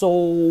because you're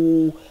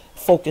so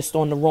focused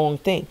on the wrong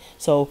thing.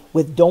 So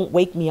with don't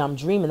wake me, I'm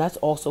dreaming, that's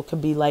also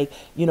could be like,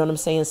 you know what I'm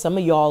saying, some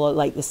of y'all are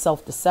like the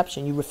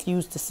self-deception. You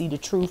refuse to see the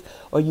truth,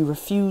 or you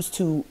refuse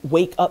to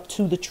wake up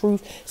to the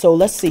truth. So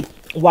let's see,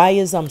 why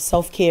is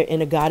self-care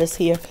inner goddess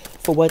here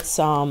for what's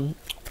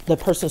the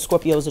person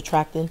Scorpio is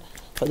attracting?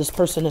 For this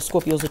person that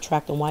Scorpio is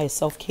attracting, why is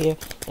self-care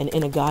and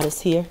inner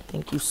goddess here?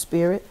 Thank you,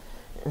 Spirit.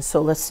 And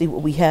so let's see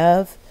what we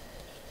have.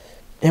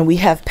 And we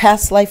have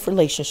past life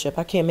relationship.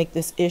 I can't make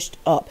this ish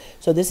up.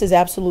 So this is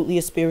absolutely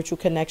a spiritual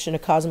connection, a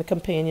cosmic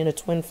companion, a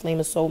twin flame,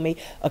 a soulmate,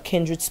 a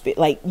kindred spirit.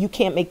 Like, you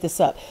can't make this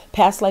up.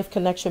 Past life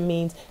connection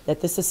means that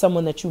this is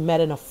someone that you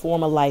met in a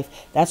former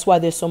life. That's why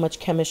there's so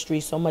much chemistry,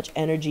 so much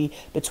energy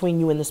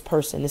between you and this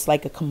person. It's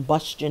like a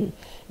combustion.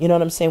 You know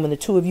what I'm saying? When the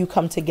two of you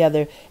come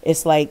together,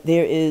 it's like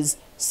there is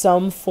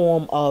some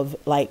form of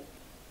like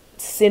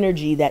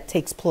synergy that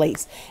takes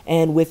place.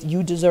 And with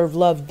You Deserve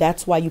Love,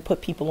 that's why you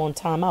put people on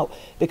timeout,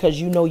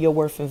 because you know your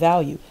worth and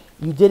value.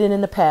 You did it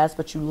in the past,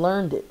 but you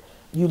learned it.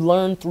 You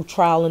learned through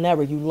trial and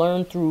error. You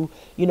learned through,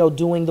 you know,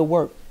 doing the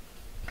work.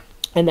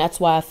 And that's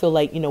why I feel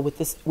like, you know, with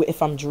this,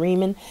 if I'm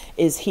dreaming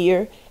is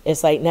here,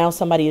 it's like now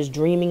somebody is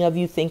dreaming of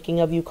you,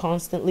 thinking of you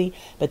constantly.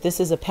 But this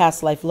is a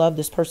past life love.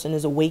 This person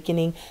is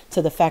awakening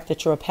to the fact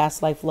that you're a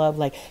past life love.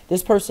 Like,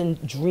 this person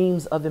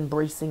dreams of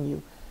embracing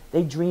you.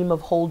 They dream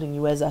of holding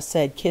you, as I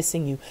said,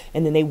 kissing you.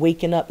 And then they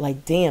waking up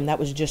like, damn, that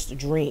was just a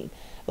dream.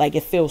 Like,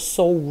 it feels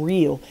so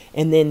real.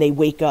 And then they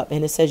wake up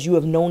and it says you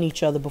have known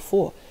each other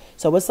before.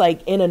 So it's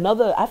like in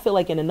another, I feel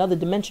like in another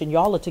dimension,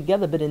 y'all are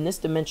together, but in this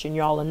dimension,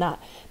 y'all are not.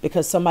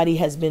 Because somebody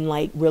has been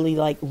like really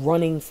like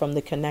running from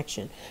the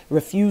connection,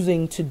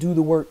 refusing to do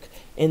the work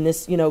in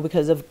this, you know,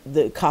 because of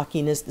the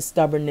cockiness, the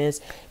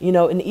stubbornness, you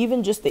know, and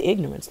even just the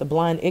ignorance, the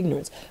blind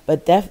ignorance.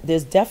 But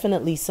there's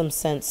definitely some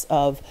sense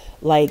of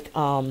like,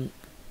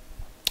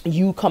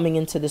 you coming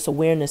into this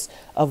awareness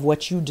of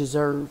what you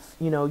deserve,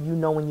 you know, you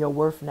knowing your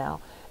worth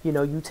now, you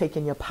know, you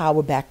taking your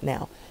power back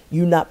now,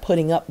 you not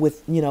putting up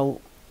with, you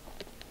know,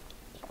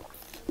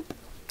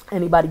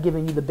 anybody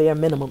giving you the bare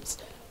minimums.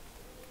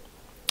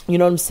 You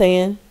know what I'm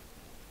saying?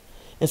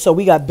 And so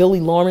we got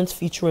Billy Lawrence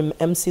featuring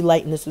MC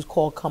Light, and this is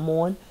called Come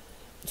On.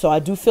 So I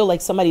do feel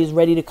like somebody is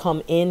ready to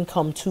come in,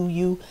 come to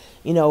you,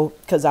 you know,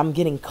 because I'm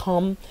getting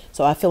come.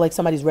 So I feel like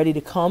somebody's ready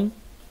to come.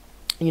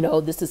 You know,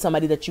 this is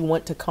somebody that you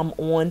want to come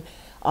on.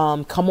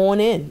 Come on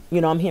in. You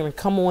know, I'm hearing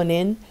come on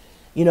in.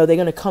 You know, they're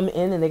going to come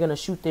in and they're going to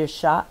shoot their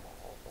shot.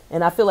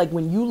 And I feel like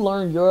when you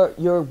learn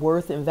your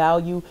worth and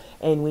value,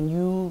 and when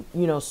you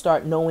know,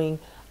 start knowing,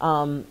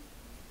 you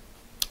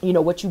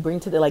know, what you bring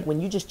to the, like when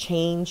you just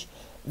change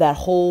that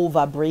whole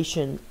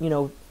vibration, you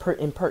know,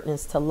 in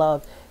pertinence to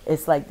love,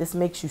 it's like this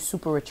makes you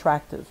super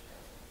attractive.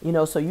 You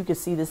know, so you can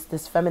see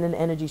this feminine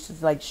energy.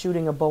 She's like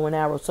shooting a bow and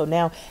arrow. So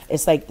now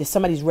it's like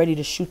somebody's ready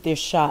to shoot their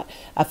shot.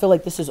 I feel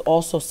like this is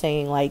also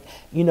saying like,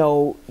 you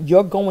know,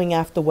 you're going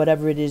after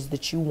whatever it is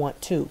that you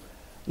want to.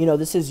 You know,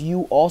 this is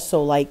you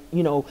also like,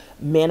 you know,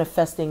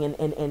 manifesting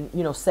and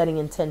you know, setting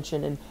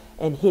intention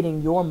and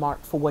hitting your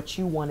mark for what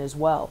you want as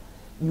well.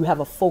 You have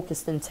a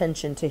focused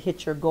intention to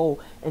hit your goal,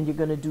 and you're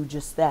going to do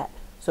just that.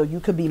 So you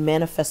could be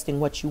manifesting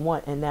what you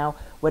want. And now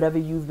whatever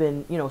you've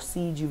been, you know,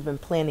 seeds you've been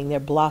planting,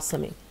 they're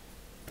blossoming.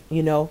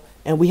 You know,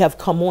 and we have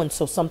come on,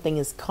 so something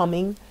is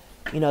coming.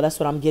 You know, that's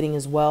what I'm getting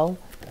as well.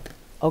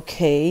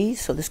 Okay,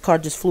 so this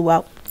card just flew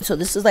out. So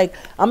this is like,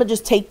 I'm gonna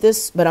just take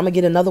this, but I'm gonna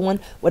get another one.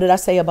 What did I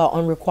say about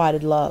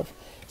unrequited love?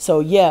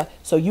 So yeah,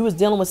 so you was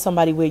dealing with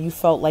somebody where you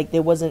felt like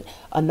there wasn't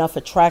enough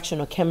attraction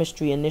or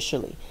chemistry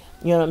initially.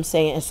 You know what I'm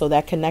saying? And so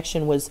that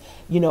connection was,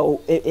 you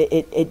know,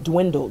 it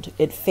dwindled,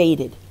 it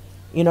faded.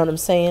 You know what I'm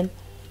saying?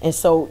 And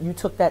so you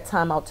took that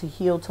time out to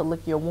heal, to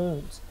lick your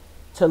wounds,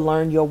 to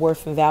learn your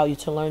worth and value,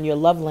 to learn your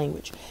love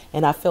language.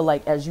 And I feel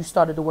like as you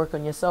started to work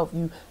on yourself,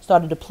 you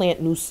started to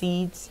plant new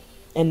seeds.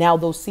 And now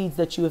those seeds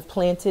that you have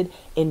planted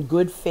in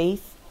good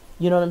faith,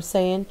 you know what I'm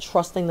saying,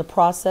 trusting the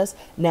process,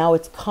 now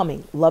it's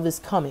coming. Love is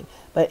coming.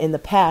 But in the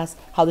past,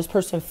 how this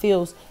person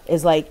feels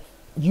is like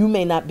you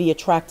may not be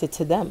attracted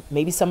to them.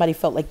 Maybe somebody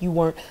felt like you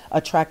weren't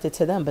attracted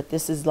to them. But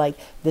this is like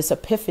this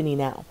epiphany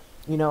now,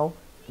 you know.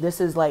 This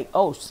is like,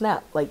 oh,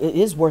 snap, like it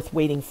is worth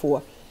waiting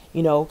for.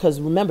 You know, because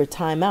remember,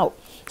 time out.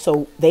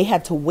 So they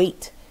had to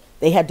wait.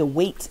 They had to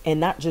wait, and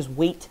not just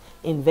wait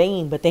in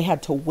vain, but they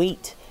had to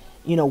wait,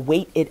 you know,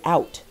 wait it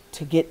out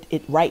to get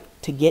it right,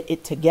 to get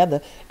it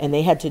together. And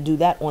they had to do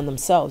that on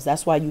themselves.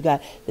 That's why you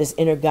got this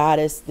inner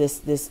goddess,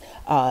 this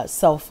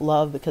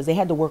self-love, because they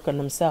had to work on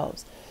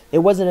themselves. There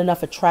wasn't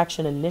enough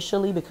attraction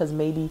initially because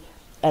maybe,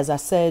 as I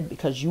said,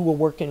 because you were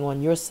working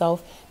on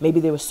yourself, maybe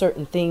there were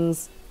certain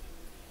things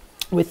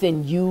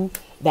within you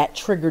that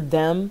triggered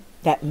them,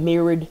 that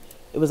mirrored.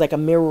 It was like a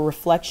mirror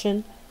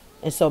reflection,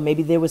 And so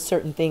maybe there was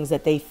certain things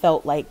that they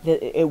felt like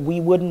we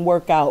wouldn't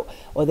work out,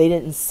 or they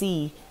didn't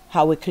see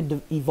how it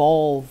could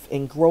evolve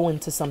and grow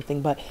into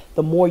something. But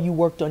the more you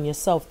worked on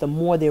yourself, the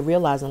more they're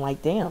realizing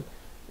like, damn,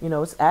 you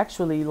know, it's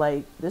actually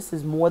like, this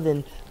is more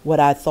than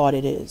what I thought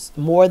it is,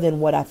 more than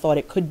what I thought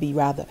it could be,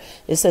 rather.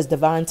 It says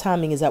divine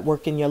timing is at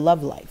work in your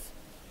love life.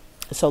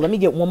 So let me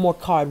get one more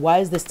card. Why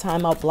is this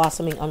time out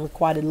blossoming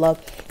unrequited love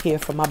here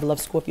for my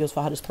beloved Scorpios,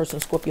 for how this person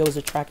Scorpio is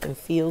attracting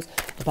feels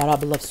about our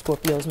beloved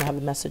Scorpios? And I have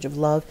a message of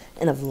love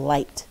and of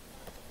light.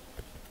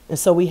 And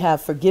so we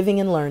have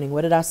forgiving and learning.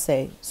 What did I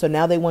say? So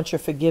now they want your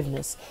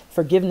forgiveness.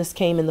 Forgiveness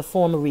came in the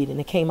form of reading.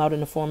 It came out in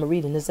the form of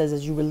reading. It says,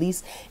 as you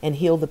release and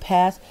heal the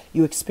past,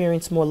 you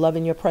experience more love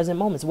in your present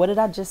moments. What did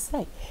I just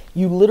say?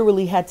 You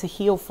literally had to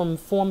heal from a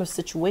former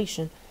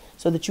situation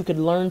so that you could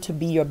learn to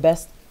be your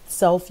best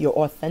self, your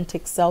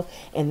authentic self.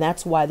 And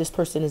that's why this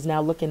person is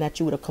now looking at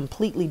you with a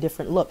completely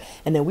different look.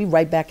 And then we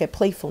right back at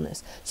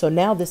playfulness. So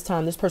now this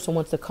time, this person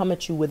wants to come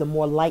at you with a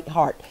more light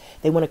heart.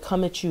 They want to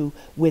come at you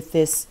with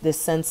this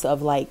sense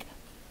of like,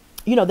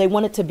 you know, they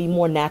want it to be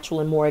more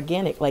natural and more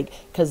organic, like,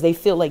 because they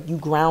feel like you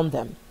ground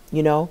them,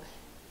 you know.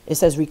 It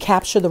says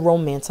recapture the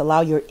romance,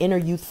 allow your inner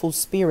youthful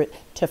spirit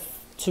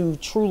to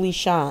truly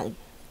shine.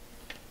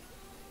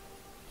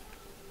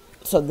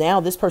 So now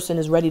this person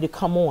is ready to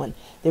come on.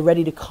 They're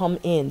ready to come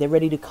in. They're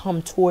ready to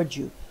come towards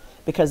you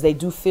because they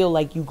do feel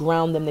like you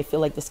ground them. They feel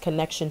like this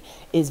connection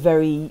is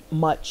very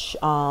much,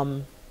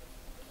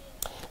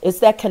 it's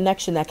that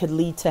connection that could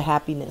lead to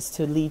happiness,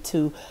 to lead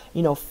to,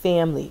 you know,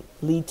 family,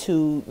 lead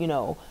to, you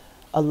know,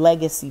 a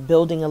legacy,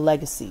 building a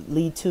legacy,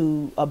 lead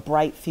to a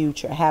bright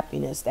future,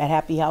 happiness, that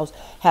happy house,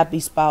 happy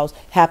spouse,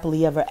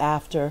 happily ever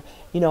after,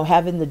 you know,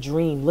 having the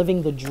dream,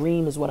 living the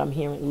dream is what I'm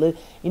hearing.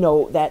 You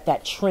know,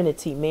 that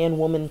trinity, man,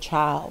 woman,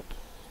 child,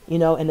 you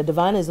know, and the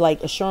divine is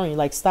like assuring,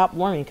 like, stop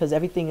worrying because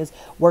everything is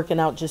working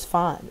out just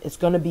fine. It's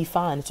going to be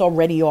fine. It's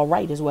already all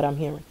right is what I'm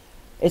hearing.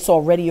 It's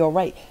already all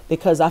right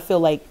because I feel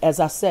like, as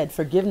I said,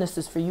 forgiveness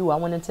is for you. I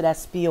went into that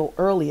spiel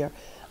earlier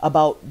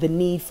about the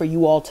need for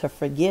you all to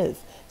forgive.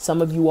 Some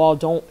of you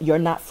all you're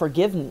not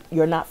forgiving.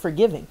 You're not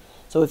forgiving.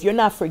 So if you're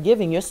not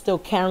forgiving, you're still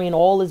carrying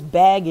all this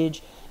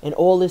baggage and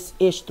all this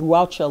ish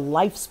throughout your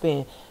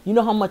lifespan. You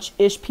know how much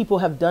ish people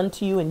have done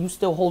to you and you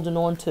still holding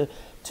on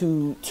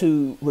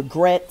to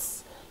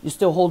regrets. You're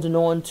still holding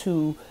on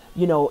to,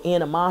 you know,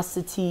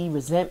 animosity,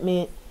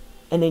 resentment,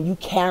 and then you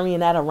carrying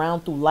that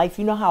around through life.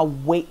 You know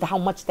how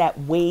much that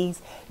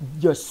weighs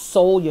your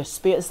soul, your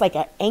spirit. It's like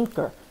an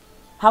anchor.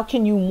 How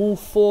can you move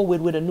forward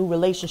with a new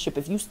relationship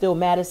if you still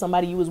mad at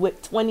somebody you was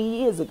with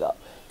 20 years ago,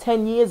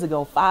 10 years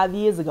ago, 5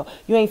 years ago?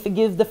 You ain't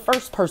forgive the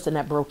first person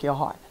that broke your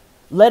heart,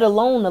 let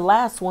alone the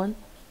last one.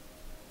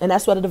 And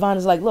that's why the divine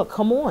is like, look,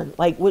 come on.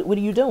 Like, what are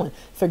you doing?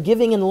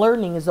 Forgiving and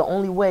learning is the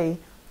only way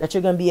that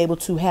you're going to be able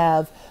to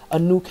have a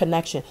new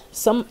connection.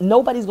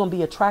 Nobody's going to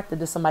be attracted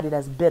to somebody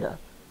that's bitter.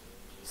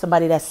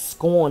 Somebody that's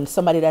scorned,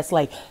 somebody that's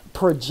like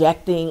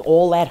projecting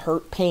all that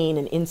hurt, pain,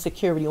 and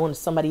insecurity onto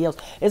somebody else.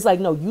 It's like,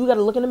 no, you got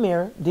to look in the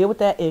mirror, deal with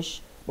that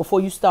ish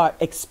before you start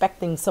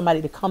expecting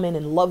somebody to come in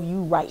and love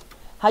you right.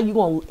 How you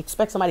going to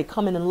expect somebody to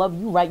come in and love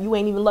you right? You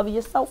ain't even loving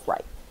yourself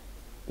right.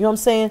 You know what I'm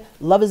saying?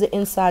 Love is an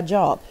inside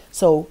job.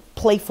 So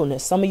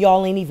playfulness. Some of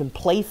y'all ain't even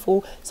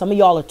playful. Some of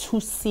y'all are too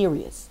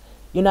serious.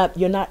 You're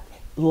not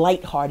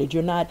lighthearted.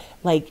 You're not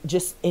like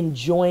just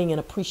enjoying and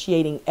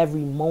appreciating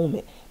every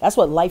moment. That's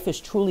what life is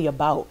truly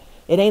about.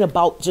 It ain't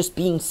about just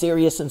being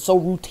serious and so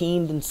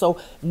routine and so,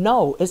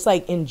 no, it's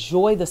like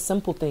enjoy the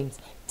simple things.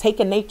 Take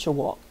a nature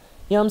walk.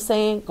 You know what I'm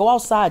saying? Go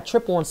outside,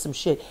 trip on some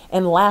shit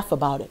and laugh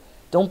about it.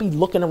 Don't be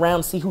looking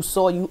around to see who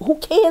saw you. Who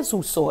cares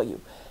who saw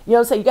you? You know what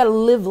I'm saying? You got to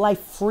live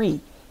life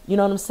free. You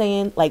know what I'm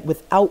saying? Like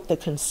without the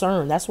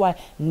concern. That's why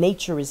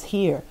nature is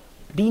here.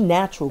 Be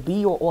natural. Be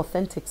your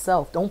authentic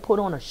self. Don't put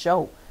on a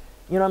show.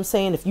 You know what I'm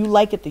saying? If you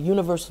like it, the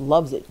universe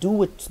loves it. Do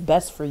what's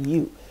best for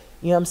you.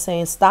 You know what I'm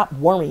saying? Stop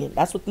worrying.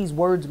 That's what these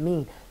words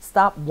mean.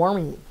 Stop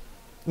worrying.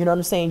 You know what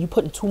I'm saying? You're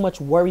putting too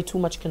much worry, too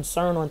much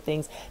concern on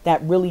things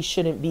that really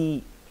shouldn't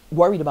be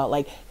worried about.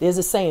 Like there's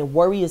a saying,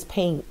 worry is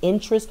paying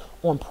interest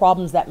on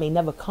problems that may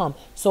never come.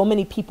 So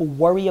many people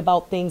worry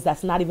about things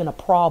that's not even a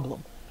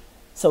problem.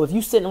 So if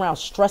you're sitting around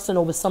stressing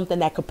over something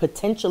that could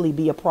potentially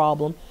be a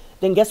problem,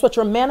 then guess what?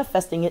 You're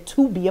manifesting it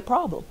to be a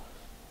problem.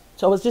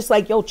 So it's just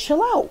like, yo,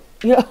 chill out.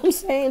 You know what I'm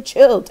saying?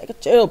 Chill. Take a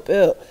chill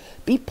pill.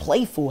 Be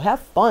playful. Have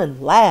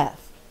fun.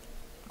 Laugh.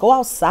 Go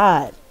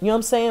outside. You know what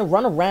I'm saying?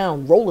 Run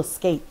around. Roller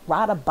skate.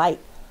 Ride a bike.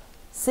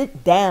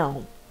 Sit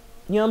down.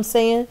 You know what I'm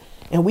saying?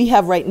 And we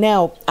have right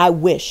now, I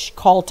wish,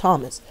 Carl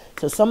Thomas.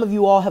 So some of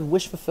you all have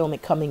wish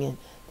fulfillment coming in.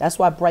 That's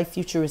why Bright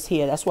Future is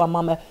here. That's why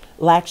Mama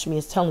Lakshmi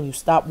is telling you,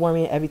 stop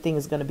worrying. Everything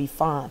is going to be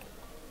fine.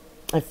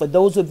 And for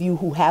those of you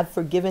who have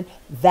forgiven,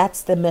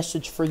 that's the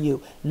message for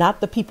you.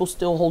 Not the people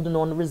still holding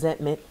on to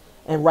resentment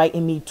and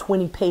writing me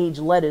 20-page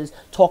letters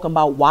talking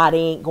about why they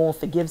ain't going to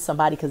forgive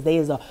somebody because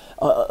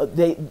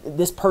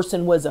this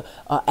person was a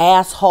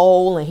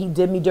asshole and he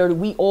did me dirty.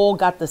 We all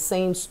got the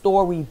same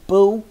story,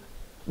 boo.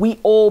 We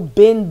all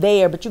been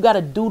there, but you got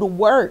to do the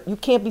work. You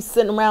can't be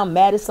sitting around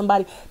mad at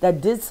somebody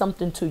that did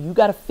something to you. You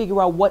got to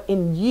figure out what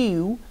in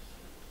you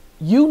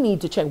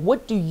need to change.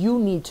 What do you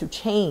need to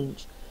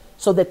change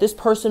so that this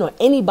person or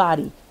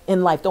anybody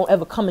in life don't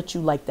ever come at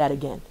you like that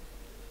again?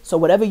 So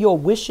whatever your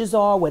wishes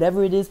are,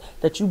 whatever it is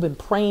that you've been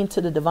praying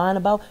to the divine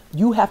about,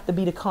 you have to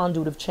be the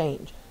conduit of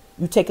change.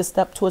 You take a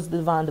step towards the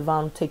divine,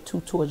 divine will take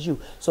two towards you.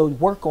 So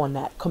work on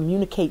that.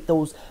 Communicate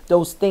those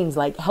things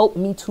like, help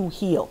me to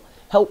heal.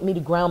 Help me to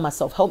ground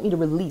myself. Help me to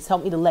release.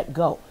 Help me to let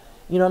go.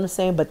 You know what I'm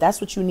saying? But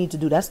that's what you need to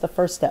do. That's the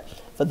first step.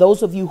 For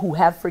those of you who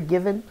have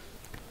forgiven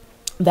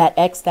that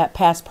ex, that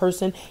past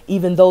person,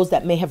 even those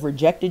that may have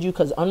rejected you,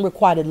 because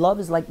unrequited love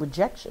is like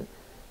rejection.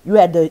 You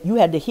had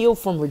to heal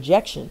from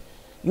rejection.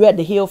 You had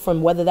to heal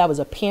from whether that was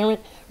a parent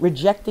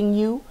rejecting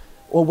you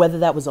or whether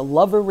that was a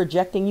lover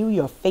rejecting you,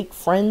 your fake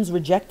friends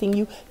rejecting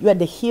you. You had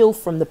to heal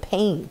from the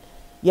pain.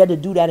 You had to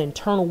do that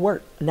internal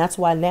work. And that's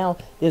why now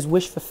there's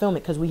wish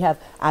fulfillment, because we have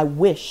I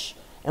wish.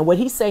 And what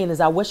he's saying is,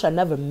 I wish I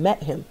never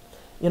met him.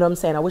 You know what I'm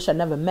saying? I wish I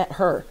never met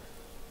her.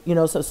 You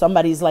know, so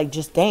somebody's like,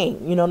 just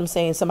dang, you know what I'm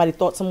saying? Somebody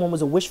thought someone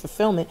was a wish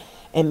fulfillment,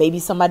 and maybe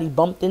somebody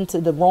bumped into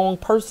the wrong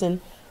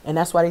person, and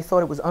that's why they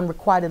thought it was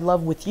unrequited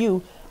love with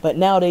you. But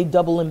now they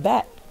doubling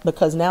back,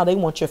 because now they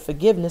want your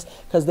forgiveness,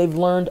 because they've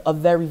learned a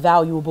very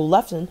valuable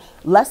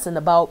lesson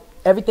about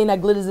everything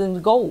that glitters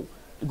in gold.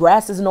 The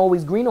grass isn't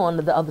always greener on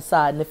the other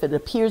side. And if it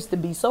appears to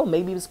be so,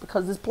 maybe it's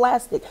because it's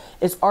plastic.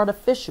 It's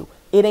artificial.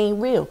 It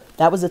ain't real.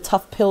 That was a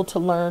tough pill to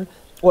learn,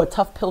 or a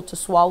tough pill to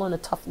swallow, and a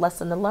tough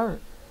lesson to learn.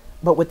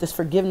 But with this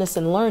forgiveness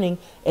and learning,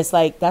 it's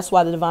like, that's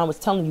why the divine was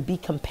telling you, be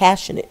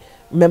compassionate.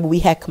 Remember, we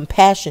had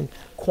compassion,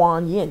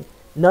 Kuan Yin.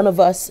 None of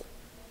us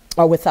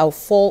are without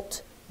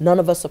fault. None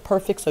of us are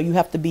perfect. So you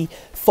have to be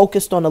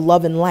focused on the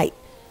love and light.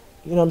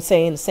 You know what I'm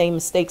saying? The same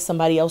mistakes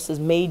somebody else has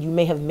made, you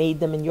may have made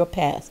them in your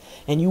past.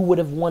 And you would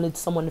have wanted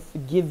someone to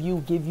forgive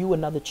you, give you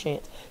another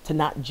chance, to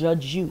not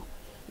judge you.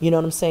 You know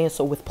what I'm saying?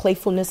 So with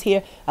playfulness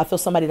here, I feel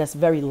somebody that's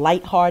very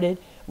lighthearted.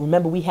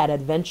 Remember, we had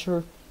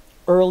adventure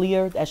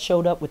earlier that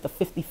showed up with the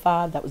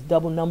 55. That was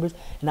double numbers.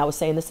 And I was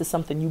saying this is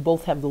something you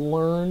both have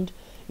learned.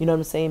 You know what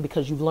I'm saying?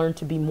 Because you've learned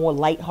to be more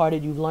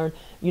lighthearted. You've learned,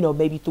 you know,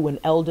 maybe through an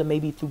elder,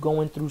 maybe through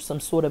going through some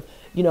sort of,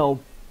 you know,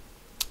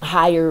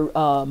 higher,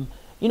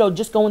 you know,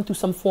 just going through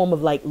some form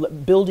of like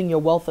building your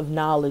wealth of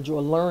knowledge,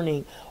 or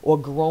learning or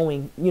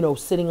growing, you know,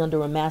 sitting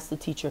under a master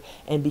teacher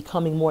and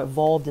becoming more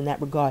evolved in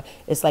that regard.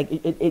 It's like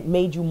it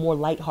made you more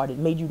lighthearted,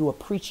 made you to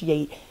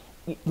appreciate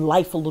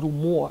life a little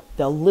more,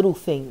 the little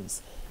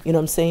things. You know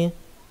what I'm saying?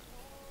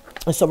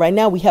 And so right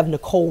now we have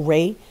Nicole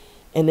Ray,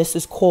 and this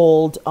is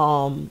called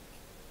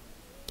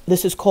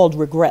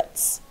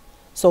regrets.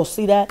 So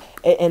see that?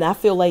 And I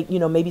feel like, you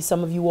know, maybe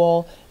some of you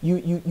all,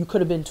 you could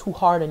have been too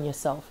hard on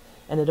yourself.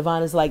 And the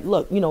divine is like,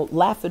 look, you know,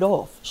 laugh it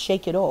off,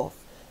 shake it off.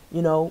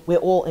 You know, we're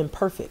all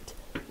imperfect.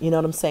 You know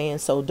what I'm saying?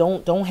 So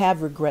don't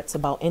have regrets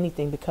about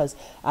anything, because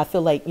I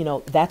feel like, you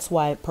know, that's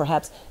why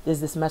perhaps there's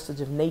this message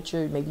of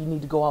nature. Maybe you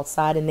need to go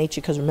outside in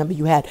nature, because remember,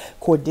 you had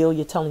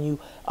Cordelia telling you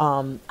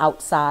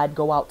outside,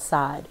 go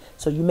outside.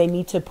 So you may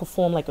need to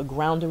perform like a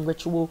grounding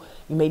ritual.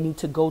 You may need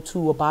to go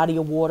to a body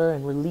of water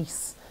and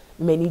release.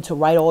 You may need to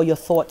write all your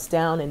thoughts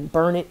down and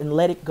burn it and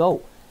let it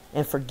go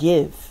and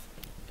forgive,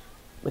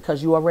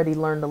 because you already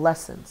learned the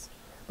lessons.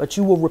 But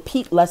you will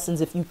repeat lessons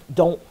if you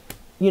don't,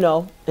 you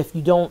know, if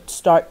you don't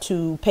start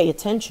to pay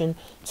attention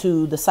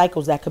to the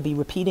cycles that could be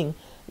repeating,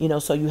 you know.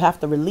 So you have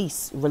to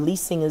release.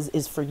 Releasing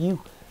is for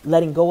you.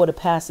 Letting go of the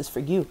past is for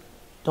you.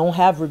 Don't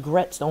have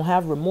regrets. Don't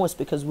have remorse,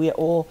 because we are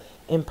all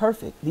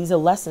imperfect. These are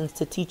lessons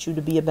to teach you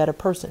to be a better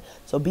person.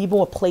 So be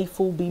more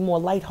playful, be more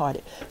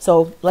lighthearted.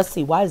 So let's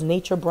see. Why is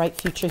nature, bright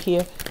future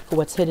here for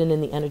what's hidden in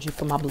the energy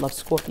for my beloved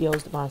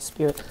Scorpios, divine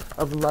spirit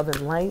of love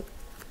and light?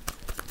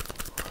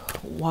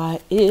 Why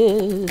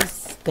is,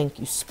 thank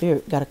you,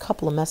 spirit. Got a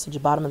couple of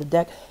messages, bottom of the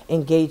deck.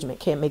 Engagement.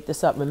 Can't make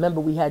this up.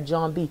 Remember, we had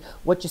John B.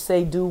 What you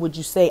say, do. Would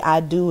you say, I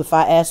do? If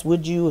I ask,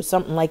 would you? Or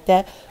something like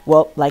that.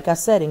 Well, like I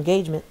said,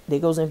 engagement. There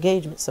goes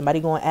engagement.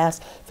 Somebody going to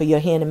ask for your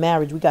hand in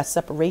marriage. We got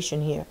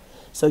separation here.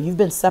 So you've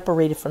been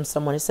separated from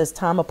someone. It says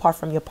time apart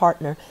from your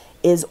partner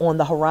is on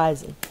the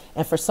horizon.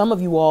 And for some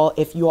of you all,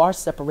 if you are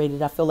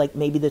separated, I feel like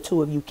maybe the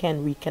two of you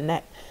can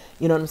reconnect.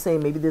 You know what I'm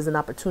saying? Maybe there's an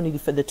opportunity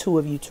for the two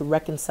of you to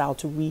reconcile,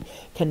 to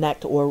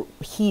reconnect, or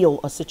heal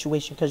a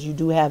situation, because you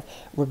do have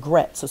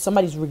regret. So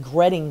somebody's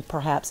regretting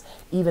perhaps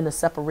even a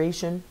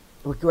separation,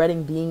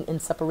 regretting being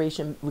in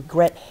separation,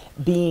 regret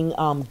being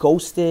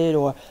ghosted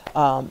or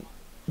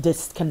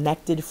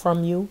disconnected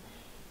from you.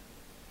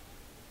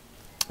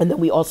 And then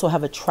we also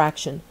have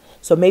attraction.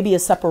 So maybe a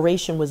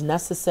separation was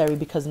necessary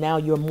because now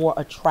you're more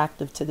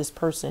attractive to this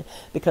person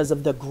because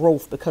of the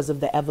growth, because of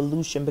the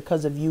evolution,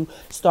 because of you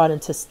starting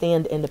to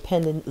stand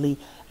independently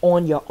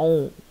on your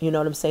own. You know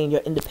what I'm saying?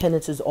 Your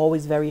independence is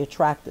always very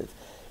attractive,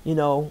 you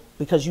know,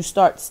 because you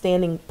start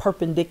standing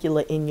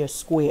perpendicular in your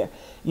square.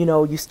 You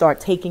know, you start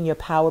taking your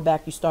power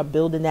back. You start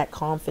building that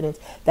confidence,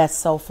 that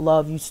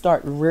self-love. You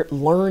start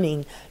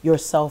learning your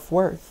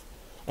self-worth.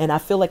 And I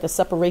feel like a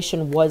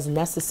separation was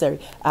necessary.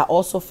 I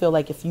also feel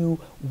like if you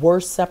were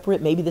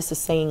separate, maybe this is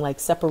saying like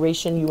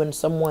separation, you and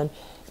someone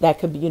that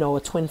could be, you know,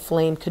 a twin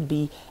flame could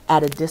be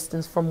at a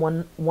distance from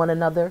one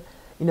another.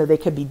 You know, they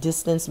could be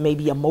distance,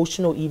 maybe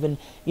emotional, even,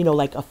 you know,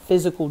 like a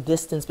physical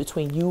distance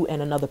between you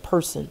and another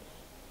person.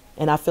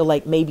 And I feel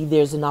like maybe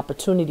there's an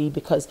opportunity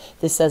because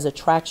this says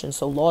attraction.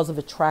 So laws of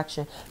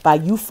attraction, by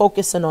you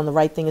focusing on the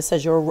right thing, it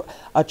says you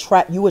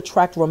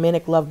attract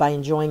romantic love by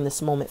enjoying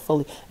this moment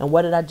fully. And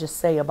what did I just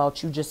say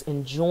about you just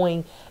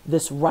enjoying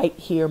this right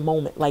here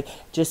moment? Like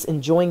just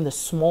enjoying the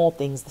small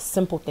things, the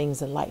simple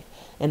things in life,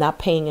 and not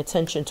paying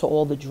attention to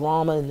all the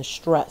drama and the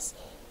stress,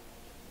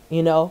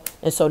 you know?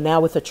 And so now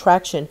with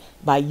attraction,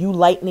 by you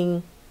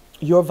lightening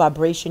your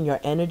vibration, your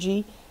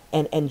energy,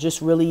 and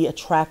just really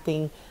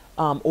attracting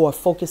or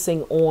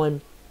focusing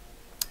on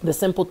the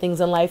simple things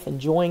in life,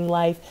 enjoying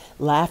life,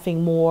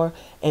 laughing more,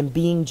 and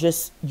being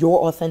just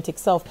your authentic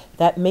self,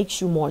 that makes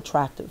you more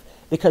attractive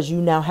because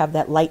you now have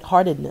that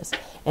lightheartedness.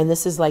 And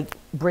this is like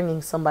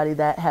bringing somebody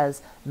that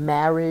has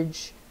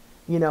marriage,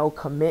 you know,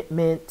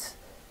 commitment,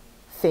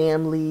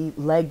 family,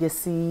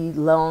 legacy,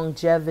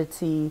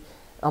 longevity,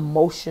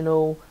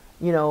 emotional,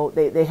 you know,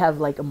 they have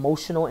like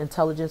emotional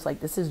intelligence. Like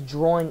this is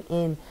drawing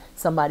in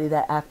somebody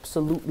that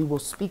absolutely will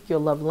speak your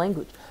love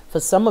language. For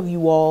some of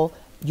you all,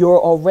 you're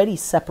already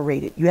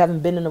separated. You haven't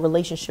been in a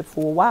relationship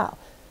for a while.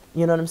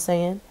 You know what I'm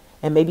saying?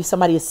 And maybe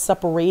somebody is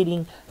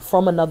separating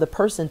from another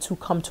person to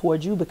come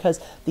towards you because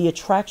the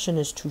attraction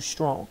is too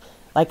strong.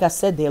 Like I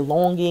said, they're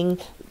longing.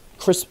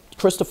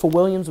 Christopher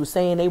Williams was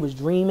saying they was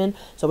dreaming.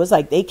 So it's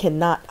like they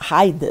cannot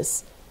hide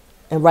this.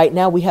 And right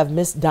now we have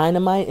Miss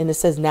Dynamite, and it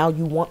says, now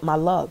you want my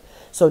love.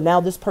 So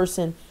now this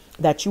person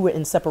that you were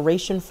in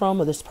separation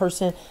from, or this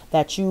person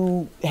that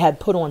you had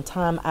put on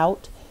time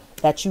out,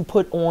 that you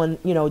put on,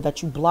 you know,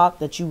 that you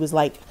blocked, that you was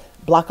like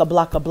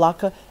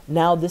blocker.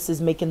 Now this is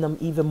making them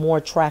even more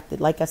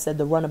attracted. Like I said,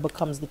 the runner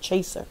becomes the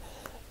chaser.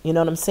 You know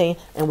what I'm saying?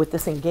 And with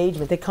this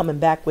engagement, they're coming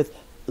back with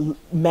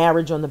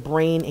marriage on the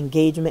brain,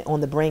 engagement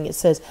on the brain. It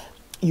says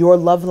your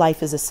love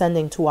life is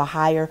ascending to a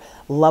higher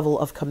level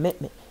of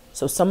commitment.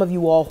 So some of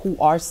you all who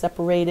are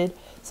separated,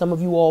 some of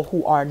you all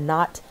who are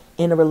not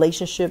in a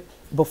relationship,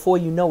 before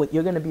you know it,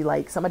 you're going to be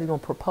like, somebody's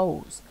going to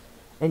propose.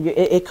 And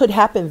it could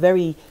happen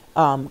very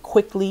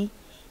quickly.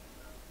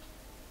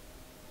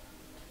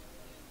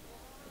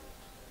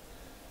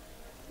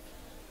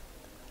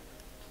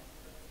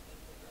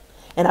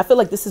 And I feel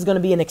like this is going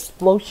to be an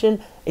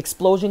explosion,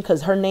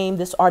 because her name,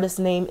 this artist's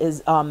name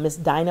is Miss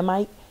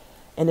Dynamite.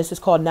 And this is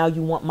called Now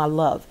You Want My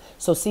Love.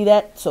 So see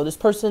that? So this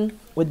person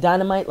with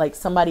Dynamite, like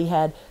somebody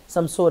had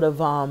some sort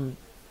of, I'm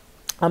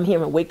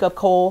hearing wake up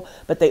call,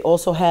 but they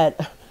also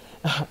had,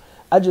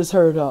 I just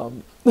heard,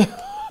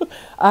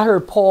 I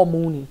heard Paul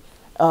Mooney.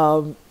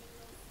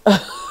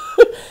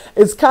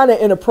 It's kind of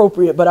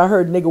inappropriate, but I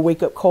heard nigga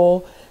wake up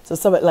call. So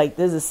somebody, like,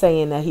 there's a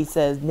saying that he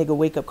says nigga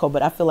wake up call,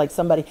 but I feel like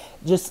somebody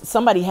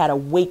had a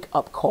wake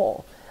up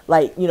call.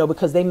 Like, you know,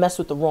 because they messed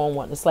with the wrong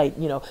one. It's like,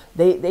 you know,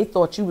 they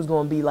thought you was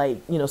going to be like,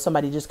 you know,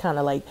 somebody just kind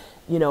of like,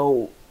 you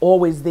know,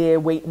 always there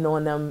waiting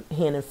on them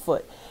hand and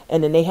foot.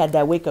 And then they had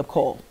that wake up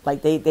call.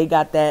 Like they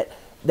got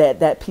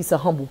that piece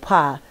of humble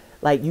pie.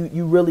 Like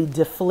you really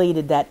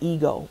deflated that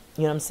ego.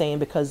 You know what I'm saying?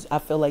 Because I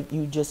feel like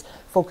you just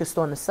focused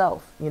on the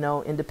self, you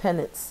know,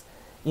 independence.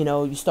 You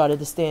know, you started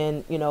to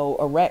stand, you know,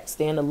 erect,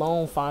 stand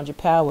alone, find your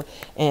power.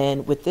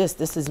 And with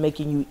this is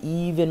making you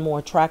even more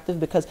attractive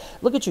because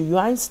look at you.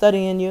 I ain't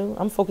studying you.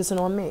 I'm focusing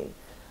on me.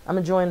 I'm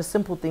enjoying the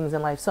simple things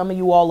in life. Some of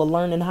you all are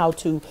learning how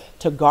to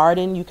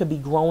garden. You could be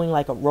growing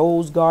like a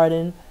rose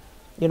garden.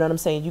 You know what I'm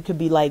saying? You could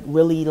be like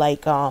really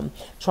like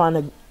trying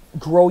to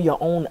grow your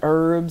own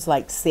herbs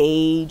like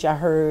sage, I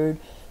heard.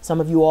 Some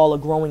of you all are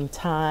growing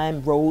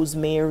thyme,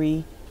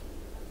 rosemary.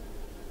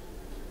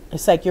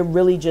 It's like you're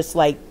really just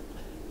like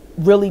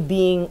really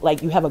being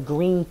like you have a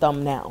green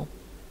thumb now,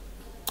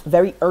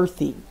 very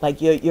earthy, like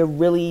you're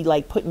really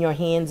like putting your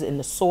hands in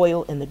the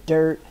soil, in the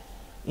dirt.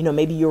 You know,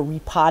 maybe you're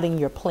repotting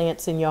your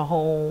plants in your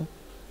home,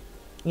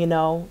 you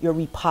know, you're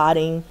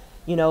repotting,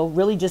 you know,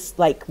 really just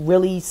like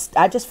really,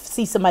 I just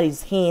see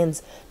somebody's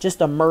hands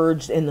just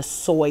emerged in the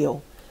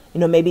soil. You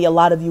know, maybe a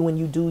lot of you when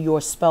you do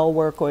your spell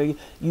work or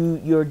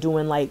you're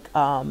doing like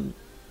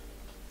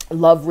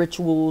love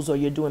rituals or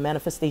you're doing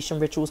manifestation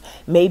rituals,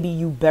 maybe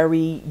you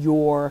bury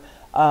your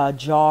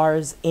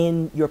jars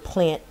in your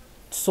plant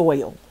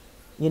soil.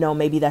 You know,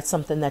 maybe that's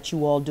something that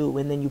you all do,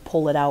 and then you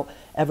pull it out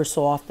ever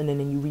so often and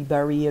then you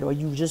rebury it, or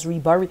you just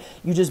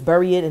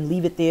bury it and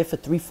leave it there for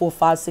 3, 4,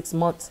 5, 6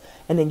 months,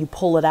 and then you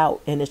pull it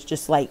out and it's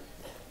just like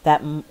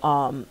that.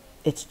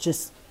 It's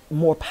just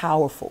more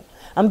powerful.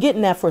 I'm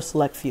getting that for a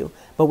select few,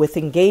 but with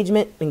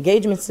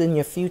engagements in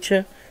your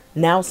future,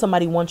 now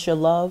somebody wants your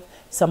love,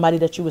 somebody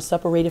that you were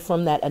separated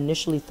from that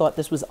initially thought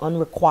this was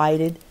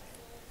unrequited.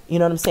 You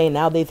know what I'm saying?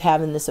 Now they've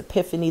having this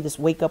epiphany, this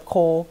wake up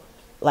call,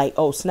 like,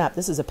 oh snap,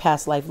 this is a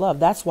past life love.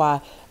 That's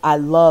why I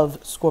love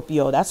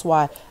Scorpio. That's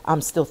why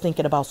I'm still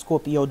thinking about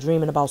Scorpio,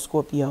 dreaming about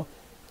Scorpio.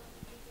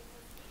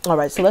 All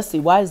right, so let's see.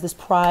 Why is this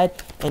pride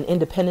and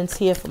independence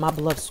here for my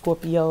beloved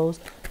Scorpios?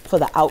 for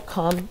the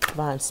outcome,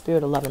 divine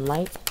spirit of love and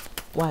light.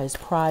 Why is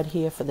pride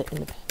here for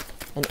the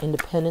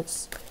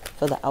independence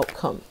for the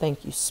outcome?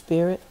 Thank you,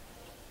 spirit.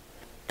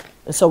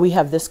 And so we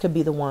have, this could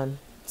be the one.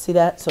 See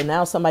that? So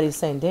now somebody's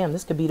saying, damn,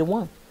 this could be the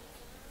one.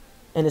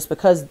 And it's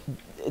because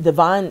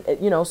divine,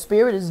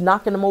 spirit is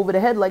knocking them over the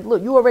head. Like,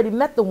 look, you already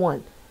met the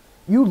one.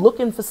 You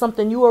looking for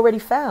something you already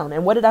found.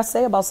 And what did I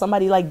say about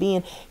somebody like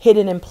being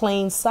hidden in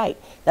plain sight?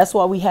 That's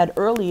why we had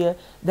earlier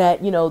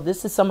that,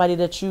 this is somebody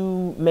that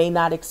you may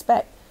not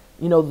expect.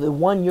 The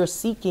one you're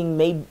seeking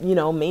may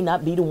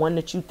not be the one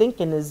that you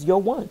thinking is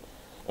your one.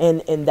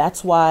 And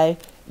that's why,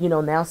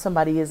 now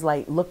somebody is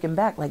like looking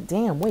back like,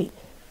 damn, wait,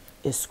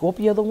 is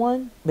Scorpio the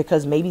one?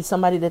 Because maybe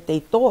somebody that they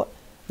thought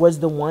was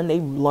the one, they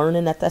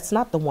learning that that's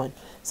not the one.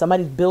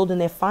 Somebody's building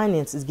their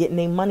finances, getting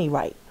their money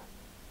right.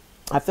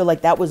 I feel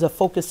like that was a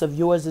focus of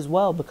yours as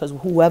well, because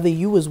whoever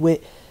you was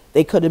with,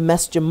 they could have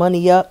messed your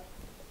money up.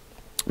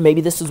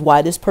 Maybe this is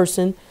why this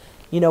person,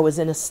 is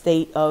in a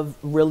state of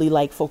really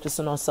like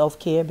focusing on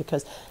self-care,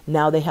 because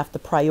now they have to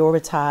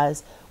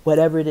prioritize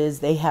whatever it is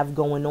they have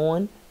going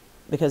on,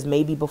 because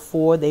maybe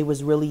before they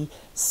was really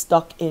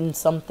stuck in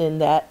something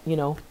that,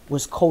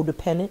 was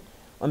codependent,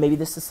 or maybe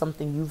this is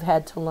something you've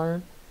had to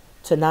learn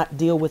to not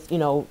deal with,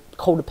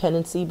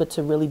 codependency, but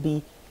to really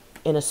be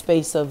in a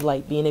space of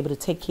like being able to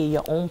take care of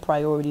your own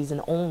priorities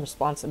and own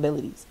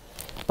responsibilities.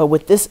 But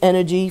with this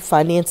energy,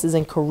 finances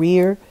and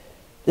career,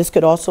 this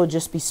could also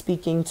just be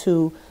speaking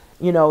to,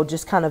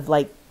 just kind of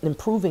like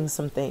improving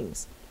some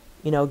things,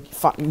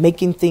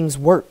 making things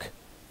work.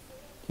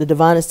 The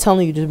divine is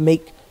telling you to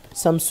make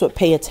some sort,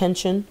 pay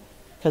attention,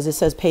 because it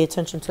says pay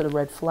attention to the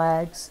red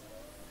flags.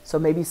 So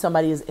maybe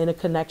somebody is in a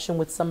connection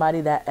with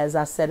somebody that, as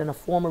I said in a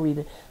former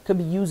reading, could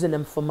be using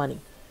them for money.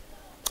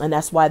 And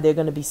that's why they're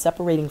going to be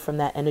separating from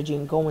that energy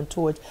and going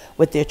towards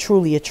what they're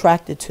truly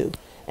attracted to.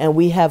 And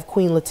we have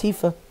Queen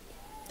Latifah,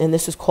 and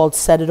this is called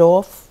Set It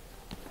Off.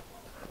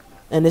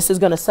 And this is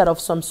going to set off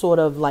some sort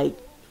of like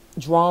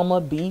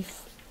drama,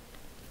 beef.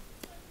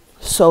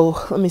 So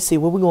let me see,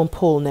 what we're going to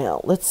pull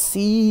now. Let's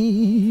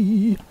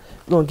see.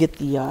 We're going to get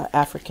the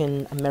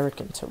African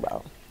American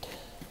tarot.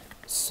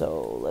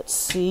 So let's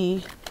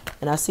see.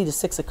 And I see the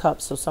Six of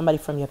Cups. So somebody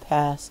from your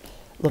past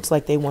looks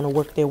like they want to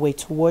work their way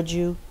towards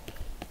you.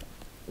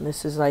 And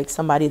this is like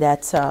somebody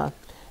that's,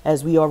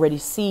 as we already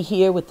see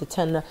here with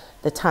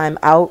the time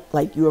out,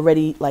 like you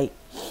already like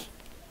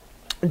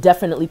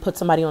definitely put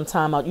somebody on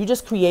time out. You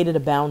just created a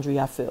boundary,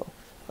 I feel.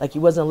 Like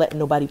you wasn't letting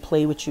nobody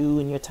play with you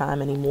and your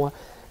time anymore.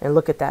 And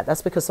look at that.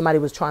 That's because somebody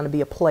was trying to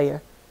be a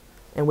player.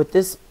 And with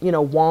this,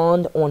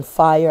 wand on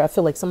fire, I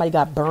feel like somebody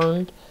got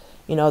burned.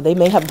 They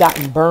may have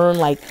gotten burned,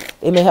 like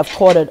they may have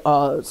caught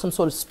some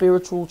sort of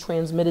spiritual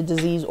transmitted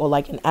disease, or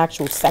like an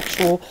actual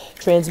sexual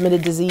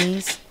transmitted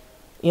disease.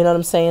 You know what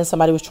I'm saying?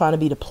 Somebody was trying to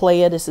be the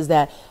player. This is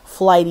that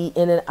flighty,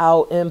 in and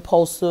out,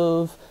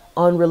 impulsive,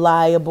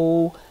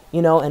 unreliable,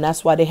 and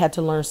that's why they had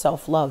to learn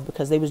self-love,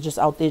 because they was just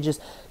out there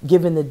just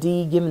giving the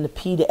D, giving the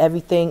P to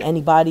everything.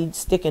 Anybody,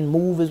 stick and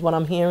move is what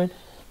I'm hearing.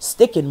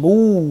 Stick and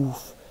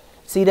move.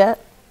 See that?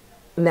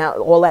 Now,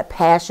 all that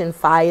passion,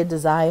 fire,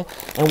 desire,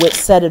 and what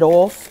set it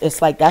off,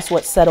 it's like that's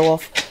what set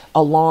off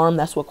alarm.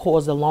 That's what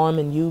caused alarm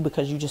in you,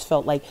 because you just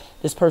felt like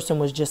this person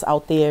was just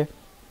out there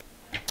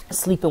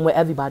sleeping with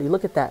everybody.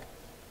 Look at that.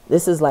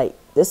 This is like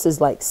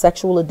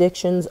sexual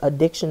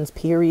addictions,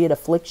 period,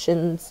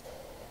 afflictions.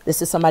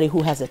 This is somebody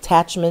who has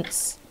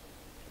attachments.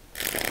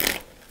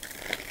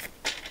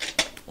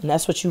 And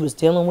that's what you was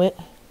dealing with.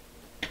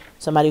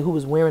 Somebody who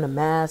was wearing a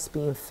mask,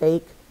 being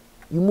fake.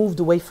 You moved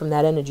away from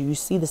that energy. You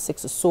see the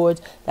Six of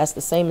Swords. That's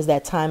the same as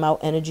that timeout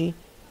energy.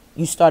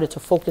 You started to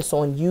focus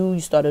on you. You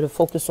started to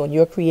focus on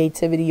your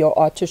creativity, your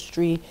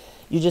artistry.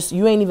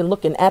 You ain't even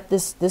looking at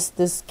this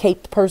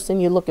caped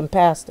person. You're looking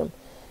past them.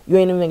 You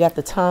ain't even got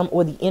the time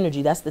or the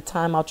energy. That's the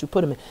time out you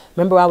put them in.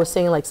 Remember I was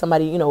saying like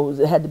somebody,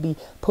 had to be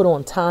put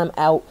on time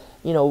out,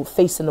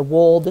 facing the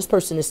wall. This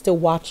person is still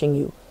watching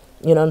you.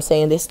 You know what I'm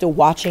saying? They're still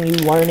watching you,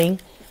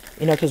 learning.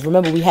 Because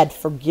remember we had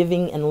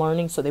forgiving and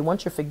learning. So they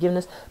want your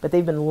forgiveness, but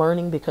they've been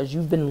learning because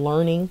you've been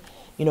learning.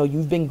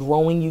 You've been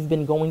growing. You've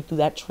been going through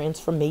that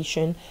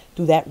transformation,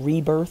 through that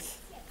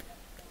rebirth.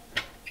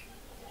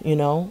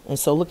 And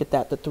so look at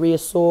that, the Three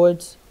of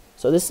Swords.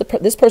 So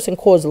this person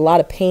caused a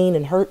lot of pain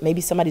and hurt. Maybe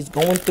somebody's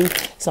going through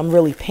some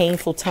really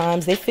painful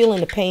times. They're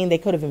feeling the pain they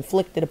could have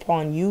inflicted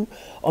upon you.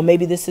 Or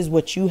maybe this is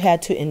what you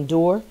had to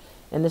endure.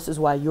 And this is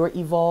why you're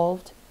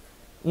evolved.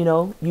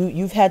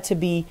 You've had to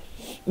be,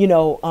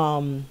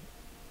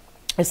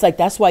 it's like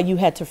that's why you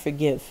had to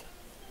forgive.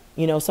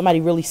 Somebody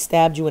really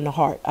stabbed you in the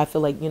heart. I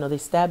feel like, they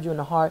stabbed you in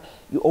the heart.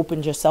 You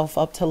opened yourself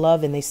up to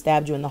love, and they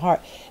stabbed you in the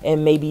heart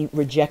and maybe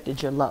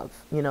rejected your love.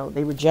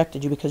 They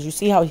rejected you because you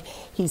see how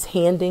he's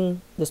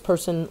handing this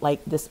person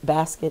like this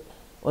basket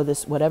or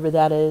this whatever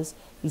that is.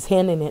 He's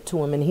handing it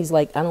to him, and he's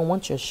like, I don't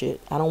want your shit.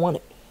 I don't want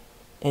it.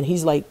 And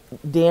he's like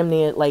damn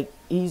near like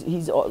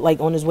he's like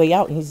on his way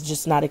out, and he's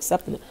just not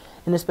accepting it.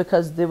 And it's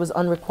because there was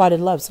unrequited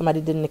love.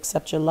 Somebody didn't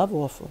accept your love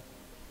offer.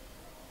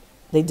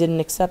 They didn't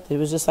accept it. It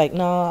was just like,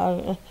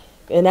 no.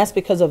 And that's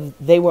because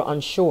they were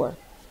unsure.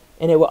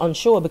 and they were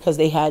unsure because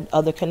they had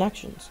other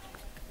connections,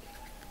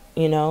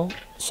 you know.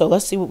 So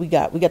let's see what we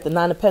got. We got the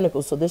Nine of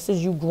Pentacles. So this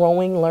is you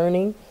growing,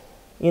 learning,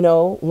 you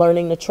know,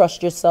 learning to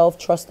trust yourself,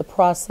 trust the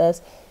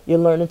process. You're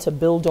learning to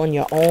build on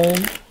your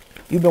own.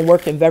 You've been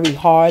working very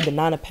hard. The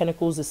Nine of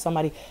Pentacles is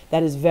somebody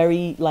that is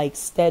very like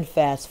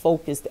steadfast,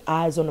 focused,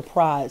 eyes on the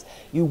prize.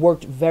 You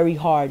worked very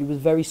hard. You was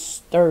very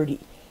sturdy,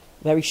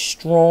 very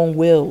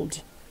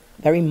strong-willed,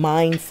 very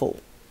mindful,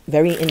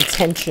 very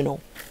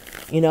intentional.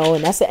 You know,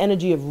 and that's the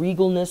energy of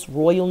regalness,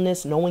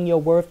 royalness, knowing your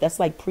worth. That's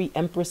like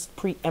pre-empress,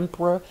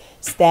 pre-emperor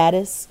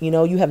status. You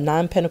know, you have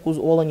 9 pentacles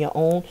all on your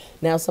own.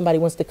 Now somebody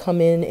wants to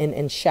come in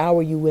and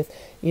shower you with,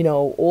 you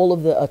know, all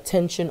of the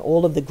attention,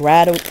 all of the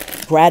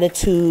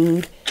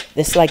gratitude.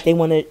 It's like they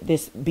want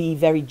to be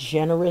very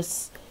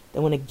generous. They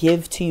want to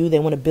give to you. They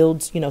want to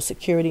build, you know,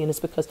 security. And it's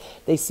because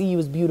they see you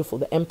as beautiful.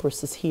 The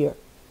Empress is here.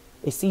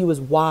 They see you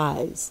as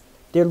wise.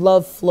 Their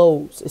love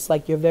flows. It's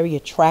like you're very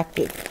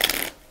attractive.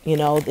 You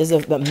know, there's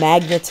a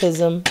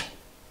magnetism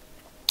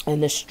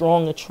and this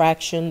strong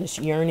attraction, this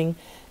yearning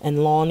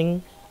and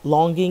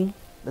longing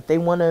that they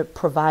want to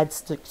provide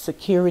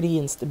security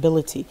and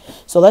stability.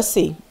 So let's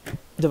see.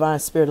 Divine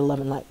Spirit,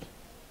 11 Light.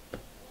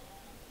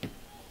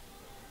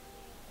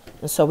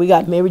 And so we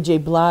got Mary J.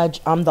 Blige,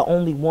 I'm the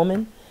only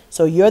woman.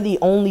 So you're the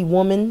only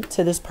woman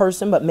to this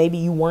person, but maybe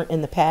you weren't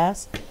in the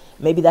past.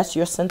 Maybe that's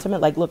your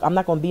sentiment. Like, look, I'm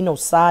not going to be no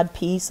side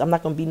piece. I'm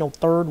not going to be no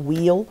third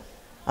wheel.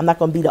 I'm not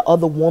going to be the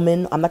other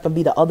woman. I'm not going to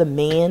be the other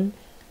man.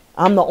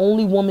 I'm the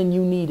only woman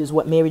you need is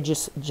what Mary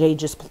J.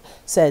 just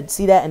said.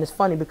 See that? And it's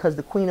funny because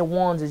the Queen of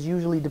Wands is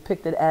usually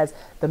depicted as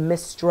the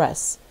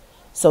mistress.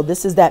 So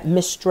this is that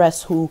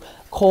mistress who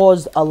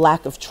caused a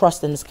lack of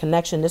trust in this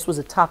connection. This was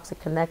a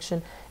toxic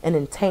connection, an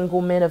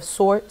entanglement of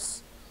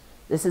sorts.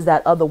 This is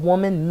that other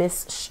woman,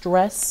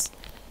 mistress,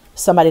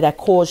 somebody that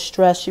caused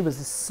stress. She was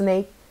a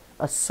snake,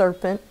 a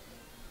serpent,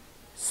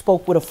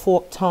 spoke with a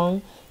forked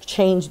tongue,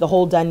 changed the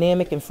whole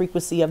dynamic and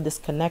frequency of this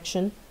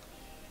connection.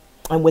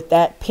 And with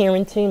that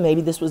parenting,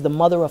 maybe this was the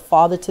mother or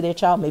father to their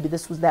child. Maybe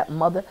this was that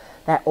mother,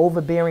 that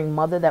overbearing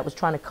mother that was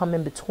trying to come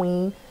in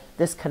between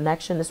this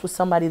connection. This was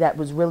somebody that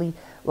was really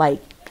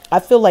like, I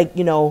feel like,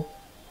 you know,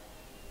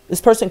 this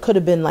person could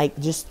have been like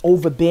just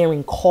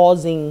overbearing,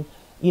 causing,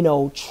 you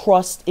know,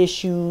 trust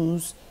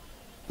issues,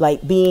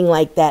 like being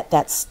like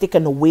that stick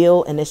in the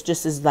wheel. And it's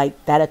just is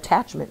like that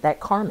attachment, that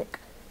karmic,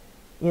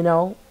 you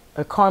know.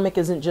 A karmic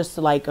isn't just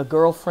like a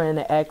girlfriend,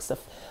 an ex, a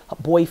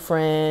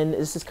boyfriend.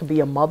 This could be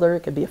a mother.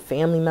 It could be a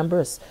family member.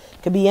 It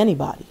could be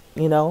anybody,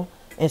 you know.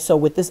 And so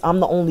with this,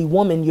 I'm the only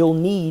woman you'll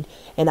need.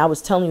 And I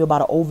was telling you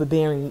about an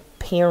overbearing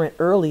parent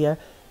earlier.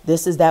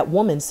 This is that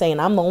woman saying,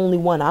 I'm the only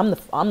one. I'm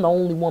the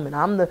only woman.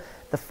 I'm the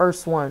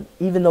first one.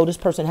 Even though this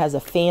person has a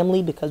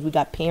family, because we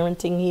got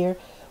parenting here,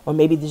 or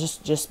maybe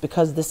just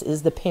because this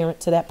is the parent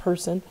to that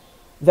person.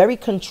 Very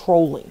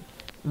controlling.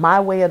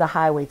 My way or the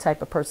highway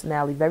type of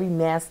personality. Very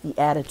nasty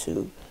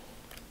attitude.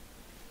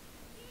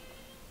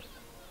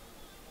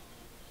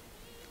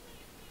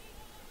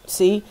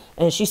 See?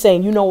 And she's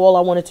saying, you know, all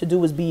I wanted to do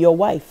was be your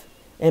wife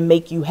and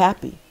make you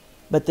happy.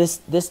 But this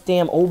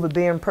damn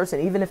overbearing person,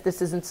 even if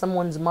this isn't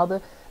someone's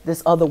mother,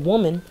 this other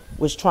woman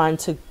was trying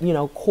to, you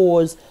know,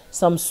 cause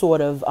some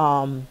sort of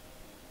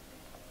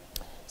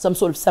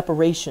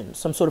separation,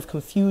 some sort of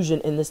confusion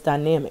in this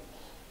dynamic.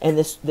 And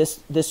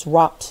this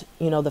rocked,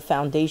 you know, the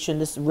foundation.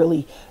 This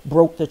really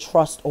broke the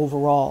trust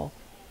overall.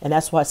 And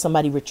that's why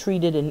somebody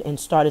retreated and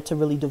started to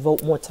really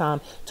devote more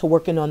time to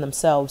working on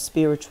themselves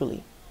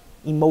spiritually,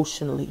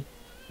 emotionally,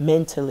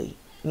 mentally,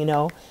 you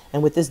know.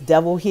 And with this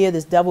devil here,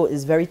 this devil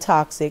is very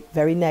toxic,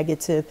 very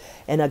negative,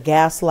 and a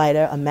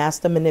gaslighter, a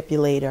master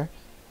manipulator.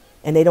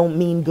 And they don't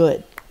mean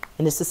good.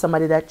 And this is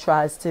somebody that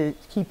tries to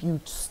keep you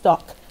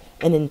stuck.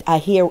 And I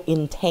hear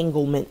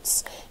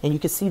entanglements, and you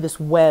can see this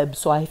web.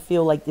 So I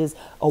feel like there's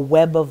a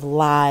web of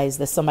lies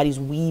that somebody's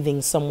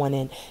weaving someone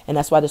in. And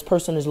that's why this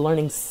person is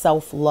learning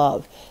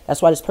self-love.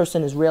 That's why this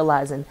person is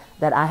realizing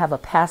that I have a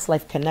past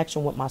life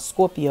connection with my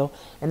Scorpio.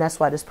 And that's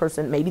why this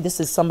person, maybe this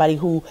is somebody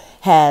who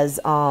has,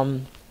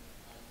 you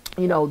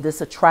know,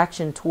 this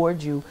attraction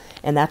towards you.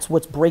 And that's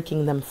what's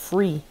breaking them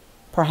free,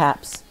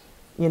 perhaps.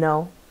 You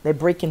know, they're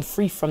breaking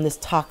free from this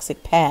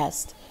toxic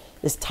past,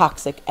 this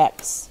toxic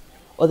ex.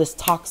 Or this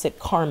toxic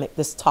karmic,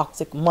 this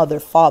toxic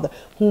mother, father,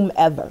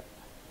 whomever.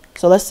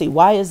 So let's see.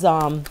 Why is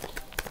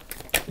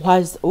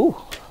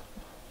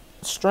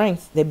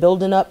strength? They're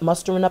building up,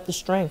 mustering up the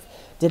strength.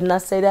 Didn't I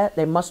say that?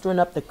 They're mustering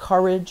up the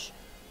courage,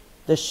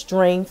 the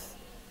strength,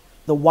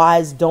 the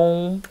wise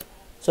dome,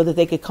 so that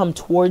they could come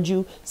towards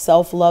you.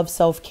 Self-love,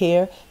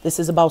 self-care.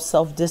 This is about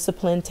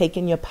self-discipline,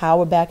 taking your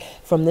power back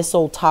from this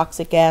old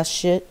toxic ass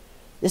shit.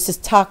 This is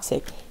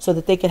toxic, so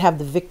that they could have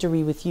the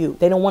victory with you.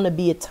 They don't want to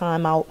be a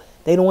timeout.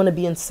 They don't want to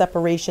be in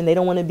separation. They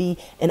don't want to be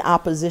in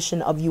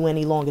opposition of you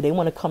any longer. They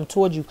want to come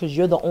towards you because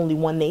you're the only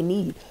one they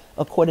need,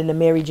 according to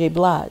Mary J.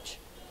 Blige.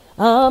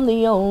 I'm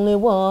the only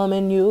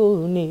woman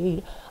you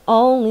need.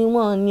 Only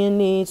one you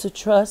need, so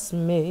trust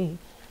me.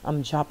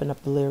 I'm chopping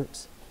up the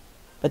lyrics.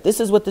 But this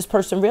is what this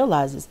person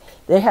realizes.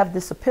 They have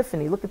this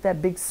epiphany. Look at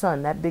that big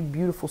sun, that big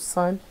beautiful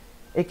sun.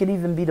 It could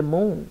even be the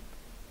moon.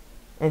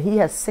 And he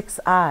has 6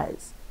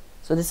 eyes.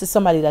 So this is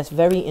somebody that's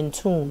very in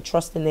tune,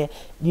 trusting their,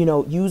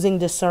 using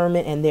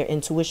discernment and their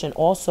intuition.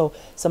 Also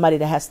somebody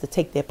that has to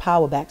take their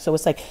power back. So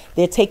it's like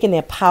they're taking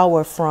their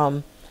power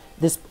from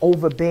this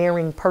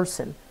overbearing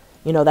person.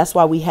 That's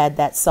why we had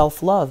that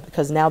self-love,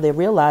 because now they're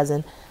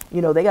realizing,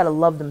 they got to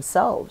love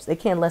themselves. They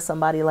can't let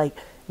somebody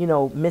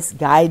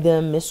misguide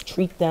them,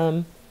 mistreat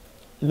them,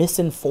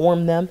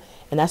 misinform them.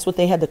 And that's what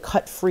they had to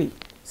cut free.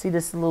 See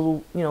this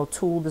little,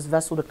 tool, this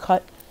vessel to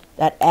cut,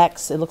 that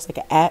axe. It looks like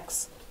an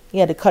axe. He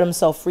had to cut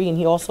himself free. And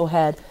he also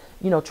had,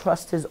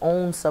 trust his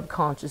own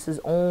subconscious, his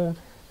own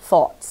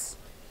thoughts.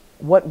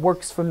 What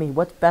works for me?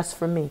 What's best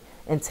for me?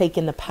 And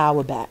taking the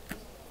power back.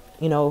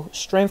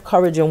 Strength,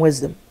 courage, and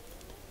wisdom.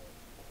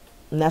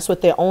 And that's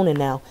what they're owning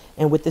now.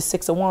 And with the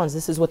 6 of Wands,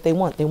 this is what they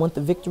want. They want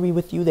the victory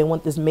with you. They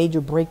want this major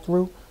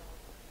breakthrough.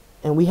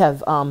 And we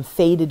have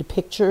faded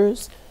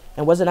pictures.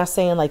 And wasn't I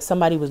saying like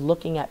somebody was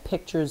looking at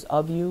pictures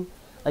of you?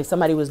 Like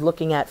somebody was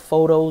looking at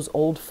photos,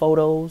 old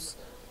photos.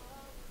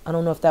 I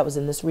don't know if that was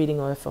in this reading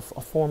or if a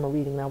former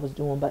reading I was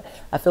doing, but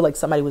I feel like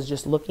somebody was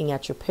just looking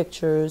at your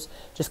pictures,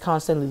 just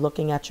constantly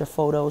looking at your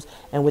photos.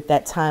 And with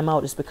that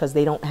timeout, it's because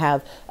they don't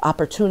have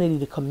opportunity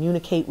to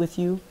communicate with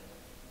you,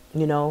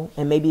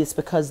 and maybe it's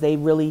because they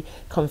really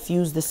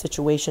confused the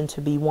situation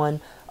to be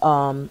one,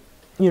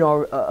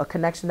 a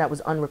connection that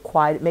was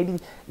unrequited. Maybe,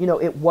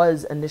 it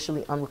was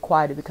initially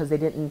unrequited because they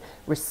didn't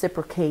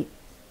reciprocate,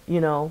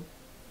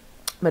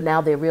 but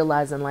now they're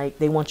realizing like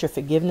they want your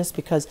forgiveness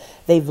because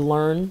they've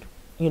learned,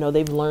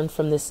 they've learned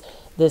from this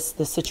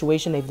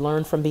situation. They've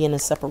learned from being in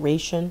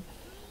separation.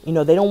 They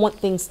don't want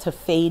things to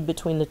fade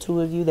between the two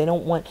of you. They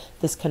don't want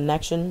this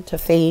connection to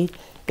fade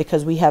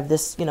because we have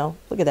this,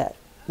 look at that.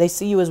 They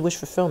see you as wish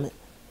fulfillment.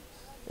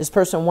 This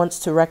person wants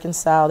to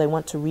reconcile. They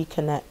want to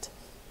reconnect.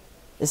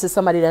 This is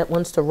somebody that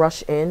wants to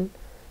rush in.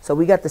 So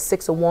we got the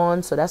 6 of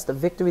Wands. So that's the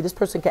victory. This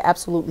person can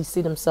absolutely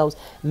see themselves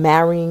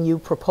marrying you,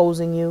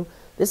 proposing you.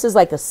 This is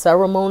like a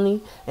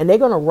ceremony, and they're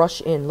going to rush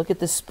in. Look at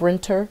this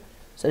sprinter.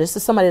 So this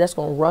is somebody that's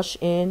going to rush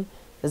in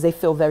because they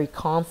feel very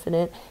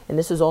confident. And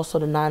this is also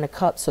the 9 of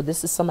Cups. So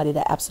this is somebody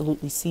that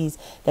absolutely sees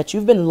that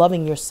you've been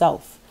loving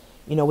yourself.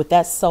 With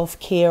that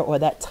self-care or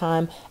that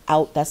time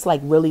out, that's like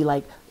really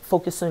like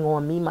focusing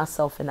on me,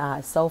 myself, and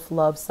I.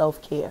 Self-love,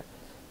 self-care.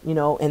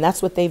 And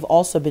that's what they've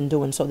also been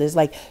doing. So there's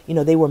like,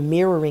 they were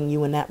mirroring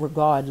you in that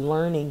regard,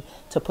 learning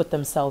to put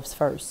themselves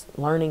first,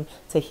 learning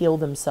to heal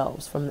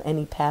themselves from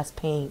any past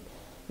pain,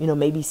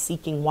 maybe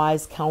seeking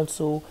wise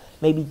counsel,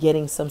 maybe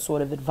getting some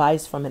sort of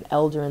advice from an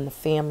elder in the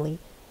family.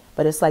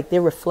 But it's like they're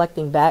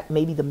reflecting back.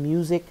 Maybe the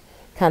music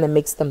kind of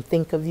makes them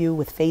think of you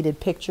with faded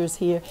pictures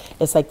here.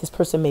 It's like this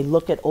person may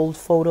look at old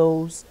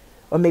photos,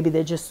 or maybe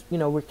they're just,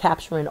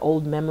 recapturing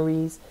old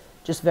memories.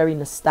 Just very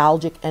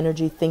nostalgic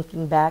energy,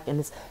 thinking back. And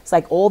it's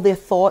like all their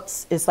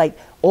thoughts, it's like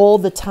all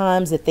the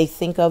times that they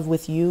think of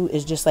with you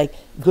is just like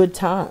good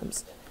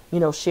times,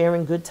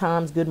 sharing good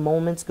times, good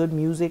moments, good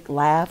music,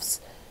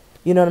 laughs.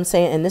 You know what I'm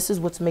saying? And this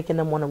is what's making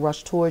them want to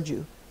rush towards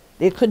you.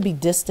 There could be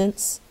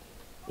distance,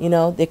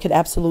 there could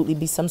absolutely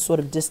be some sort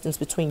of distance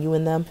between you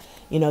and them.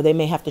 They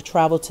may have to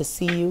travel to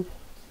see you.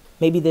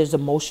 Maybe there's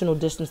emotional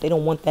distance. They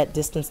don't want that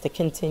distance to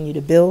continue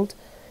to build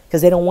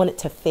because they don't want it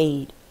to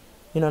fade.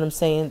 You know what I'm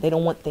saying? They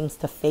don't want things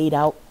to fade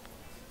out,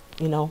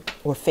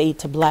 or fade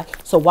to black.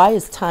 So why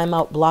is time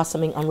out,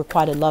 blossoming,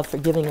 unrequited love,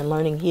 forgiving, and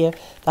learning here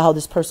for how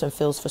this person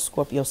feels for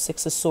Scorpio?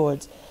 6 of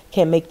Swords.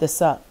 Can't make this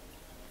up.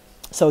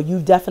 So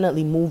you've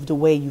definitely moved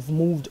away. You've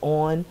moved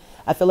on.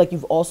 I feel like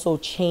you've also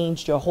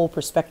changed your whole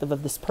perspective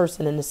of this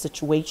person in this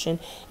situation.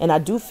 And I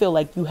do feel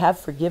like you have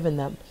forgiven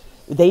them.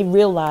 They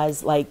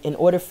realize like in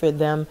order for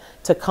them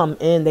to come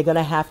in, they're going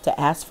to have to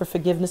ask for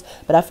forgiveness.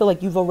 But I feel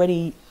like you've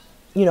already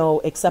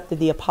accepted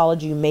the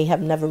apology you may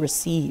have never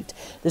received.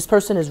 This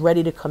person is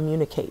ready to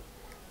communicate.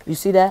 You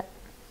see that?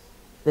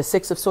 The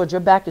 6 of Swords, your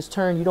back is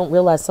turned. You don't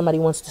realize somebody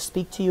wants to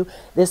speak to you.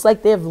 It's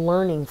like they're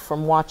learning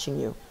from watching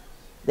you.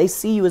 They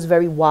see you as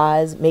very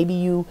wise. Maybe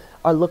you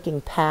are looking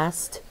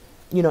past,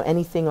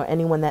 anything or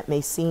anyone that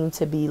may seem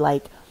to be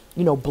like,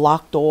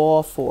 blocked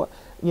off or,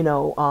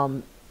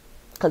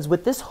 because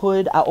with this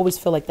hood, I always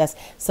feel like that's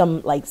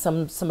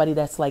somebody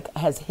that's like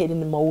has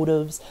hidden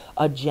motives,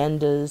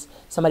 agendas,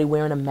 somebody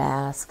wearing a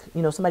mask,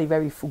 somebody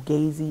very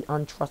fugazi,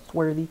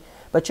 untrustworthy.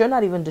 But you're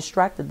not even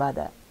distracted by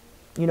that.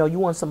 You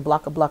want some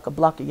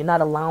blocker. You're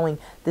not allowing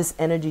this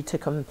energy to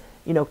come,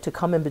 to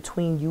come in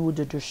between you,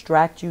 to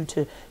distract you,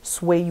 to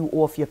sway you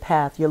off your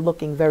path. You're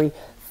looking very,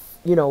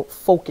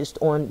 focused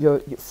on your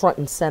front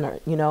and center,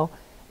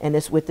 and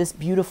it's with this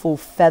beautiful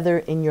feather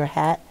in your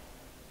hat.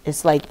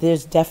 It's like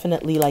there's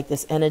definitely like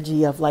this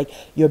energy of like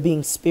you're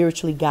being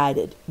spiritually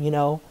guided,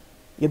 you're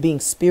being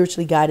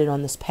spiritually guided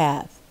on this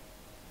path.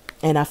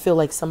 And I feel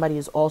like somebody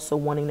is also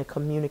wanting to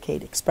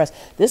communicate, express.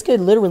 This could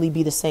literally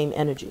be the same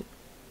energy,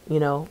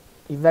 you're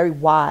very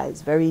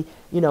wise, very,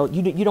 you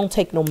don't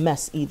take no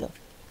mess either.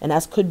 And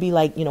that could be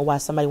like, why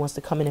somebody wants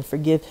to come in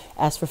and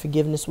ask for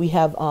forgiveness. We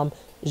have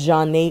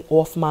Jeanne,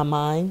 off my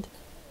mind.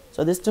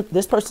 So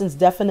this person's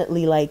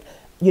definitely like,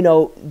 you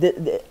know,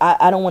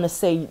 I don't want to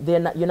say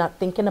you're not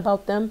thinking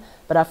about them,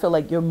 but I feel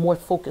like you're more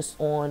focused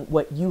on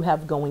what you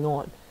have going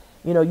on.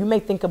 You know, you may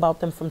think about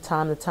them from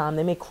time to time.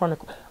 They may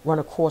run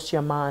across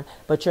your mind,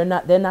 but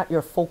they're not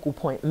your focal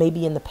point.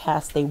 Maybe in the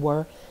past they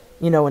were,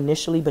 you know,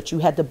 initially, but you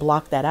had to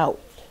block that out.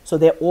 So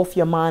they're off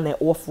your mind, they're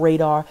off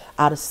radar,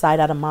 out of sight,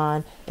 out of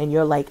mind. And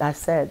you're, like I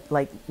said,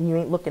 like, you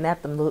ain't looking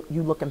at them,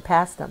 you looking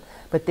past them,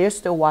 but they're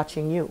still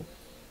watching you.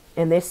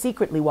 And they're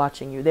secretly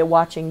watching you. They're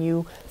watching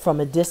you from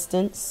a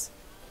distance.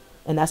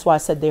 And that's why I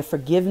said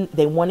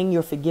they're wanting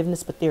your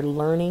forgiveness, but they're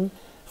learning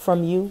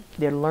from you.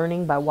 They're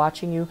learning by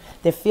watching you.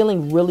 They're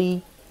feeling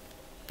really,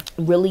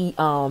 really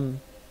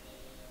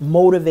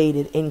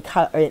motivated,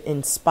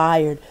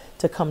 inspired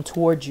to come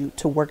towards you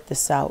to work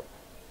this out.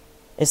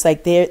 It's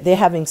like they're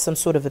having some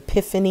sort of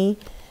epiphany,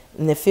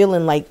 and they're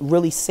feeling like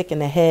really sick in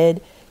the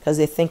head because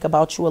they think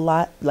about you a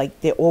lot.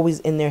 Like they're always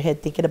in their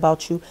head thinking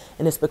about you.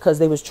 And it's because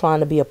they was trying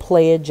to be a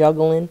player,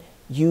 juggling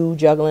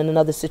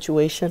another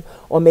situation,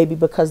 or maybe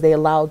because they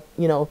allowed,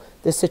 you know,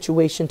 the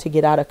situation to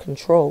get out of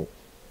control.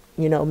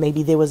 You know,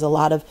 maybe there was a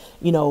lot of,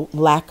 you know,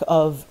 lack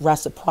of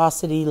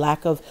reciprocity,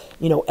 lack of,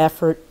 you know,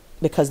 effort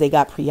because they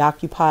got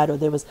preoccupied, or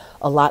there was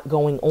a lot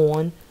going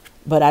on.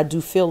 But I do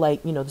feel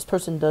like, you know, this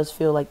person does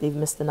feel like they've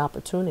missed an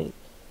opportunity,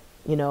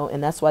 you know,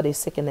 and that's why they're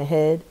sick in the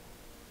head.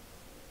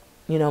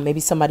 You know,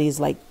 maybe somebody is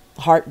like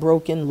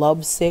heartbroken,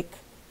 love sick.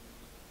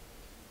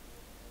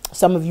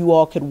 Some of you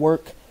all could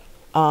work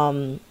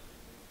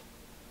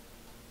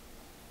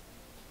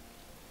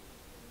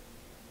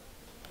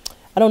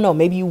I don't know,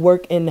 maybe you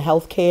work in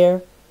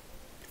healthcare.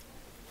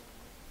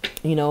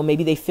 You know,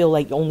 maybe they feel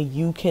like only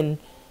you can,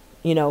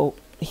 you know,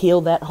 heal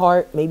that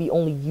heart. Maybe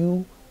only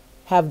you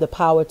have the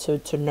power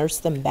to nurse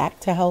them back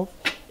to health,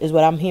 is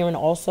what I'm hearing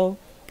also.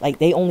 Like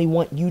they only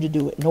want you to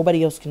do it.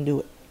 Nobody else can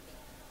do it.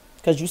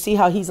 Because you see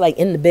how he's like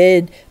in the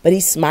bed, but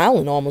he's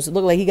smiling almost. It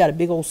looked like he got a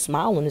big old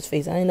smile on his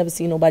face. I ain't never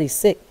seen nobody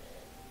sick,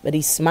 but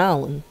he's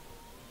smiling.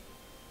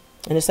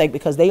 And it's like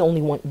because they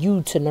only want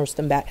you to nurse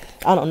them back.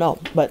 I don't know,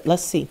 but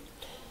let's see.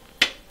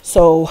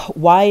 So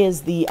why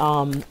is the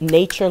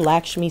nature,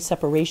 Lakshmi,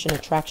 separation,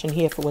 attraction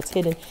here for what's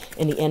hidden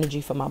in the energy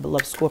for my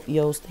beloved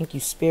Scorpios? Thank you,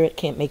 Spirit.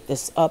 Can't make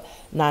this up.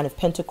 9 of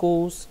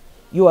Pentacles.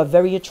 You are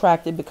very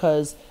attractive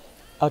because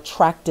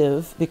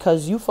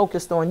you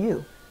focused on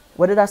you.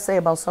 What did I say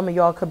about some of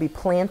y'all could be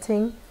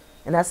planting?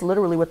 And that's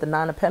literally what the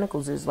 9 of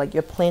Pentacles is. Like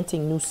you're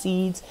planting new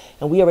seeds.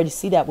 And we already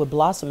see that with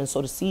blossoming.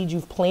 So the seeds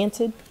you've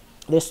planted,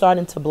 they're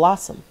starting to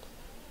blossom.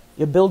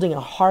 You're building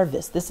a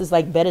harvest. This is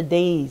like better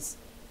days.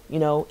 You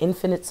know,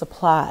 infinite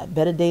supply,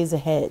 better days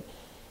ahead,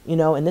 you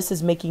know, and this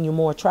is making you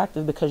more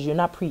attractive because you're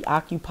not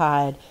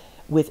preoccupied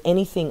with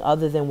anything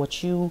other than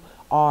what you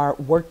are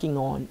working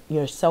on,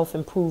 your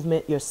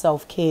self-improvement, your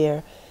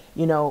self-care,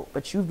 you know,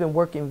 but you've been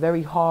working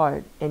very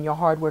hard and your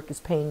hard work is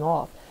paying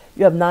off.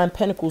 You have 9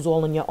 Pentacles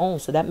all on your own,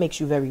 so that makes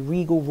you very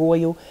regal,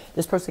 royal.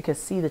 This person can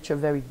see that you're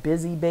very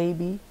busy,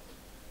 baby.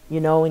 You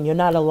know, and you're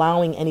not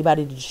allowing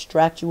anybody to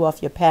distract you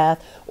off your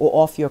path or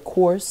off your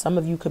course. Some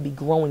of you could be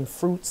growing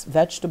fruits,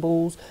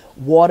 vegetables,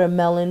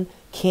 watermelon,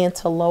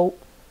 cantaloupe.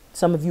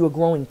 Some of you are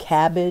growing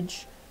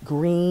cabbage,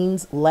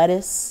 greens,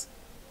 lettuce,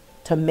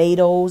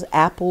 tomatoes,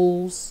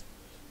 apples,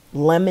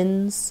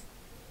 lemons.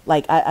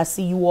 Like I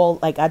see you all,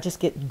 like I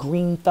just get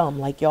green thumb.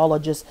 Like y'all are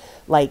just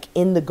like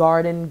in the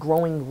garden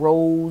growing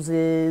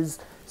roses,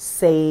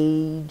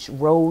 sage,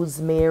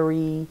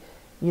 rosemary,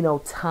 you know,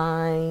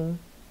 thyme.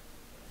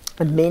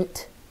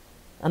 Mint.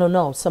 I don't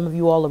know. Some of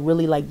you all are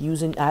really like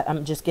using,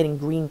 I'm just getting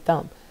green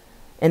thumb.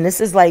 And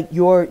this is like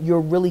you're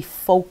really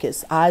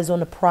focused, eyes on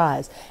the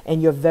prize,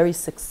 and you're very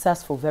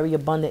successful, very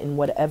abundant in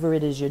whatever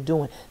it is you're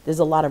doing. There's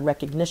a lot of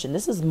recognition.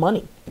 This is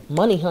money.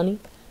 Money, honey.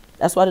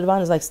 That's why the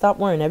divine is like, stop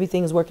worrying.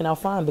 Everything is working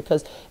out fine,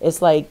 because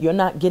it's like you're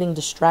not getting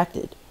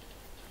distracted.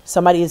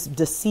 Somebody has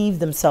deceived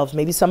themselves.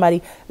 Maybe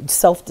somebody,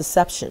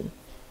 self-deception.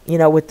 You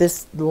know, with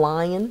this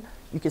lion,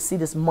 you can see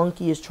this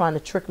monkey is trying to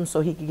trick him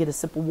so he can get a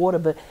sip of water.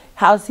 But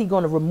how's he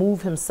going to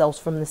remove himself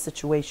from this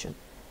situation?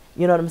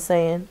 You know what I'm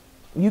saying?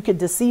 You could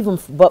deceive them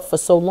but for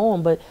so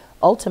long, but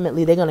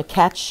ultimately they're going to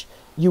catch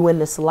you in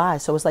this lie.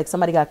 So it's like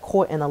somebody got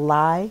caught in a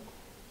lie.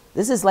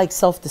 This is like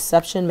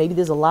self-deception. Maybe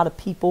there's a lot of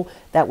people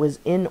that was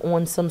in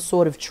on some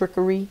sort of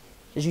trickery.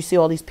 As you see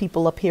all these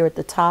people up here at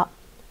the top,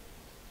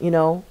 you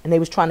know, and they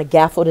was trying to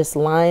gaffle this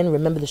lion.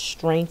 Remember the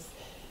strength.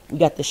 We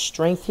got the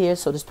strength here.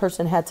 So this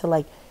person had to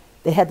like,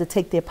 they had to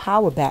take their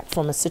power back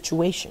from a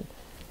situation.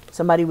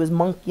 Somebody was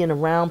monkeying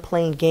around,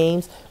 playing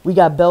games. We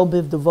got Belle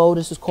Biv DeVoe.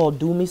 This is called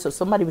Do Me. So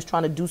somebody was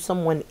trying to do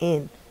someone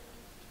in.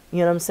 You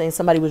know what I'm saying?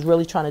 Somebody was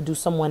really trying to do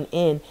someone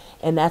in.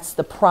 And that's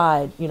the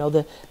pride. You know,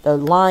 the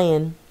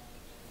lion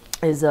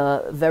is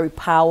a very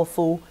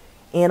powerful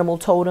animal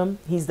totem.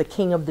 He's the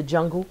king of the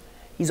jungle.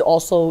 He's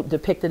also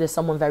depicted as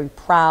someone very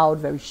proud,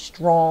 very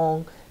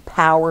strong,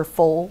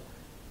 powerful.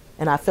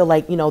 And I feel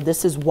like, you know,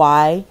 this is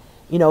why,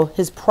 you know,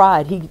 his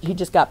pride, he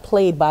just got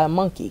played by a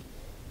monkey,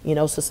 you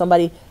know. So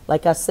somebody,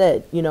 like I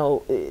said, you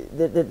know,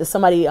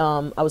 somebody,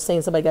 I was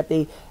saying somebody got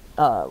the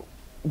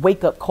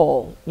wake up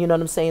call. You know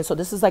what I'm saying? So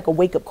this is like a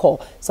wake up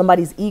call.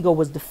 Somebody's ego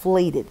was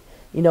deflated.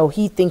 You know,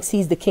 he thinks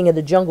he's the king of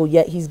the jungle,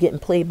 yet he's getting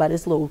played by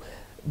this little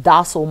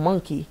docile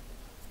monkey.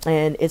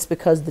 And it's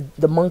because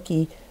the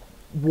monkey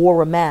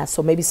wore a mask.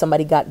 So maybe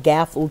somebody got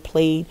gaffled,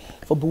 played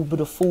for Boo Boo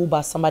the Fool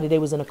by somebody they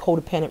was in a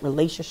codependent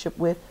relationship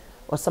with,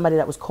 or somebody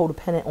that was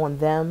codependent on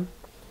them.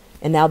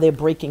 And now they're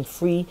breaking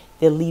free.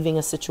 They're leaving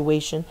a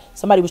situation.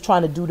 Somebody was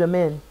trying to do them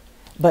in.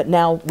 But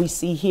now we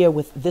see here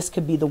with this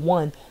could be the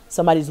one.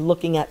 Somebody's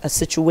looking at a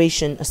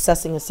situation,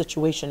 assessing a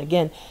situation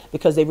again,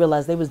 because they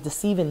realized they was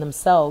deceiving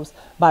themselves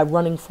by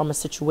running from a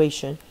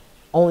situation,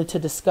 only to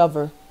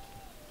discover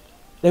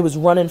they was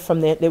running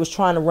from they was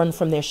trying to run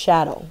from their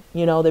shadow.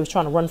 You know, they was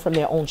trying to run from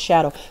their own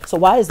shadow. So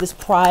why is this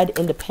pride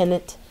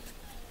independent?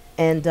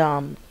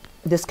 And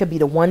this could be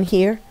the one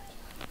here.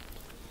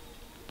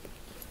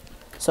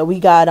 So we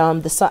got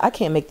the sun. I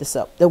can't make this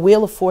up. The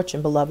Wheel of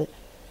Fortune, beloved.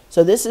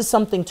 So this is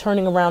something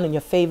turning around in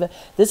your favor.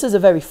 This is a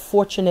very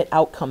fortunate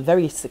outcome,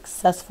 very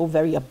successful,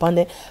 very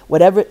abundant,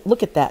 whatever.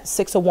 Look at that.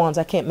 6 of Wands.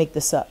 I can't make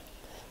this up.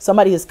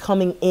 Somebody is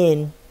coming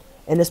in,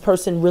 and this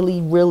person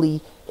really, really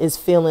is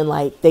feeling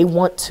like they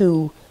want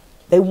to,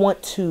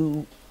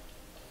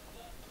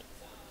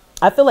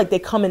 I feel like they're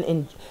coming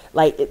in,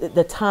 like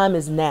the time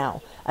is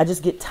now. I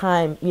just get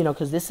time, you know,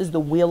 because this is the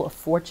Wheel of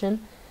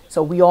Fortune.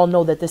 So we all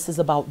know that this is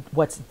about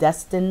what's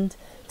destined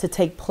to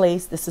take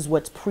place. This is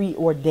what's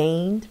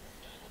preordained.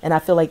 And I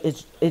feel like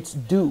it's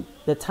due.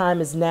 The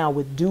time is now.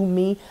 With due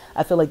me,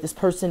 I feel like this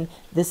person,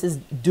 this is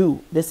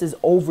due. This is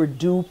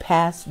overdue,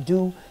 past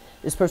due.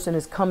 This person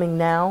is coming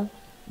now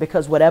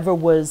because whatever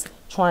was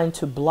trying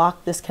to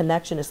block this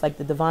connection, it's like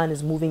the divine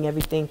is moving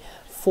everything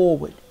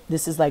forward.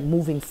 This is like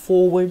moving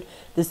forward.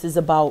 This is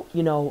about,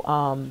 you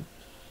know,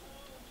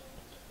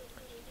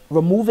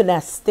 removing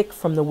that stick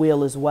from the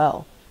wheel as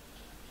well.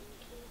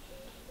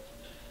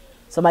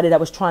 Somebody that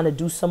was trying to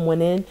do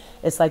someone in,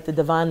 it's like the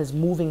divine is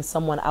moving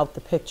someone out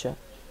the picture.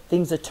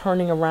 Things are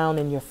turning around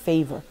in your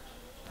favor.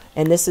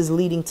 And this is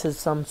leading to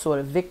some sort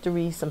of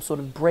victory, some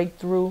sort of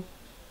breakthrough.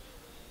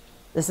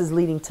 This is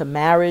leading to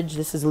marriage.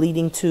 This is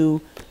leading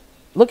to,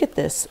 look at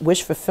this,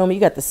 wish fulfillment.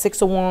 You got the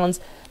 6 of Wands,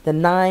 the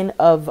 9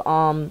 of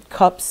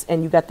Cups,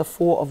 and you got the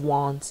 4 of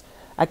Wands.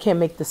 I can't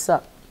make this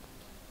up.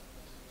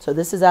 So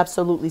this is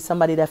absolutely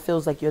somebody that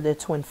feels like you're their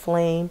twin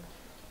flame.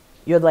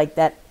 You're like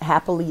that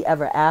happily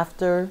ever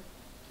after.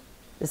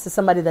 This is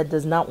somebody that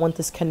does not want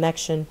this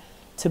connection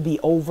to be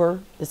over.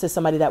 This is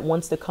somebody that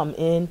wants to come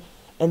in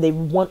and they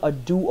want a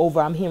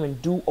do-over. I'm hearing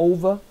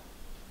do-over.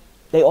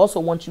 They also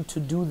want you to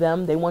do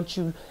them. They want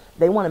to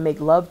make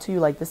love to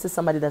you. Like this is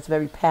somebody that's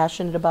very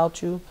passionate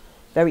about you,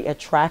 very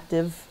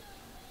attractive,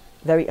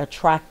 very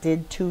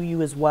attracted to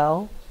you as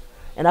well.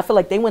 And I feel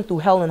like they went through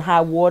hell and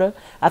high water.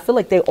 I feel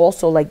like they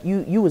also, like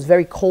you was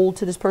very cold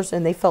to this person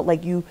and they felt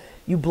like you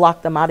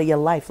blocked them out of your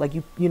life. Like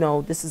you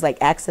know, this is like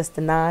access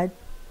denied.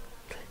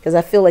 Because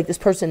I feel like this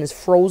person is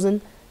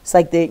frozen. It's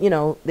like they're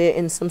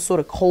in some sort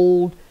of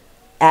cold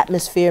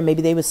atmosphere.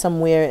 Maybe they were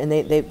somewhere and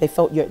they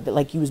felt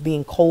like you was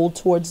being cold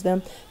towards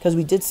them. Because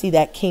we did see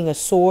that King of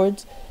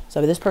Swords.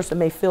 So this person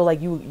may feel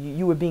like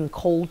you were being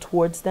cold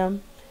towards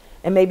them.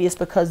 And maybe it's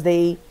because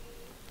they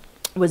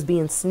was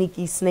being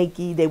sneaky,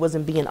 snaky. They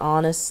wasn't being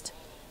honest.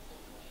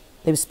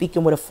 They were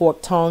speaking with a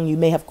forked tongue. You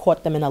may have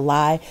caught them in a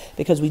lie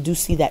because we do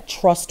see that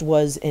trust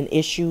was an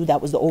issue.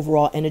 That was the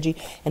overall energy.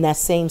 And that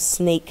same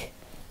snake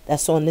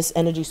that's on this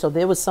energy. So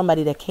there was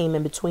somebody that came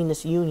in between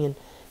this union.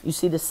 You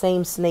see the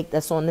same snake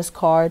that's on this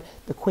card.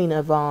 The Queen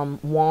of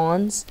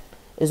Wands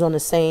is on the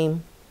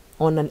same,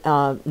 on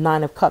the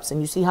 9 of Cups.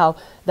 And you see how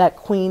that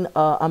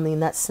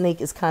that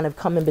snake is kind of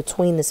coming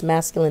between this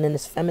masculine and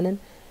this feminine.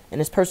 And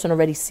this person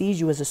already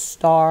sees you as a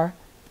star.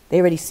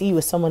 They already see you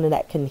as someone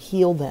that can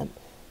heal them.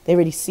 They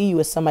already see you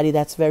as somebody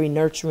that's very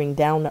nurturing,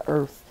 down to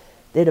earth.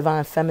 They're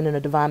divine feminine or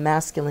divine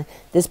masculine.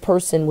 This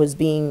person was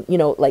being,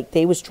 like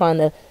they was trying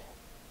to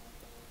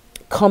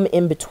come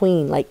in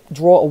between, like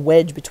draw a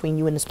wedge between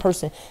you and this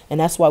person. And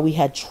that's why we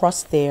had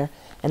trust there.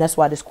 And that's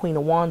why this Queen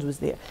of Wands was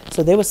there.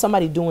 So there was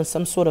somebody doing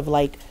some sort of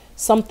like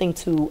something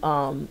to,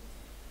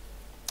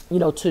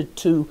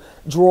 to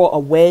draw a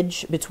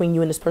wedge between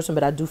you and this person.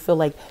 But I do feel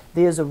like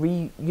there's a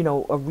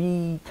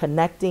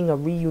reconnecting, a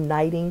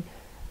reuniting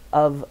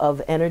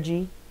of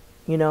energy.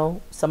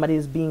 Somebody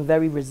is being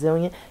very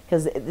resilient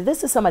because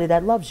this is somebody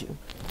that loves you.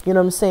 You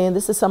know what I'm saying?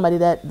 This is somebody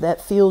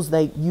that feels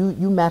like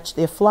you match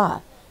their fly.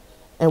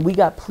 And we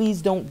got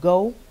Please Don't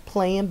Go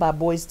playing by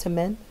Boys to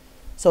Men.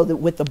 So that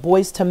with the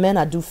Boys to Men,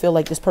 I do feel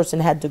like this person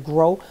had to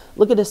grow.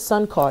 Look at this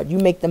Sun card. You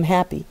make them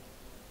happy.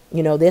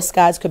 Their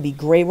skies could be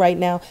gray right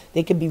now.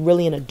 They could be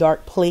really in a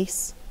dark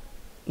place,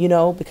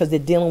 because they're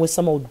dealing with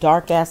some old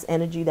dark ass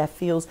energy that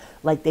feels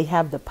like they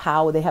have the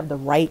power. They have the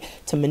right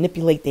to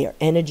manipulate their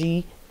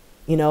energy,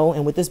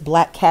 and with this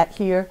black cat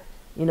here,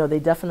 they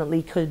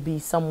definitely could be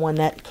someone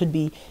that could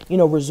be,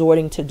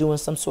 resorting to doing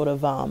some sort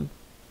of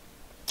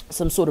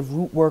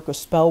root work or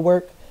spell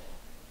work,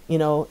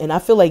 and I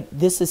feel like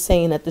this is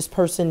saying that this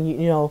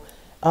person,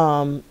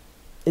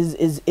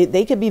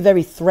 They could be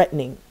very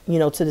threatening, you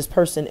know, to this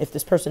person if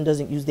this person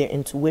doesn't use their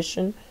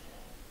intuition.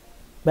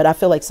 But I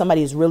feel like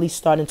somebody is really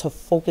starting to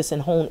focus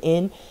and hone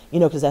in, you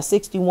know, because that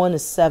 61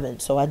 is 7.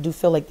 So I do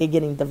feel like they're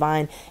getting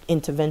divine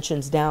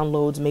interventions,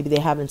 downloads. Maybe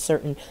they're having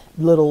certain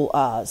little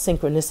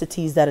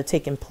synchronicities that are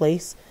taking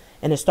place,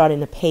 and they're starting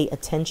to pay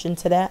attention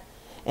to that.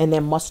 And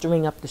they're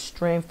mustering up the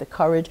strength, the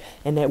courage,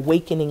 and they're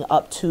wakening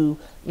up to,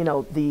 you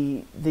know,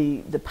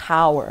 the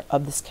power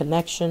of this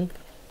connection,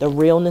 the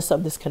realness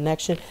of this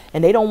connection.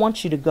 And they don't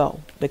want you to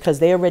go because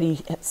they already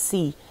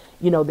see,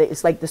 you know,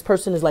 it's like this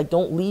person is like,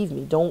 don't leave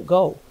me, don't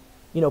go.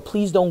 You know,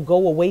 please don't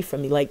go away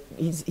from me. Like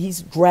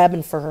he's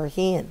grabbing for her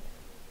hand,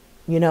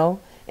 you know,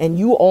 and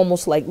you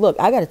almost like, look,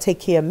 I got to take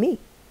care of me.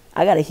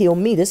 I got to heal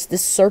me. This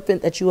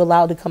serpent that you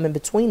allowed to come in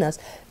between us,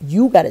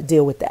 you got to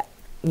deal with that.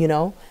 You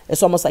know,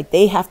 it's almost like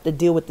they have to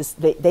deal with this.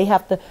 They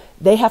have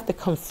to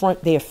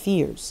confront their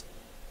fears.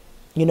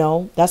 You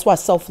know, that's why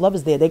self-love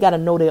is there. They got to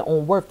know their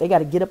own worth. They got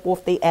to get up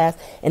off their ass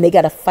and they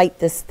got to fight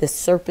this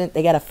serpent.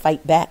 They got to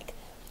fight back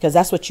because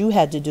that's what you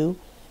had to do.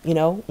 You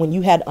know, when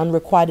you had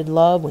unrequited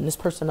love, when this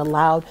person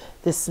allowed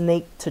this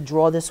snake to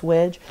draw this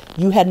wedge,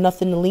 you had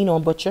nothing to lean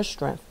on but your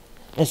strength.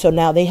 And so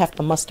now they have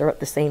to muster up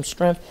the same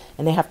strength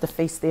and they have to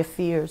face their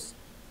fears.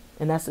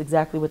 And that's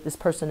exactly what this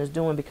person is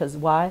doing, because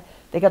why?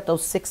 They got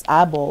those 6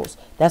 eyeballs.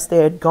 That's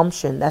their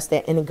gumption. That's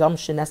their inner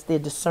gumption. That's their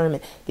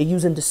discernment. They're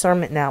using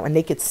discernment now, and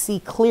they could see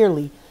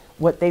clearly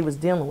what they was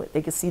dealing with.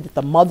 They could see that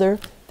the mother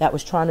that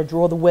was trying to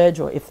draw the wedge,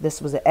 or if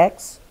this was an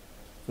ex,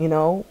 you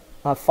know,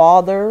 a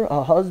father,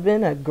 a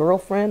husband, a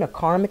girlfriend, a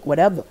karmic,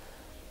 whatever.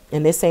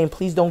 And they're saying,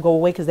 please don't go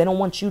away, because they don't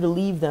want you to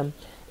leave them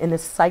in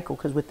this cycle.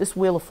 Because with this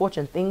Wheel of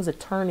Fortune, things are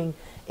turning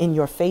in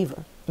your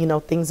favor. You know,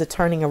 things are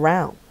turning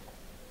around.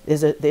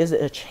 There's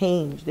a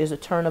change. There's a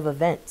turn of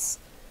events.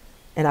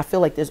 And I feel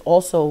like there's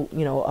also,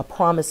 you know, a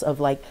promise of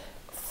like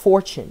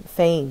fortune,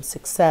 fame,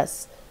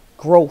 success,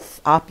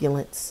 growth,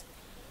 opulence.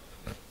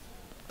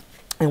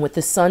 And with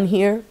the sun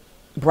here,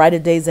 brighter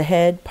days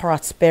ahead,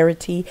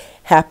 prosperity,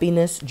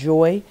 happiness,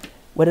 joy.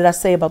 What did I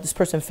say about this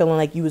person feeling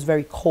like you was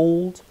very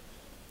cold?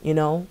 You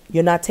know,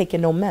 you're not taking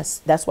no mess.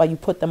 That's why you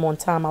put them on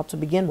timeout to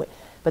begin with.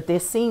 But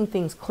they're seeing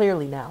things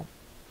clearly now.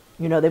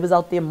 You know, they was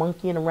out there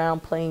monkeying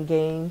around, playing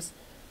games,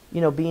 you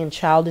know, being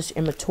childish,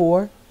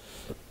 immature.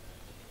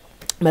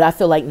 But I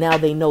feel like now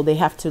they know they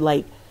have to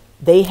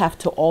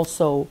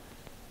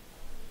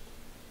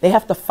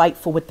fight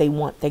for what they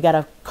want. They got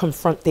to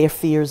confront their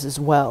fears as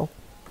well.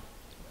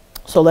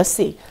 So let's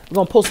see. We're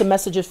going to pull some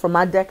messages from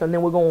my deck, and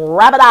then we're going to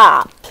wrap it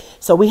up.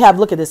 So we have,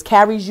 look at this,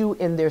 carries you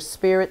in their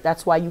spirit.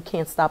 That's why you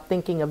can't stop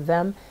thinking of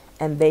them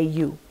and they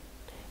you.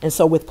 And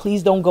so with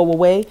please don't go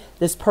away,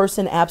 this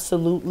person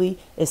absolutely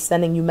is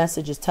sending you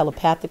messages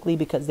telepathically,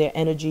 because their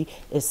energy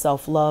is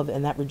self-love,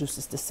 and that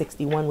reduces to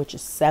 61, which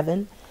is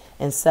 7.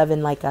 And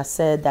 7, like I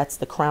said, that's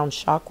the crown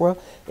chakra.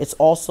 It's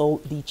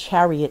also the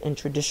chariot in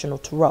traditional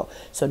tarot.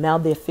 So now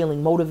they're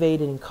feeling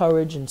motivated,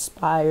 encouraged,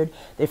 inspired.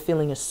 They're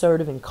feeling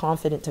assertive and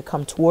confident to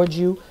come towards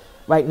you.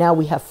 Right now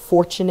we have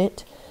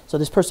fortunate. So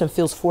this person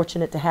feels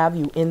fortunate to have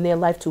you in their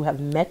life, to have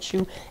met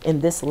you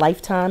in this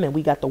lifetime. And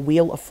we got the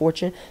Wheel of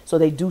Fortune. So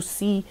they do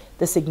see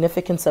the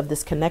significance of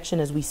this connection,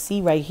 as we see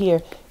right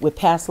here with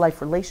past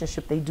life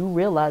relationship. They do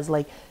realize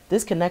like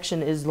this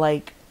connection is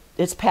like,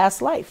 it's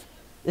past life.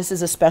 This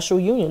is a special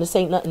union. This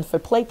ain't nothing for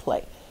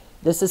play.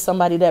 This is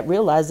somebody that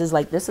realizes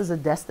like this is a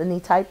destiny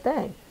type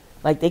thing.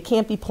 Like they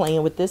can't be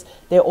playing with this.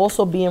 They're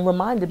also being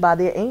reminded by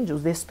their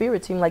angels, their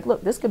spirit team, like,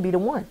 look, this could be the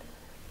one.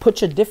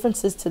 Put your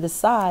differences to the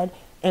side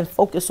and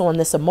focus on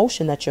this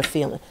emotion that you're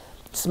feeling.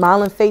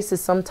 Smiling faces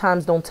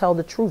sometimes don't tell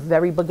the truth,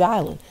 very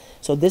beguiling.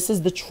 So this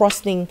is the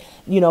trusting,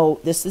 you know,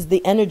 this is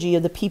the energy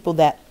of the people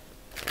that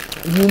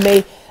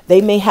they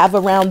may have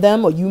around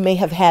them, or you may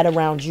have had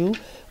around you,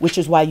 which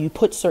is why you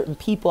put certain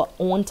people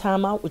on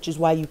timeout, which is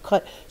why you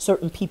cut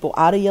certain people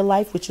out of your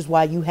life, which is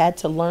why you had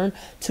to learn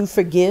to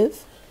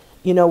forgive.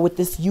 You know, with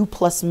this you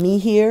plus me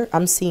here,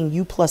 I'm seeing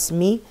you plus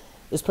me.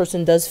 This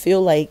person does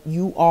feel like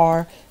you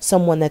are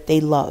someone that they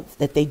love,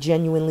 that they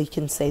genuinely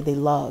can say they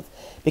love,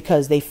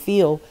 because they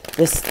feel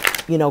this,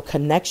 you know,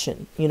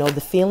 connection. You know, the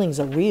feelings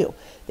are real.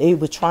 They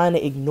were trying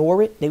to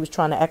ignore it. They was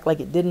trying to act like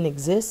it didn't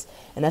exist.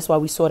 And that's why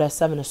we saw that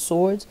 7 of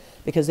Swords,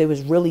 because they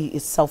was really,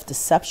 it's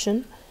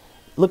self-deception.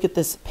 Look at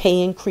this,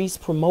 pay increase,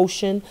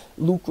 promotion,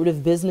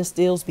 lucrative business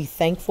deals, be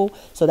thankful.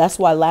 So that's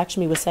why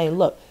Lakshmi was saying,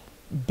 look,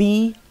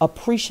 be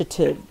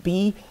appreciative,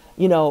 be,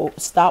 you know,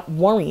 stop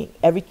worrying.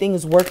 Everything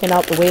is working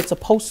out the way it's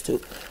supposed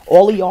to.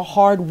 All of your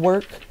hard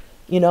work,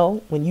 you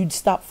know, when you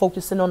stop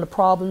focusing on the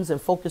problems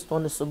and focused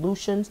on the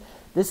solutions,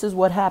 this is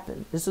what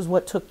happened. This is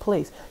what took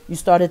place. You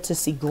started to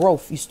see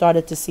growth. You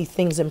started to see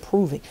things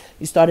improving.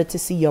 You started to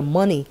see your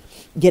money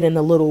getting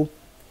a little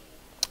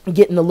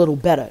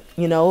better.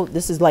 You know,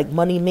 this is like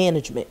money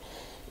management.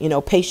 You know,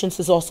 patience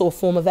is also a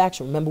form of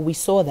action. Remember, we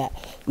saw that.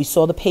 We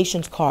saw the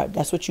patience card.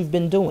 That's what you've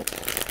been doing.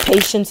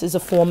 Patience is a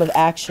form of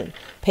action.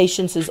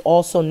 Patience is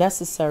also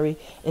necessary.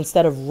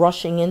 Instead of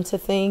rushing into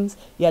things,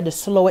 you had to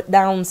slow it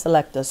down,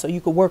 selector, so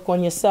you could work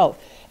on yourself.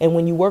 And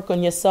when you work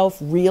on yourself,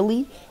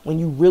 really, when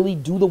you really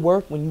do the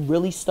work, when you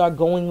really start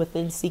going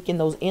within, seeking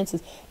those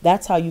answers,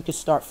 that's how you can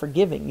start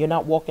forgiving. You're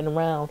not walking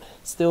around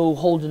still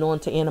holding on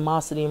to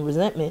animosity and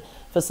resentment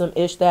for some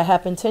ish that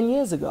happened 10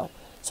 years ago.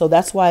 So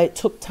that's why it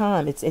took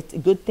time. It's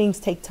good things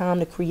take time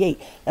to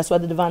create. That's why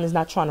the divine is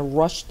not trying to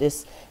rush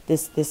this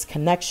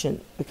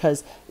connection,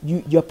 because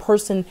your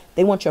person,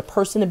 they want your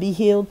person to be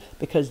healed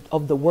because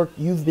of the work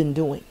you've been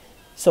doing.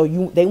 So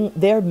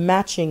they're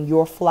matching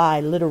your fly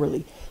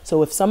literally.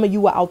 So if some of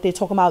you are out there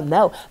talking about,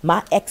 no,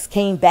 my ex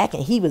came back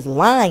and he was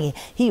lying,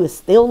 he was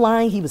still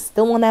lying, he was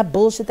still on that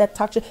bullshit, that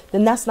toxic,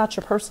 then that's not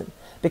your person.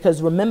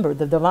 Because remember,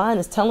 the divine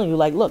is telling you,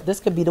 like, look,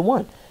 this could be the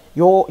one.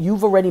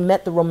 You've already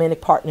met the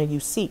romantic partner you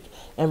seek.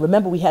 And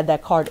remember, we had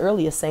that card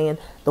earlier saying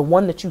the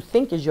one that you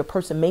think is your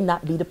person may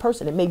not be the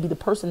person. It may be the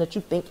person that you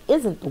think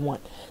isn't the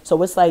one.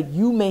 So it's like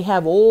you may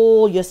have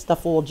all your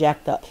stuff all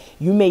jacked up.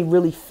 You may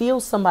really feel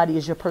somebody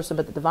is your person,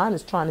 but the divine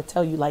is trying to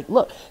tell you, like,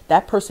 look,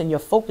 that person you're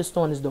focused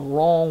on is the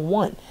wrong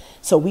one.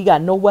 So we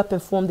got no weapon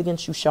formed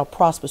against you shall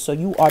prosper. So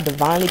you are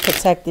divinely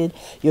protected.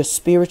 You're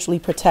spiritually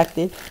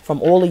protected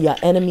from all of your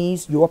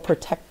enemies. You're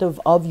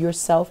protective of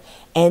yourself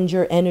and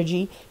your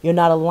energy. You're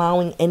not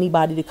allowing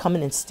anybody to come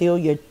in and steal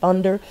your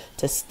thunder,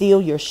 to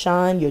steal your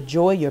shine, your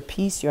joy, your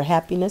peace, your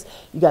happiness.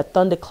 You got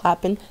thunder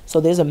clapping. So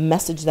there's a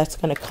message that's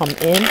going to come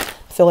in.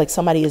 I feel like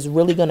somebody is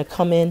really going to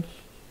come in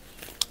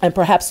and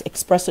perhaps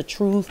express a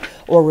truth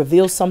or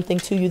reveal something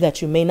to you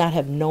that you may not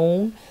have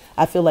known.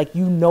 I feel like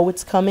you know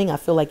it's coming. I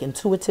feel like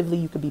intuitively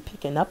you could be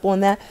picking up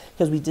on that,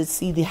 because we did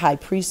see the high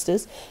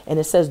priestess, and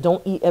it says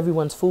don't eat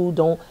everyone's food.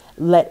 Don't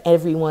let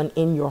everyone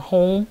in your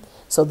home.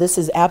 So this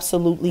is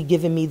absolutely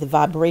giving me the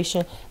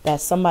vibration that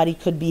somebody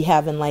could be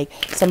having, like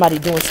somebody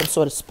doing some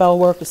sort of spell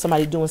work, or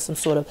somebody doing some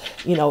sort of,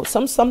 you know,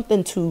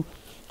 something to,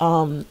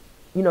 you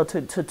know,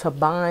 to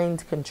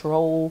bind,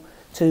 control,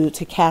 to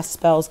cast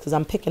spells, because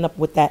I'm picking up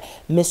with that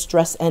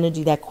mistress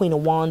energy, that Queen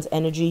of Wands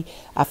energy.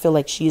 I feel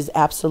like she is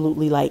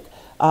absolutely like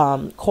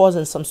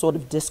causing some sort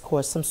of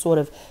discourse, some sort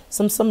of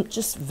some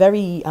just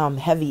very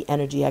heavy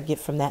energy I get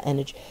from that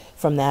energy,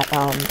 from that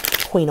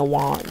Queen of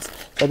Wands.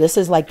 So this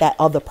is like that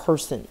other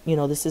person, you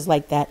know, this is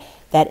like that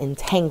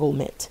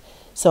entanglement.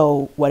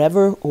 So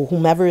whatever or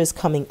whomever is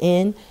coming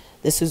in,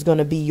 this is going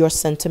to be your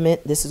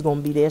sentiment. This is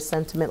going to be their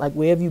sentiment. Like,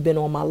 where have you been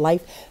all my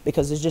life?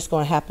 Because it's just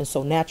going to happen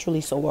so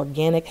naturally, so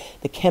organic.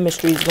 The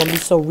chemistry is going to be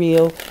so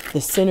real. The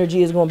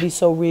synergy is going to be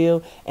so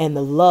real. And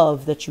the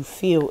love that you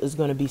feel is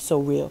going to be so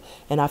real.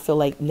 And I feel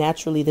like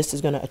naturally this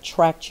is going to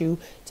attract you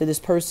to this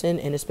person.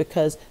 And it's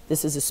because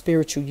this is a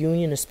spiritual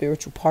union, a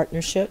spiritual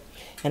partnership.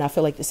 And I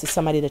feel like this is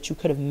somebody that you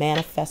could have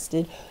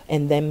manifested,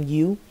 and them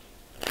you.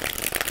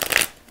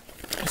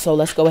 So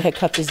let's go ahead,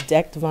 cut this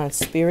deck, Divine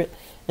Spirit.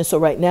 And so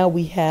right now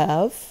we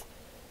have,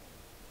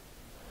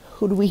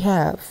 who do we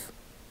have?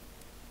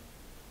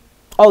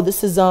 Oh,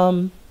 this is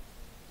what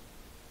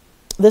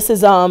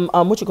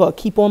you call it,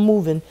 keep on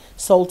moving,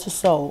 soul to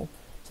soul.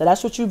 So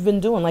that's what you've been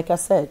doing. Like I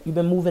said, you've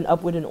been moving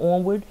upward and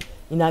onward.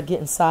 You're not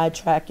getting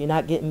sidetracked. You're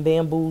not getting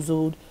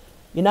bamboozled.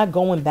 You're not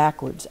going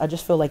backwards. I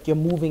just feel like you're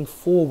moving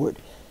forward.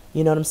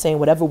 You know what I'm saying?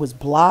 Whatever was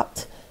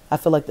blocked, I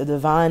feel like the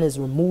divine is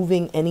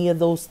removing any of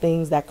those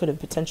things that could have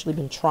potentially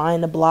been trying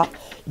to block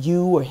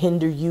you or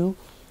hinder you.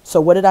 So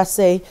what did I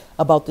say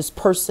about this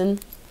person?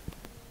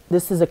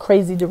 This is a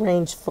crazy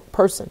deranged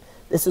person.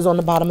 This is on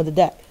the bottom of the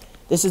deck.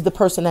 This is the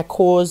person that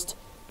caused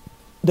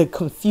the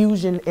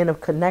confusion in a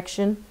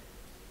connection,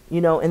 you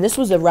know, and this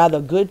was a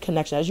rather good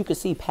connection. As you can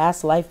see,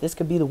 past life, this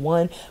could be the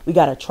one. We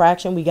got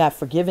attraction, we got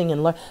forgiving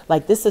and learn.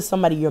 Like, this is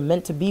somebody you're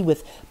meant to be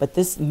with, but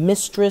this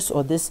mistress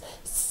or this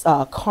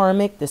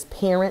karmic, this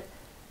parent,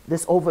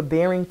 this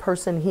overbearing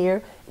person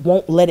here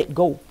won't let it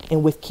go.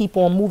 And with keep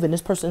on moving,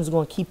 this person is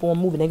going to keep on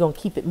moving. They're going to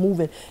keep it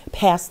moving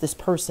past this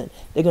person.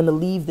 They're going to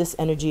leave this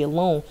energy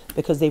alone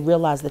because they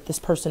realize that this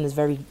person is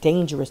very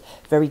dangerous,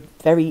 very,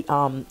 very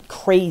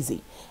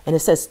crazy. And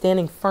it says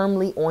standing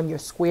firmly on your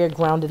square,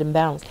 grounded and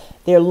balanced.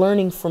 They're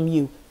learning from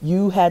you.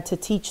 You had to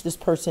teach this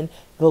person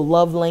the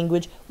love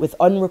language with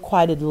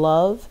unrequited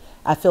love.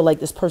 I feel like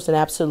this person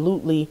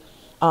absolutely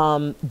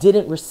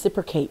didn't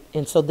reciprocate,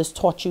 and so this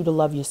taught you to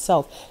love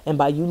yourself, and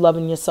by you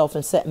loving yourself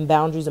and setting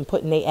boundaries and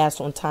putting their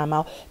ass on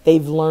timeout,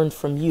 they've learned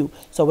from you.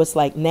 So it's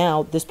like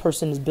now this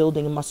person is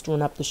building and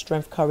mustering up the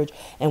strength, courage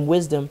and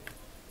wisdom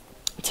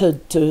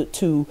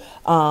to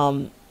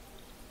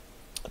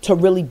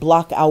really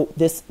block out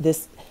this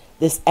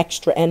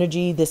extra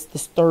energy, this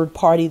third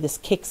party, this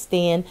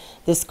kickstand,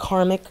 this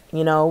karmic,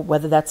 you know,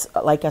 whether that's,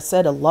 like I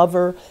said, a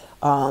lover,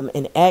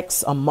 an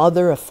ex, a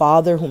mother, a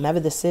father,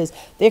 whomever this is.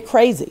 They're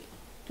crazy.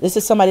 This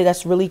is somebody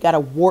that's really got a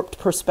warped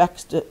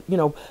perspective, you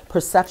know,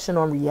 perception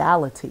on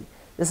reality.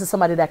 This is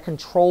somebody that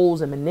controls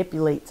and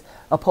manipulates,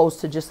 opposed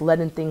to just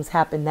letting things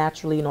happen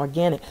naturally and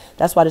organic.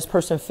 That's why this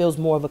person feels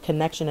more of a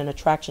connection and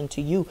attraction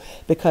to you,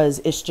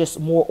 because it's just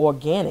more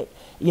organic.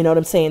 You know what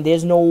I'm saying?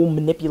 There's no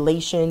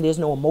manipulation. There's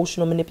no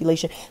emotional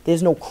manipulation.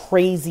 There's no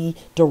crazy,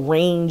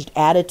 deranged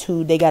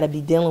attitude they got to be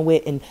dealing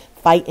with and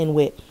fighting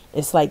with.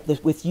 It's like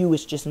with you,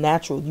 it's just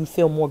natural. You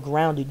feel more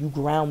grounded. You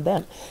ground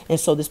them. And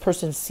so this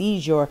person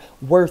sees your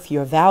worth,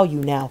 your value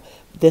now.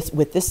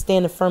 With this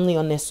standing firmly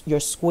on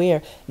your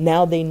square,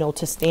 now they know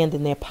to stand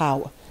in their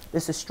power.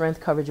 This is strength,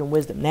 courage, and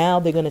wisdom. Now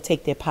they're going to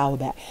take their power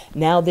back.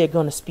 Now they're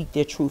going to speak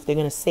their truth. They're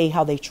going to say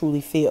how they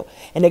truly feel.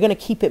 And they're going to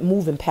keep it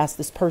moving past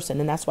this person.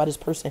 And that's why this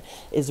person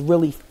is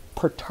really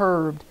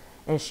perturbed.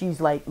 And she's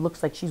like,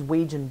 looks like she's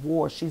waging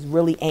war. She's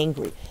really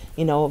angry,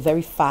 you know,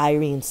 very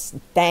fiery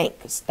and dank.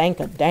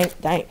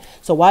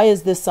 So why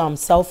is this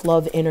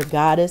self-love inner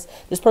goddess?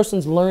 This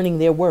person's learning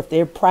their worth.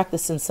 They're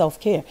practicing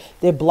self-care.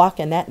 They're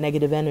blocking that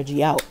negative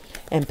energy out.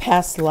 And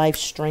past life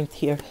strength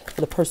here for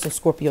the person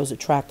Scorpio's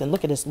attracting.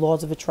 Look at this,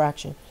 laws of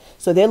attraction.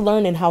 So they're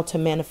learning how to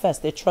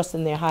manifest. They're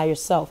trusting their higher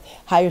self.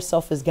 Higher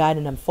self is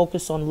guiding them.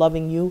 Focus on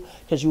loving you,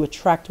 because you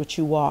attract what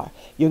you are.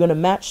 You're going to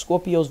match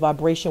Scorpio's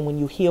vibration when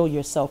you heal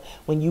yourself.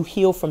 When you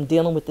heal from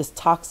dealing with this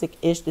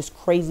toxic-ish, this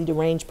crazy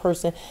deranged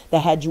person that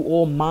had you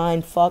all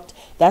mind fucked.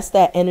 That's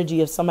that energy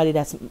of somebody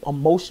that's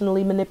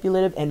emotionally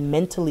manipulative and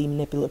mentally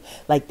manipulative.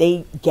 Like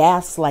they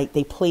gaslight,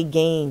 they play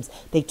games,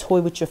 they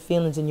toy with your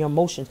feelings and your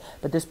emotions.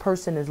 But this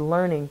person is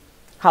learning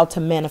how to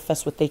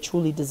manifest what they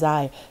truly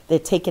desire. They're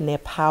taking their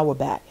power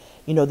back.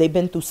 You know, they've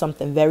been through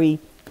something very,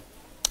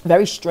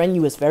 very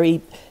strenuous,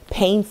 very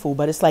painful,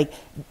 but it's like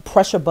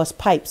pressure bust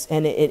pipes,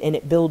 and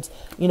it builds,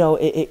 you know,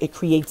 it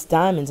creates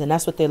diamonds, and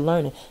that's what they're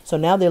learning. So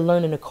now they're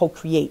learning to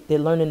co-create. They're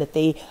learning that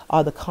they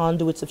are the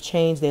conduits of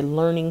change. They're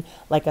learning,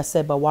 like I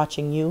said, by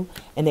watching you,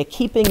 and they're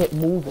keeping it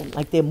moving.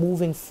 Like they're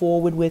moving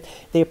forward with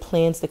their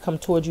plans to come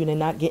towards you, and they're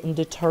not getting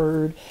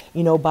deterred,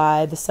 you know,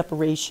 by the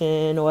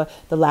separation or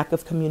the lack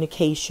of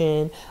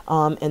communication.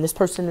 And this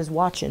person is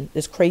watching,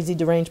 this crazy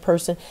deranged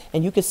person,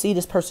 and you can see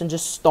this person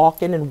just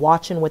stalking and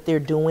watching what they're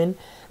doing.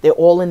 They're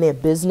all in their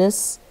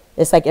business.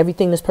 It's like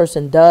everything this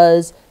person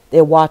does,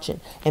 they're watching.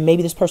 And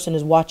maybe this person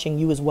is watching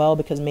you as well,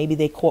 because maybe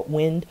they caught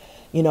wind,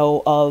 you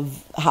know,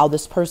 of how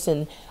this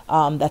person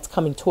that's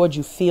coming towards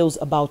you feels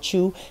about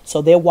you.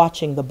 So they're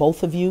watching the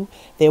both of you.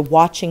 They're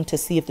watching to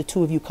see if the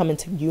two of you come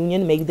into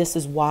union. Maybe this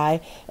is why,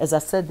 as I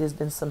said, there's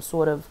been some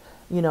sort of,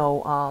 you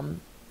know,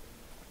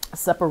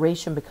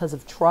 separation because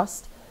of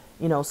trust.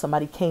 You know,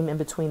 somebody came in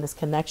between this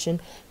connection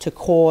to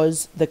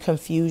cause the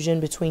confusion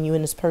between you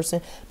and this person.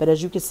 But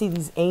as you can see,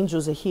 these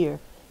angels are here.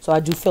 So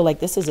I do feel like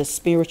this is a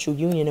spiritual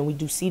union, and we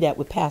do see that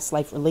with past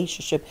life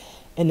relationship,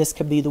 and this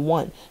could be the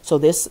one. So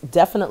this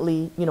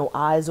definitely, you know,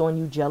 eyes on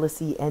you,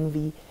 jealousy,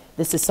 envy.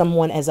 This is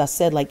someone, as I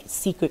said, like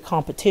secret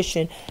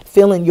competition,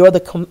 feeling you're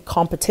the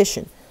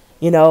competition,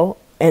 you know,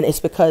 and it's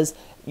because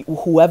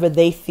whoever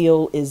they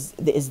feel is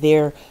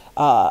their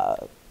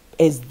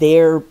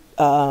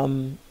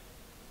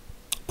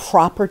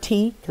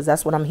property, because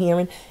that's what I'm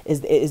hearing,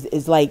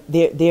 is like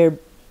they're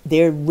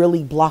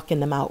really blocking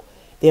them out.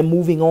 They're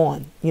moving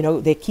on, you know,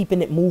 they're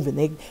keeping it moving.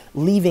 They're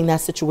leaving that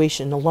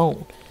situation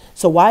alone.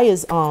 So why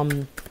is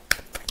time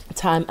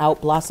out,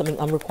 blossoming,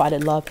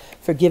 unrequited love,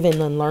 forgiving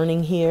and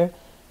learning here?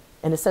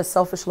 And it says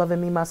selfish love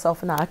in me,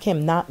 myself, and I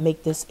cannot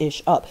make this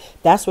ish up.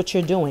 That's what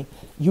you're doing.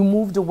 You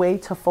moved away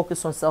to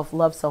focus on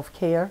self-love,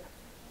 self-care.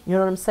 You know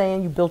what I'm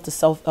saying? You built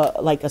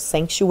a like a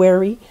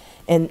sanctuary,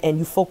 and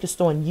you focused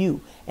on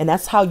you. And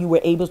that's how you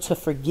were able to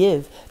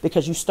forgive,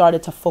 because you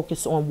started to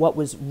focus on what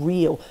was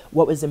real,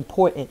 what was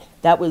important.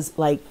 That was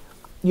like,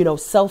 you know,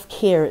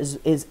 self-care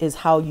is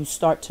how you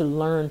start to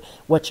learn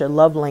what your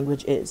love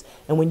language is.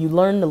 And when you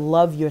learn to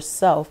love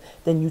yourself,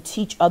 then you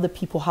teach other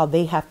people how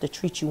they have to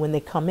treat you when they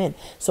come in.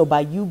 So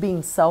by you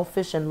being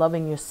selfish and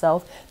loving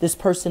yourself, this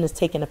person is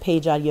taking a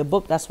page out of your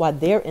book. That's why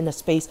they're in a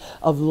space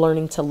of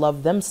learning to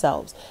love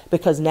themselves,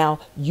 because now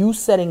you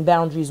setting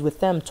boundaries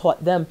with them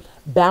taught them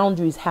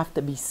boundaries have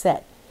to be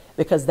set.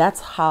 Because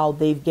that's how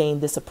they've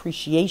gained this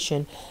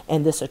appreciation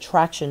and this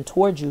attraction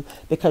towards you,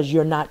 because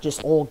you're not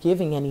just all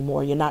giving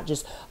anymore. You're not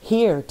just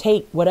here,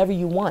 take whatever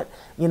you want.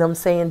 You know what I'm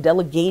saying?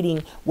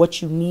 Delegating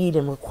what you need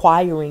and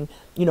requiring,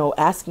 you know,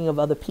 asking of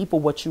other people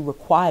what you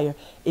require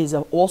is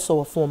also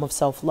a form of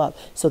self-love.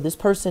 So this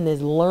person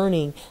is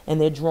learning, and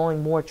they're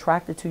drawing more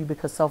attracted to you,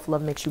 because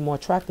self-love makes you more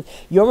attractive.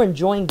 You're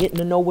enjoying getting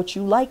to know what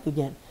you like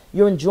again.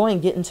 You're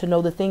enjoying getting to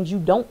know the things you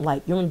don't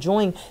like. You're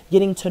enjoying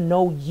getting to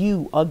know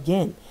you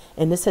again.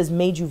 And this has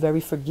made you very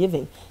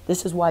forgiving.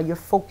 This is why you're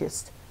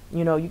focused.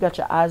 You know, you got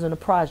your eyes on the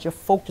prize. You're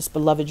focused,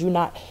 beloved. You're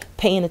not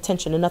paying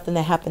attention to nothing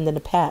that happened in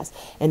the past.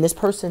 And this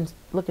person,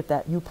 look at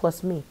that, you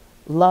plus me,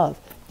 love.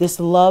 This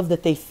love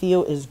that they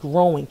feel is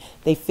growing.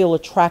 They feel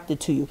attracted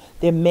to you.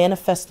 They're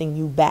manifesting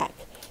you back.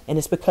 And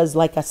it's because,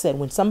 like I said,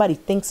 when somebody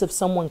thinks of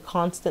someone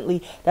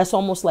constantly, that's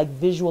almost like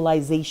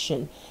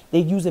visualization.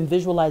 They're using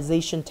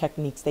visualization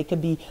techniques. They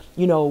could be,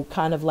 you know,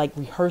 kind of like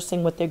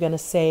rehearsing what they're going to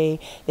say.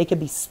 They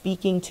could be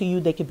speaking to you.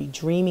 They could be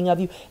dreaming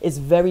of you. It's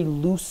very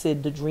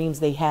lucid, the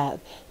dreams they have.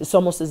 It's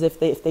almost as if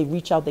they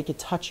reach out, they could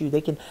touch you.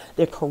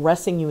 They're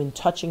caressing you and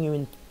touching you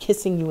and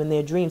kissing you in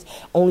their dreams,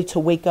 only to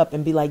wake up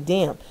and be like,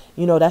 damn,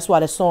 you know. That's why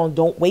the song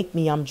 "Don't Wake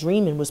Me, I'm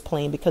Dreaming" was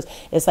playing, because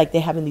it's like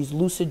they're having these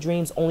lucid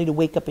dreams only to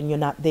wake up and you're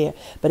not there.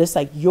 But it's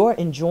like you're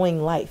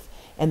enjoying life,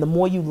 and the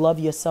more you love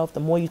yourself,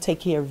 the more you take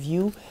care of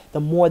you, the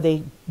more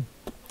they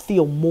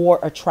feel more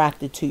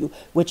attracted to you,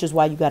 which is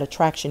why you got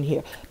attraction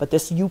here. But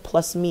this you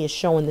plus me is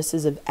showing this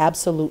is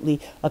absolutely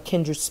a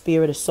kindred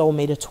spirit, a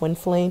soulmate, a twin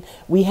flame.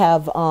 We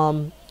have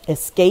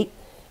escape.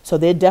 So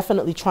they're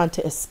definitely trying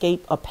to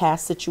escape a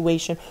past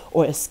situation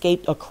or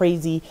escape a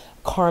crazy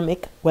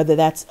karmic, whether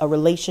that's a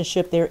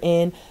relationship they're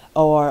in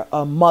or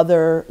a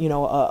mother, you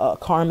know, a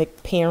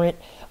karmic parent,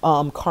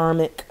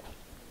 karmic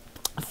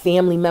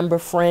family member,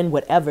 friend,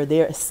 whatever.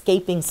 They're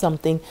escaping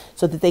something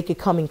so that they could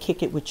come and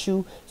kick it with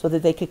you, so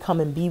that they could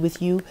come and be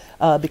with you,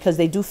 because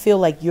they do feel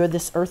like you're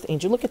this earth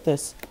angel. Look at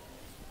this.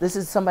 This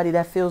is somebody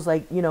that feels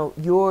like, you know,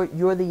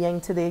 you're the yang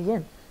to their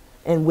yin.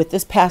 And with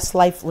this past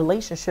life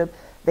relationship,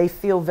 they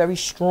feel very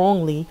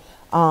strongly,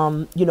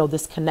 you know,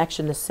 this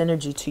connection, this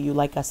synergy to you.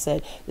 Like I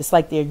said, it's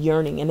like they're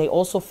yearning. And they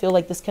also feel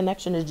like this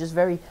connection is just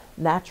very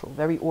natural,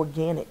 very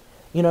organic.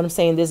 You know what I'm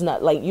saying? There's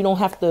not like, you don't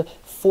have to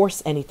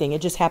force anything.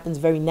 It just happens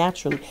very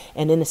naturally.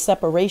 And in a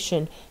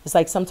separation, it's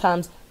like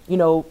sometimes, you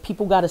know,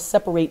 people got to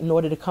separate in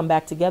order to come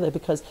back together,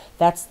 because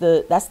that's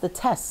the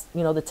test.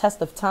 You know, the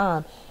test of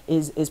time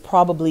is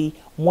probably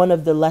one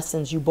of the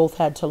lessons you both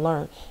had to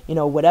learn. You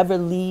know, whatever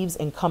leaves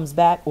and comes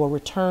back or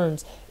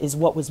returns is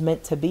what was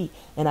meant to be.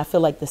 And I feel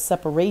like the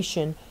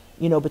separation,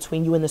 you know,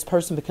 between you and this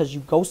person, because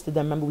you ghosted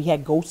them. Remember, we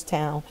had Ghost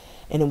Town,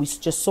 and then we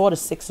just saw the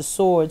Six of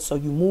Swords. So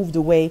you moved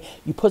away,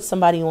 you put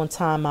somebody on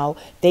timeout.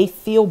 They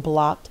feel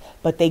blocked,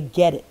 but they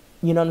get it.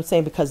 You know what I'm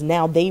saying? Because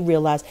now they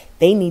realize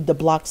they need to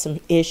block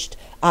some ish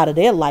out of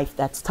their life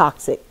that's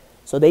toxic.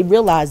 So they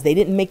realized they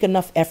didn't make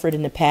enough effort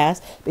in the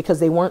past because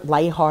they weren't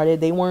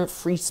lighthearted. They weren't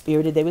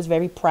free-spirited. They was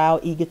very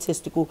proud,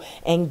 egotistical,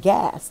 and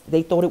gassed.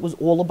 They thought it was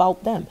all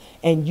about them.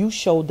 And you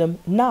showed them,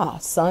 nah,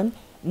 son,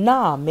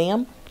 nah,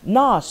 ma'am,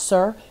 nah,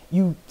 sir.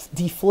 You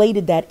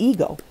deflated that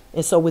ego.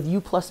 And so with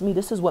you plus me,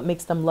 this is what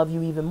makes them love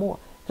you even more,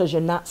 because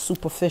you're not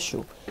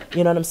superficial.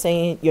 You know what I'm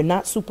saying? You're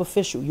not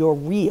superficial. You're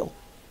real.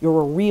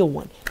 You're a real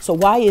one. So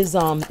why is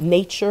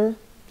nature?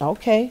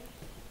 Okay.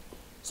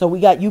 So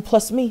we got you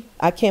plus me.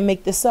 I can't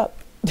make this up.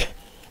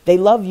 They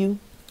love you.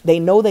 They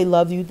know they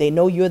love you. They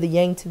know you're the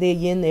yang to their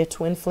yin, their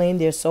twin flame,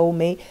 their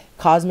soulmate,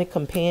 cosmic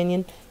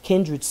companion,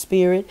 kindred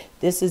spirit.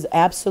 This is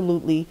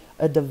absolutely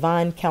a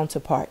divine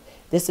counterpart.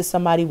 This is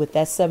somebody with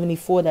that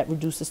 74 that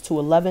reduces to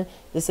 11.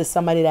 This is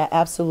somebody that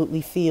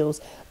absolutely feels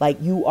like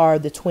you are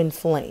the twin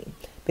flame,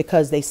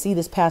 because they see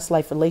this past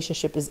life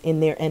relationship is in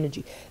their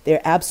energy.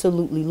 They're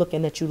absolutely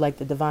looking at you like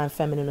the divine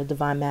feminine or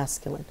divine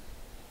masculine.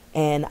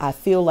 And I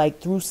feel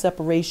like through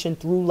separation,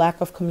 through lack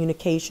of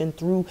communication,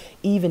 through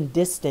even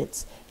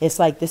distance, it's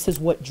like this is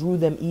what drew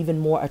them even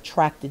more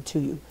attracted to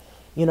you.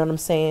 You know what I'm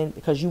saying?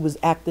 Because you was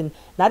acting,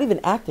 not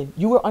even acting,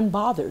 you were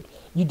unbothered.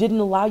 You didn't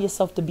allow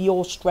yourself to be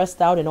all stressed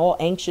out and all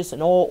anxious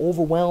and all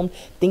overwhelmed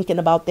thinking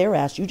about their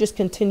ass. You just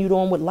continued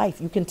on with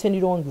life. You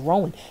continued on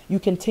growing. You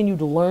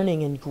continued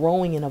learning and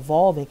growing and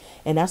evolving.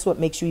 And that's what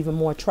makes you even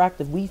more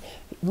attractive. We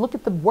look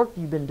at the work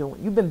you've been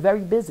doing. You've been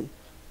very busy,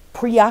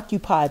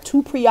 preoccupied,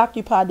 too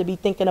preoccupied to be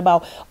thinking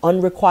about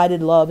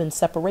unrequited love and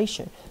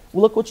separation.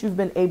 Look what you've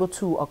been able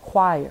to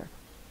acquire,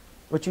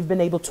 what you've been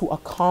able to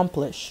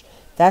accomplish.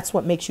 That's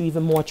what makes you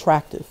even more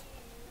attractive.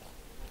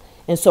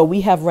 And so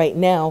we have right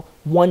now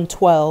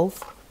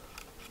 112.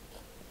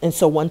 And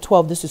so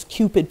 112, this is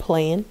Cupid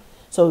playing.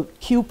 So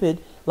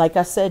Cupid, like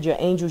I said, your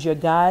angels, your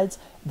guides,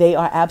 they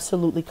are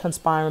absolutely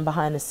conspiring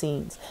behind the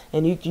scenes.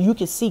 And you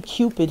can see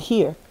Cupid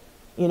here.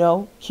 You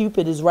know,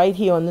 Cupid is right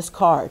here on this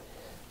card.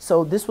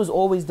 So this was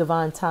always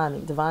divine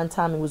timing. Divine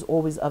timing was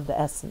always of the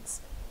essence.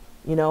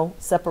 You know,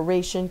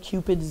 separation,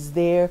 Cupid is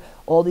there,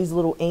 all these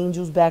little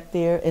angels back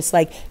there. It's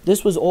like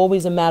this was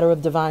always a matter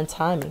of divine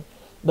timing.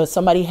 But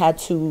somebody had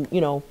to, you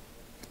know,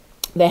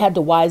 they had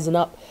to wisen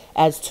up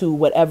as to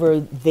whatever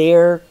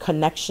their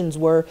connections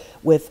were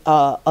with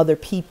other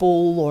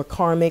people or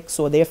karmics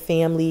or their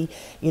family,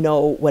 you know,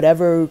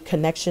 whatever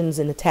connections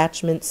and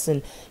attachments.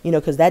 And, you know,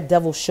 because that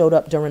devil showed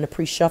up during the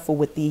pre-shuffle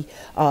with the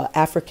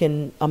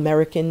African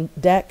American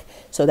deck.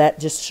 So that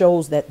just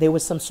shows that there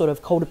was some sort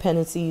of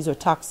codependencies or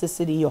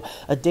toxicity or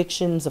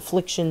addictions,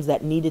 afflictions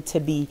that needed to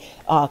be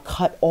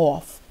cut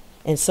off.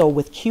 And so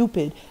with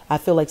Cupid, I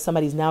feel like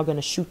somebody's now going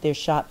to shoot their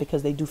shot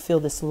because they do feel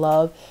this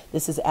love.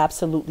 This is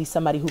absolutely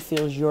somebody who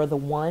feels you're the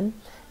one.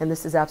 And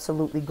this is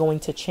absolutely going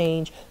to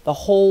change the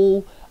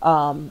whole,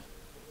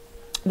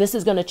 this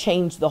is going to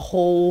change the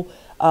whole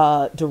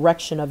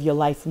direction of your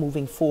life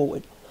moving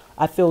forward.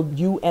 I feel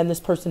you and this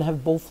person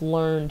have both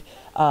learned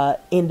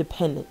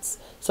independence.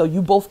 So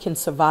you both can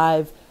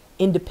survive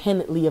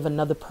independently of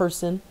another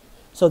person.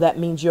 So that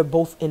means you're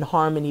both in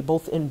harmony,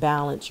 both in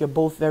balance. You're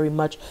both very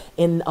much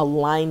in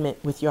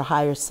alignment with your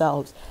higher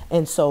selves.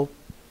 And so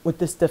with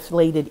this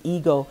deflated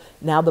ego,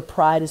 now the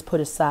pride is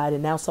put aside,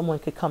 and now someone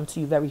could come to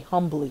you very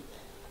humbly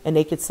and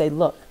they could say,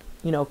 look,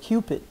 you know,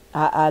 Cupid,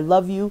 I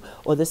love you,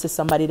 or this is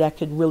somebody that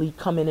could really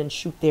come in and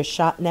shoot their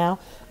shot now.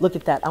 Look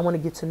at that. I want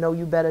to get to know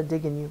you better,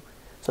 digging you.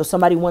 So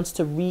somebody wants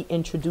to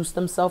reintroduce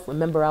themselves.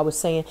 Remember, I was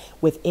saying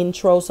with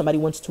intro, somebody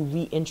wants to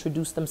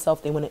reintroduce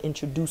themselves. They want to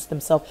introduce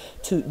themselves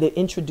they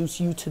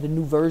introduce you to the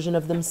new version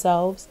of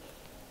themselves.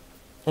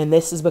 And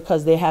this is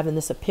because they're having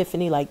this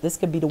epiphany, like this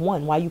could be the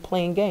one. Why are you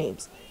playing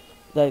games?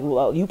 Like,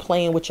 well, you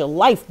playing with your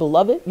life,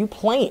 beloved. You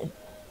playing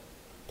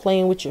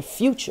with your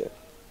future.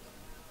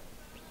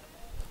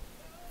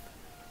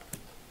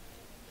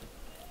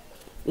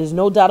 There's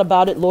no doubt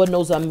about it. Lord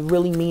knows I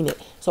really mean it.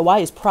 So why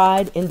is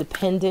pride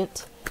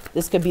independent?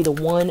 This could be the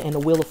one, and the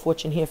Wheel of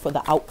Fortune here for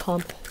the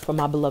outcome for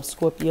my beloved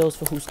Scorpios,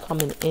 for who's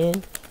coming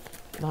in.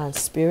 Divine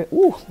Spirit.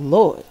 Ooh,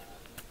 Lord.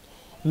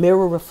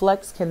 Mirror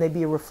reflects. Can they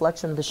be a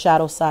reflection of the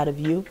shadow side of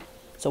you?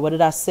 So what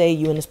did I say?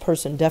 You and this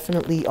person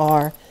definitely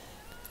are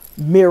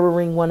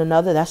mirroring one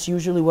another. That's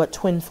usually what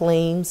twin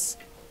flames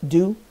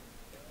do.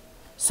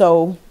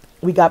 So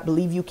we got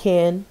believe you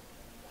can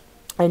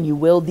and you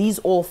will. These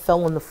all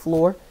fell on the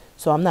floor.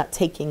 So I'm not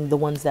taking the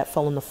ones that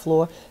fell on the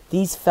floor.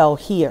 These fell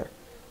here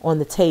on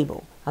the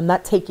table. I'm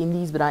not taking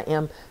these, but I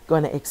am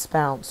going to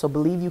expound. So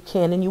believe you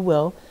can and you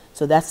will.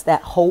 So that's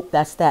that hope.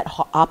 That's that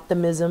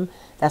optimism.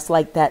 That's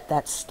like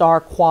that star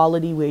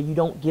quality where you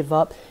don't give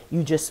up.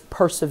 You just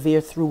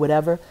persevere through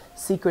whatever.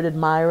 Secret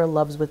admirer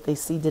loves what they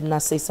see. Didn't I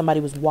say somebody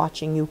was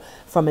watching you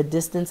from a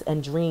distance?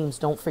 And dreams,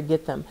 don't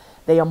forget them.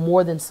 They are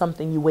more than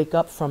something you wake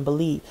up from,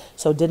 believe.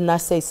 So didn't I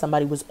say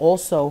somebody was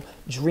also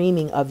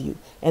dreaming of you?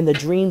 And the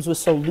dreams were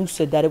so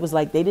lucid that it was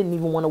like they didn't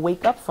even want to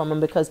wake up from them,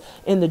 because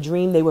in the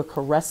dream they were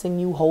caressing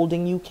you,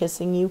 holding you,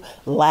 kissing you,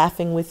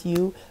 laughing with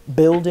you,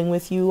 building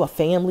with you, a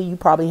family. You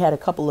probably had a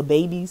couple of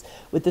babies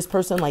with this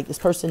person. Like, this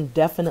person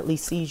definitely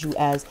sees you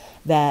as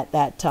that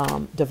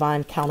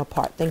divine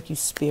counterpart. Thank you,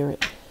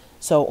 Spirit.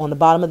 So on the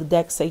bottom of the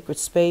deck, sacred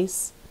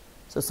space.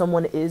 So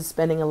someone is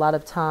spending a lot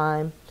of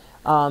time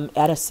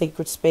at a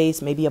sacred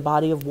space, maybe a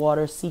body of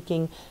water,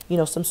 seeking, you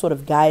know, some sort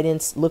of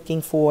guidance,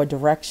 looking for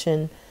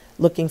direction,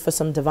 looking for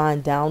some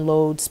divine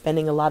download,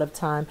 spending a lot of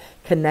time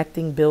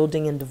connecting,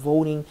 building, and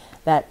devoting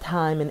that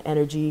time and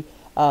energy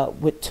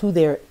to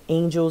their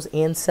angels,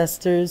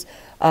 ancestors.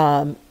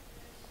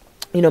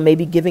 You know,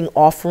 maybe giving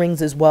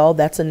offerings as well.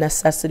 That's a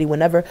necessity.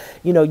 Whenever,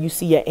 you know, you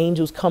see your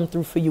angels come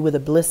through for you with a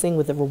blessing,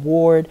 with a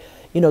reward,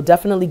 you know,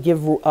 definitely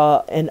give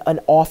an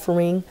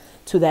offering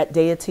to that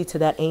deity, to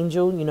that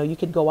angel. You know, you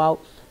could go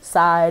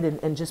outside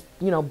and just,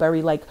 you know,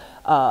 bury like,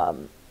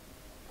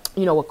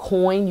 you know, a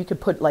coin. You could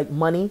put like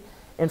money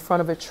in front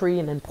of a tree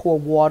and then pour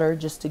water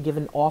just to give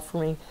an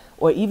offering.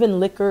 Or even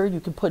liquor, you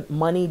could put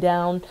money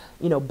down,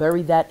 you know,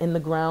 bury that in the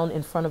ground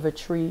in front of a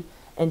tree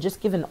and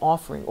just give an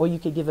offering. Or you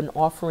could give an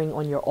offering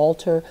on your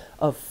altar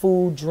of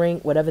food,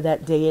 drink, whatever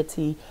that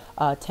deity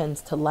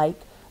tends to like.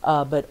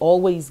 But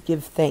always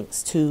give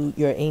thanks to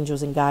your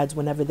angels and guides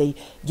whenever they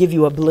give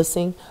you a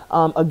blessing.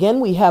 Again,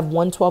 we have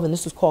 112, and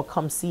this is called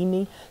Come See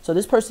Me. So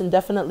this person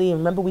definitely,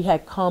 remember we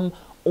had come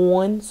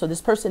on. So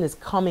this person is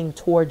coming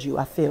towards you,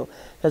 I feel,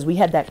 because we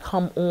had that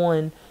come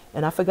on,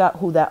 and I forgot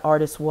who that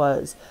artist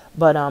was,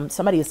 but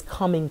somebody is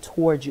coming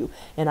towards you.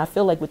 And I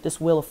feel like with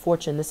this Wheel of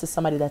Fortune, this is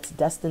somebody that's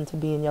destined to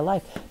be in your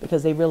life,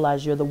 because they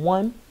realize you're the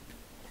one,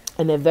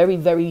 and they're very,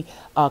 very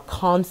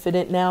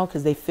confident now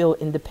because they feel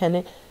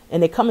independent.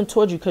 And they're coming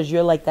towards you because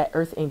you're like that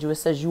earth angel. It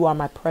says, you are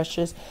my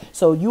precious.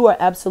 So you are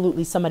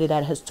absolutely somebody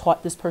that has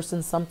taught this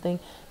person something.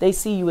 They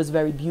see you as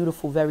very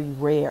beautiful, very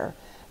rare.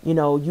 You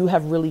know, you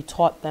have really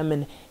taught them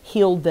and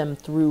healed them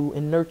through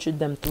and nurtured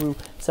them through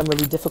some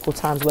really difficult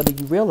times, whether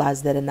you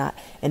realize that or not.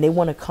 And they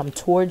want to come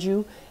towards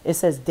you. It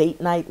says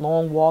date night,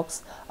 long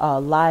walks,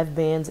 live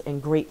bands,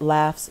 and great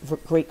laughs,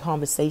 great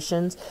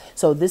conversations.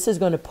 So this is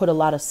going to put a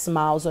lot of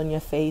smiles on your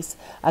face.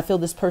 I feel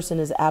this person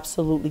is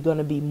absolutely going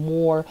to be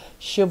more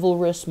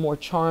chivalrous, more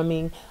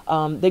charming.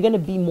 They're going to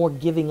be more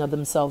giving of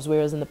themselves,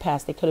 whereas in the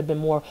past they could have been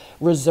more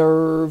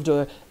reserved,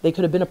 or they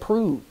could have been a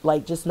prude,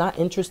 like just not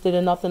interested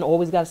in nothing,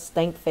 always got a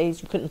stank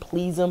face, you couldn't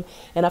please them.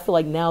 And I feel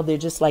like now they're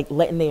just like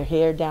letting their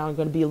hair down,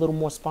 going to be a little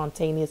more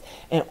spontaneous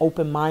and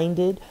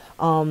open-minded.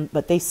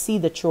 But they see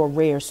that you're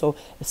rare. So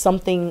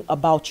something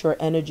about your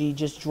energy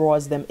just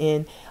draws them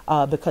in,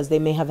 because they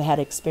may have had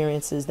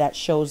experiences that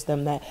shows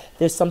them that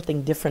there's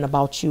something different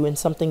about you and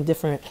something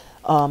different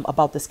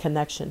about this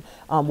connection.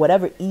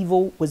 Whatever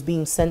evil was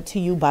being sent to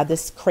you by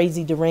this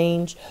crazy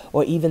deranged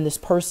or even this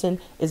person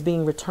is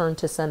being returned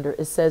to sender.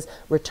 It says,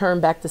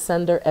 return back to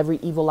sender, every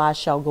evil eye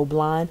shall go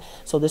blind.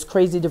 So this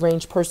crazy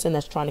deranged person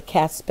that's trying to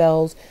cast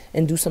spells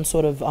and do some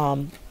sort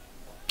of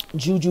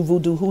juju,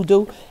 voodoo,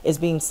 hoodoo is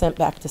being sent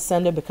back to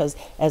sender, because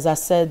as I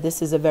said,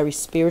 this is a very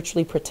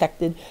spiritually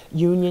protected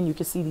union. You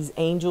can see these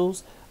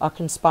angels are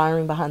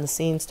conspiring behind the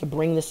scenes to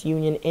bring this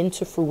union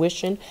into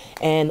fruition.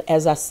 And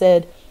as I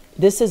said,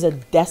 this is a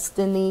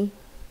destiny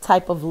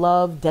type of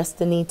love,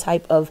 destiny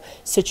type of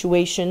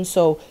situation.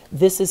 So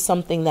this is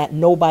something that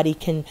nobody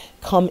can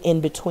come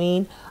in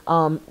between.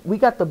 We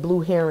got the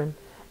blue heron,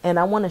 and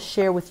I want to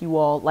share with you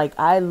all, like,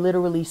 I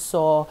literally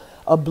saw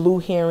a blue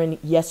heron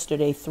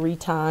yesterday 3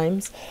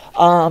 times.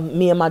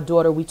 Me and my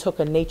daughter, we took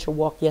a nature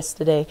walk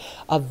yesterday.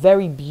 A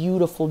very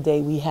beautiful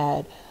day we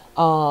had.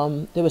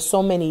 There were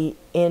so many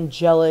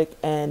angelic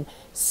and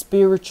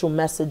spiritual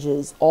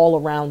messages all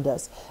around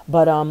us.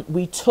 But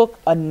we took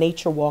a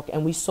nature walk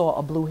and we saw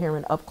a blue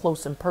heron up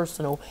close and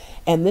personal.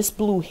 And this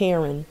blue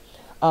heron,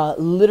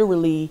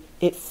 literally,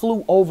 it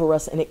flew over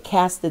us and it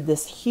casted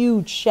this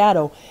huge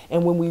shadow.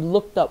 And when we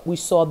looked up, we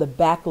saw the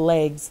back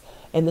legs.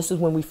 And this is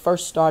when we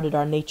first started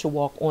our nature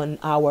walk on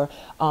our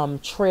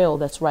trail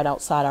that's right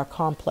outside our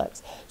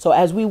complex. So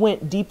as we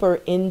went deeper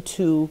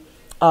into,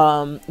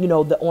 on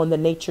the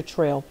nature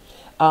trail,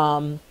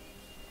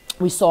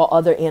 we saw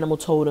other animal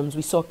totems.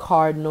 We saw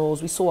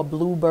cardinals. We saw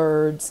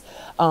bluebirds.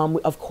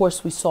 Of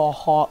course, we saw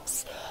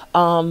hawks.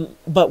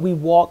 But we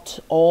walked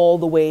all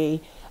the way.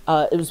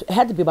 It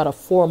had to be about a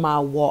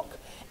 4-mile walk.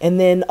 And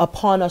then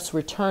upon us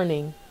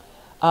returning,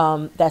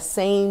 that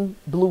same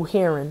blue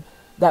heron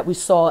that we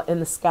saw in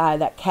the sky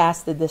that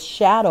casted this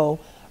shadow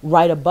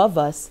right above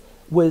us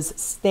was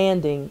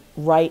standing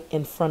right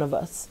in front of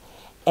us.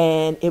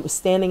 And it was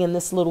standing in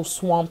this little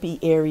swampy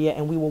area,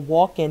 and we were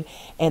walking,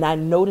 and I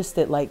noticed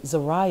it, like,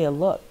 Zariah,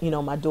 look,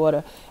 my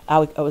daughter, I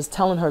was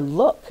telling her,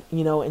 look,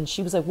 and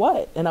she was like,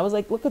 what? And I was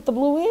like, look at the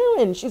blue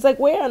heron. She's like,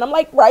 where? And I'm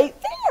like, right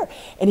there.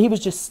 And he was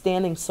just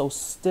standing so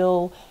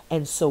still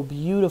and so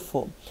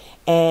beautiful.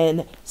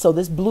 And so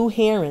this blue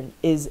heron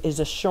is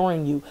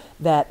assuring you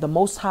that the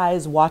Most High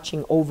is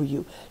watching over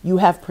you. You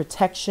have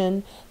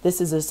protection.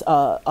 This is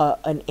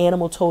an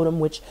animal totem,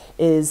 which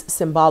is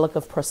symbolic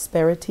of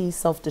prosperity,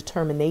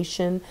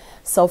 self-determination,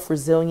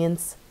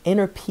 self-resilience,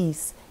 inner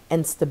peace,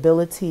 and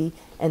stability,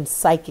 and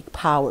psychic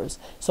powers.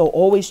 So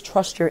always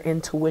trust your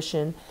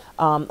intuition.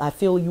 I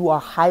feel you are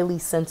highly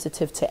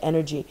sensitive to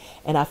energy.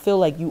 And I feel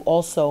like you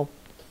also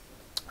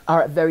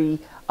are very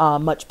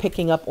much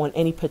picking up on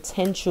any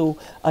potential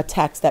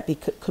attacks that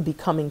could be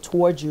coming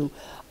towards you.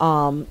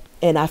 And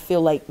I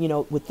feel like,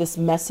 with this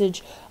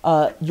message,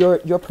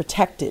 you're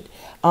protected.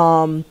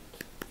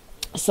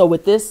 So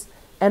with this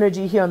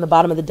energy here on the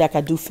bottom of the deck,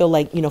 I do feel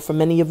like, for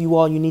many of you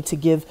all, you need to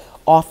give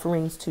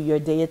offerings to your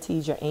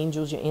deities, your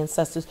angels, your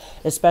ancestors,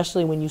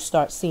 especially when you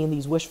start seeing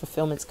these wish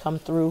fulfillments come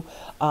through,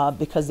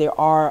 because there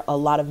are a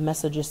lot of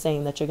messages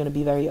saying that you're going to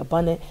be very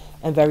abundant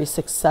and very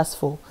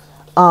successful.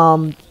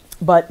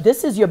 But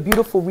this is your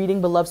beautiful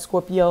reading, beloved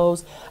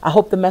Scorpios. I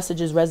hope the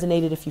messages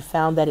resonated. If you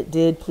found that it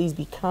did, please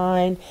be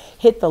kind.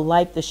 Hit the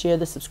like, the share,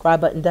 the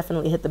subscribe button.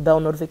 Definitely hit the bell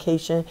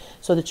notification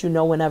so that you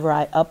know whenever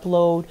I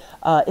upload.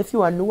 If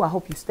you are new, I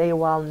hope you stay a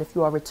while. And if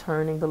you are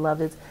returning,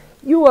 beloveds,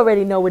 you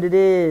already know what it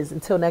is.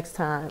 Until next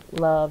time,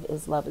 love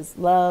is love is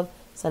love.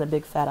 Send a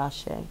big fat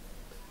ashe.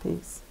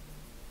 Peace.